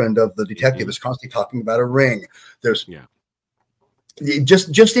girlfriend of the detective is constantly talking about a ring. There's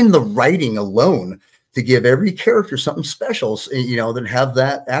just in the writing alone, to give every character something special, you know, then have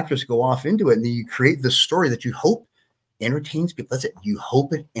that actress go off into it, and then you create this story that you hope entertains people. That's it. You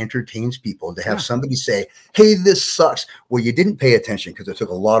hope it entertains people to have somebody say, hey, this sucks. Well, you didn't pay attention because it took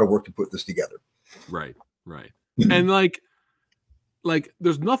a lot of work to put this together. Right. And like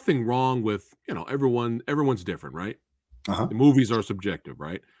there's nothing wrong with, you know, everyone's different, right? The movies are subjective,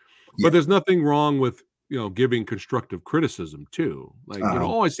 right? But there's nothing wrong with, you know, giving constructive criticism too. Like, you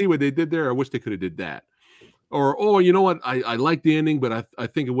know, oh, I see what they did there. I wish they could have did that. Or, oh, you know what? I like the ending, but I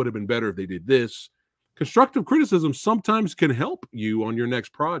think it would have been better if they did this. Constructive criticism sometimes can help you on your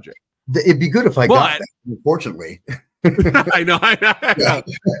next project. It'd be good if I got that, unfortunately. I know.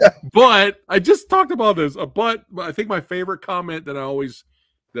 But I just talked about this. But I think my favorite comment that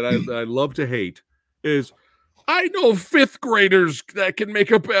I love to hate is, I know fifth graders that can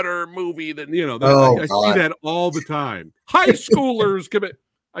make a better movie than, you know, I see that all the time. High schoolers commit.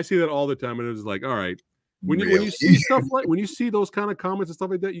 I see that all the time. And it's like, all right. When you see stuff like, when you see those kind of comments and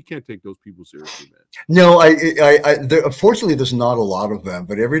stuff like that, you can't take those people seriously, man. No, unfortunately, there's not a lot of them,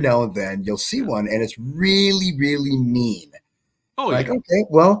 but every now and then you'll see one, and it's really, really mean. Oh, like, okay,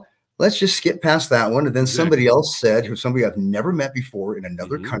 well, let's just skip past that one. And then somebody else said, somebody I've never met before in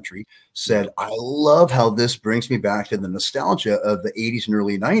another country, said, I love how this brings me back to the nostalgia of the 80s and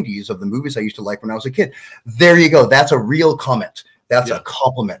early 90s of the movies I used to like when I was a kid. There you go. That's a real comment. That's a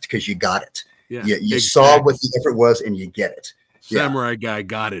compliment because you got it. Yeah, you saw what the effort was, and you get it. Samurai Guy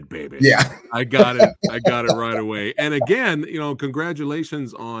got it, baby. Yeah, I got it. I got it right away. And again, you know,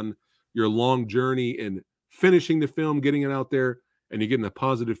 congratulations on your long journey in finishing the film, getting it out there, and you're getting the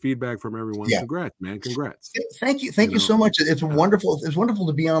positive feedback from everyone. Yeah. Congrats, man. Congrats. Thank you. Thank you so much. It's wonderful. It's wonderful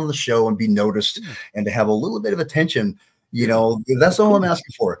to be on the show and be noticed and to have a little bit of attention. You know, that's all I'm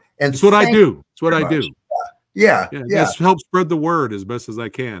asking for. And it's what I do. It's what I do. Yeah. Just help spread the word as best as I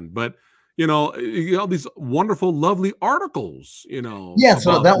can. But you know, these wonderful, lovely articles, you know. Yeah,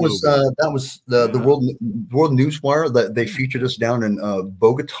 so that was the World Newswire that they featured us down in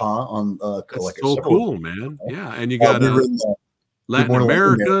Bogota on like so cool, man. Yeah, and you got Latin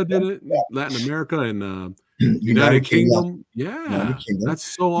America did it. Yeah. Latin America and United Kingdom. Yeah. United Kingdom. That's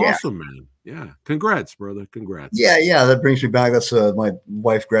so awesome, man. Yeah. Congrats, brother. Congrats. Yeah. That brings me back. That's my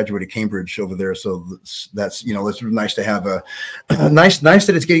wife graduated Cambridge over there. So that's, it's nice to have a nice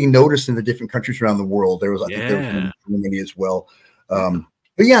that it's getting noticed in the different countries around the world. There was, I think there was one in Germany as well.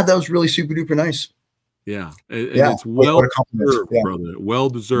 But yeah, that was really super duper nice. Yeah. And it's well deserved, brother. Well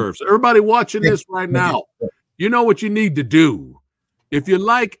deserved. So everybody watching this right now, you know what you need to do. If you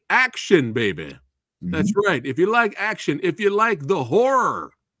like action, baby. That's right. If you like action, if you like the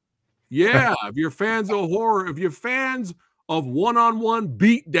horror, if you're fans of horror, if you're fans of one-on-one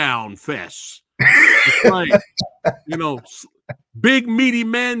beatdown fests, that's right. Big meaty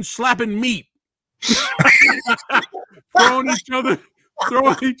men slapping meat, throwing each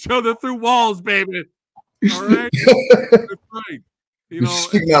other through walls, baby. All right, that's right.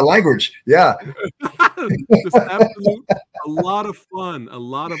 Speaking that language, yeah. Just absolute, a lot of fun, a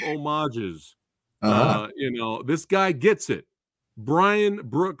lot of homages. This guy gets it. Bryan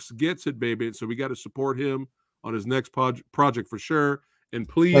Brooks gets it, baby. So we got to support him on his next project for sure. And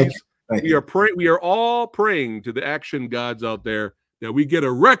please, we are all praying to the action gods out there that we get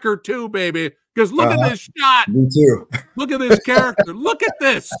a record too, baby. Because look at this shot. Me too. Look at this character. Look at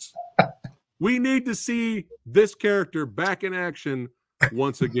this. We need to see this character back in action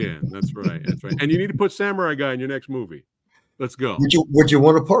once again. That's right. That's right. And you need to put Samurai Guy in your next movie. Let's go. Would you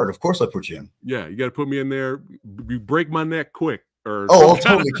want a part? Of course I put you in. Yeah, you got to put me in there. You break my neck quick. I'll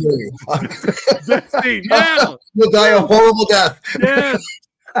totally kill you. That scene, yeah. You'll die a horrible death. Yes.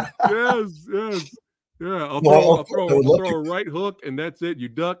 Yeah, I'll throw a right hook, and that's it. You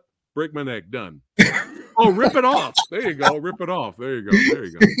duck, break my neck, done. Oh, rip it off. There you go. Rip it off. There you go.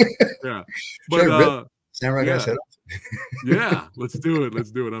 Yeah. But Samurai Guy said yeah, let's do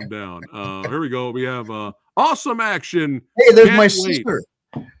it. I'm down. Here we go. We have awesome action. Hey, there's my sister.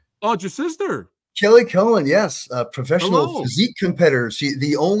 Oh, it's your sister. Kelly Cohen, yes, professional physique competitor. She,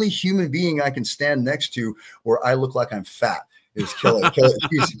 the only human being I can stand next to where I look like I'm fat is Kelly.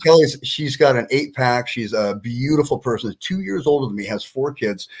 She's got an 8-pack. She's a beautiful person. 2 years older than me, has 4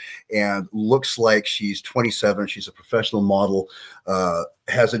 kids, and looks like she's 27. She's a professional model.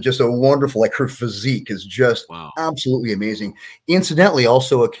 Has just a wonderful, her physique is just absolutely amazing. Incidentally,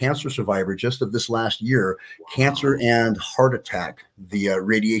 also a cancer survivor just of this last year, cancer and heart attack. The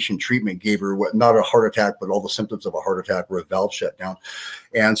radiation treatment gave her not a heart attack, but all the symptoms of a heart attack where a valve shut down.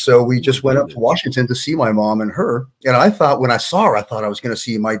 And so we just went up to Washington to see my mom and her. And I thought when I saw her, I thought I was going to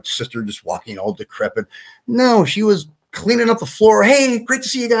see my sister just walking all decrepit. No, she was cleaning up the floor. Hey, great to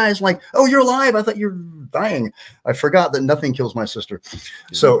see you guys. Like, oh, you're alive. I thought you're dying. I forgot that nothing kills my sister.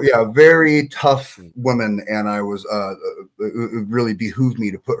 So yeah, very tough woman. And I was, it really behooved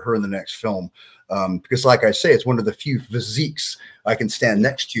me to put her in the next film. Because like I say, it's one of the few physiques I can stand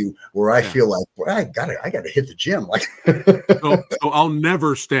next to where I feel like, well, I gotta hit the gym. Like, so I'll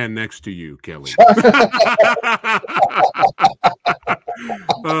never stand next to you, Kelly.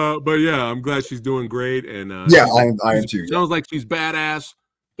 But yeah, I'm glad she's doing great. And yeah, I am too. Sounds like she's badass.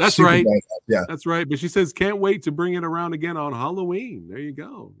 That's Super right. badass. Yeah, that's right. But she says can't wait to bring it around again on Halloween. There you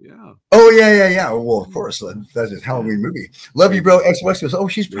go. Yeah. Oh yeah. Well, of course, that's a Halloween movie. Love you, bro. Ex-wife goes, oh,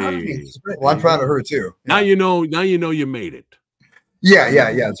 she's proud of me. Well, I'm proud of her too. Yeah. Now you know you made it. Yeah.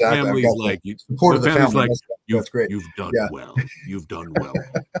 Exactly. Family's like you. Support of the family. Like, that's great. You've done well. You've done well.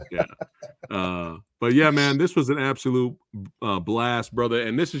 Yeah. But yeah, man, this was an absolute blast, brother.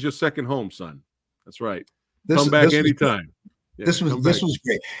 And this is your second home, son. That's right. Come back anytime. Yeah, this was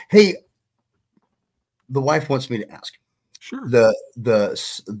great. Hey, the wife wants me to ask. Sure. The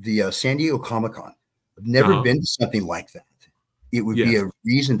San Diego Comic-Con. I've never been to something like that. It would be a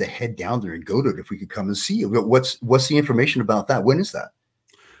reason to head down there and go to it if we could come and see you. What's the information about that? When is that?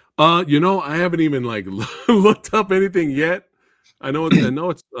 I haven't even looked up anything yet. I know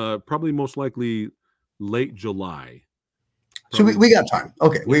it's probably most likely late July. So we got time.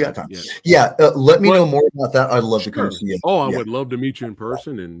 Okay, we got time. Yeah, let me know more about that. I'd love to come see you. Oh, I would love to meet you in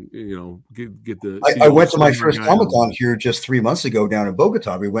person and get the. I went to my first Comic-Con here just 3 months ago down in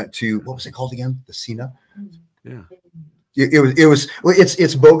Bogota. We went to, what was it called again? The Cena. Yeah.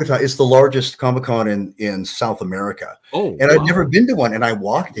 It's Bogota. It's the largest Comic-Con in South America. Oh, and I'd never been to one. And I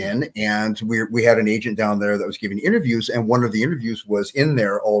walked in, and we had an agent down there that was giving interviews, and one of the interviews was in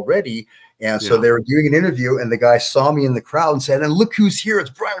there already. And so they were doing an interview, and the guy saw me in the crowd and said, "And look who's here!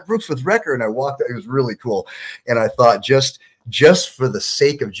 It's Bryan Brooks with Wrecker." And I walked. It was really cool. And I thought, just for the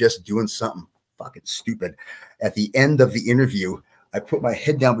sake of just doing something fucking stupid, at the end of the interview, I put my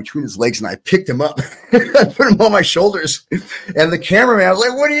head down between his legs and I picked him up. I put him on my shoulders. And the cameraman was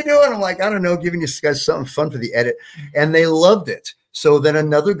like, "What are you doing?" I'm like, "I don't know, giving you guys something fun for the edit." And they loved it. So then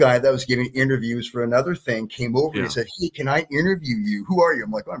another guy that was giving interviews for another thing came over and Yeah. he said, "Hey, can I interview you? Who are you?"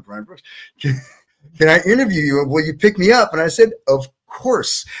 I'm like, "Oh, I'm Brian Brooks. Can I interview you? Will you pick me up?" And I said, "Of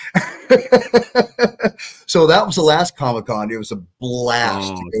course." So that was the last Comic-Con. It was a blast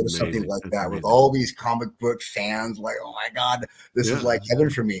to go to something like that with all these comic book fans. Like, oh my God, this is like heaven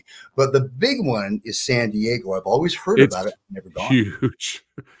for me. But the big one is San Diego. I've always heard about it, never gone. Huge.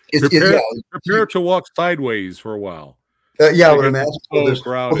 Prepare to walk sideways for a while. Yeah, I would imagine. So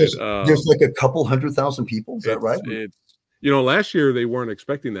crowded. There's like a couple 100,000 people. Is that right? It's, last year they weren't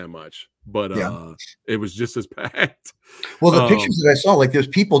expecting that much, but it was just as packed. Well, the pictures that I saw, like there's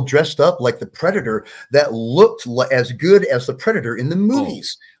people dressed up like the Predator that looked as good as the Predator in the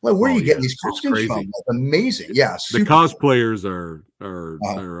movies. Like, where are you getting these costumes from? Like, amazing. Yeah. The cosplayers are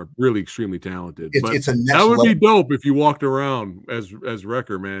really extremely talented. It's a next that would level. be dope if you walked around as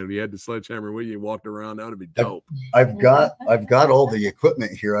Wrecker, man. If you had the sledgehammer with you and walked around, that would be dope. I've got all the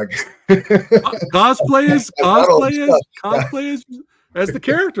equipment here. Cosplayers as the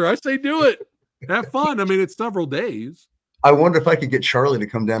character. I say do it. Have fun. I mean, it's several days. I wonder if I could get Charlie to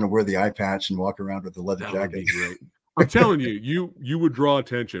come down and wear the eye patch and walk around with the leather jacket. Would be great. I'm telling you, you would draw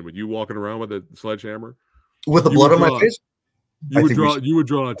attention with you walking around with a sledgehammer. With the blood on my face? You would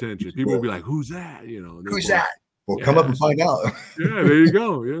draw attention. People would be like, "Who's that?" Who's that? Well, come up and find out. Yeah, there you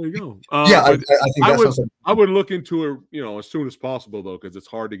go. There you go. I think I would look into it, as soon as possible though, because it's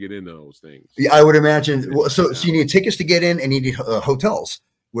hard to get into those things. Yeah, I would imagine. So you need tickets to get in, and you need hotels.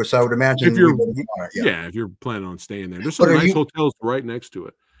 Which I would imagine if you're planning on staying there. There's some nice hotels right next to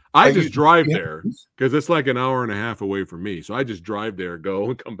it. I just drive there because it's like an hour and a half away from me. So I just drive there, go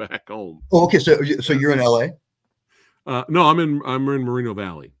and come back home. Oh, okay. So you're in LA? No, I'm in Moreno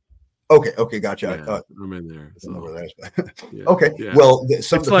Valley. Okay, gotcha. Yeah, I'm in there. So. I don't know where that is. Okay. Yeah. Well,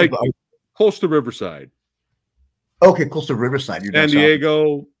 it's like close to Riverside. Okay, close to Riverside. You're San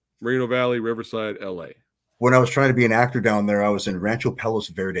Diego, Moreno Valley, Riverside, LA. When I was trying to be an actor down there, I was in Rancho Palos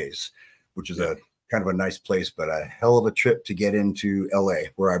Verdes, which is a kind of a nice place, but a hell of a trip to get into LA,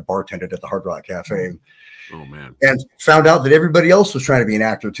 where I bartended at the Hard Rock Cafe. Oh man! And found out that everybody else was trying to be an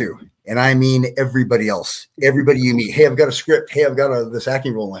actor too, and I mean everybody else. Everybody you meet, hey, I've got a script. Hey, I've got this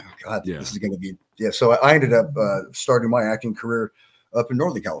acting role. Like, oh, God, this is going to be So I ended up starting my acting career up in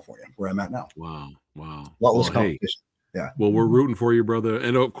Northern California, where I'm at now. Wow! A lot less competition. Yeah. Well, we're rooting for you, brother.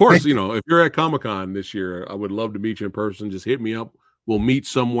 And of course, if you're at Comic-Con this year, I would love to meet you in person. Just hit me up. We'll meet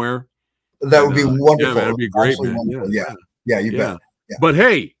somewhere. That would be wonderful. Yeah, man, that'd be great, man. Yeah, you bet. Yeah. But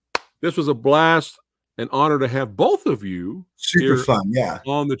hey, this was a blast, an honor to have both of you. Super fun,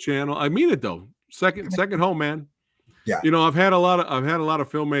 on the channel. I mean it though. Second home, man. Yeah. I've had a lot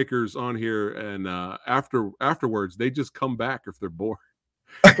of filmmakers on here, and afterwards they just come back if they're bored.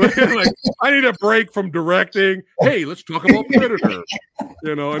 Like, I need a break from directing. Hey, let's talk about Predator.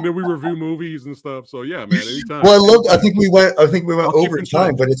 And then we review movies and stuff. So yeah, man, anytime. Well, I think we went over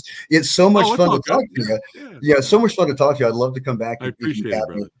time, but it's so much fun to talk to you. Yeah, so much fun to talk to you. I'd love to come back. I appreciate it,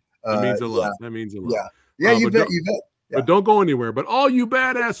 brother. That means a lot. That means a lot. Yeah, you bet. But don't go anywhere. But all you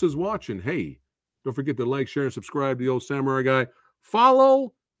badasses watching, hey, don't forget to like, share, and subscribe to the Old Samurai Guy.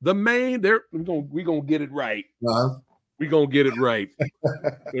 Follow the main. There, we're gonna get it right. We're going to get it right.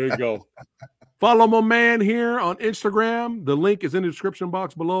 There you go. Follow my man here on Instagram. The link is in the description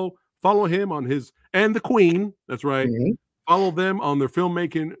box below. Follow him on and the Queen. That's right. Mm-hmm. Follow them on their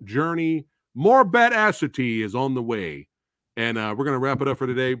filmmaking journey. More badassity is on the way. And we're going to wrap it up for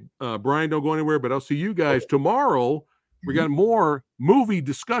today. Brian, don't go anywhere, but I'll see you guys tomorrow. We got more movie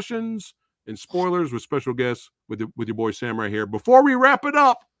discussions and spoilers with special guests with your boy Samurai here. Before we wrap it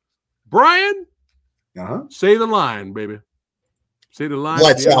up, Brian, say the line, baby. Say the line.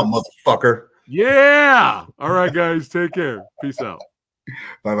 Lights out, motherfucker. Yeah. All right, guys. Take care. Peace out.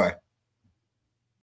 Bye-bye.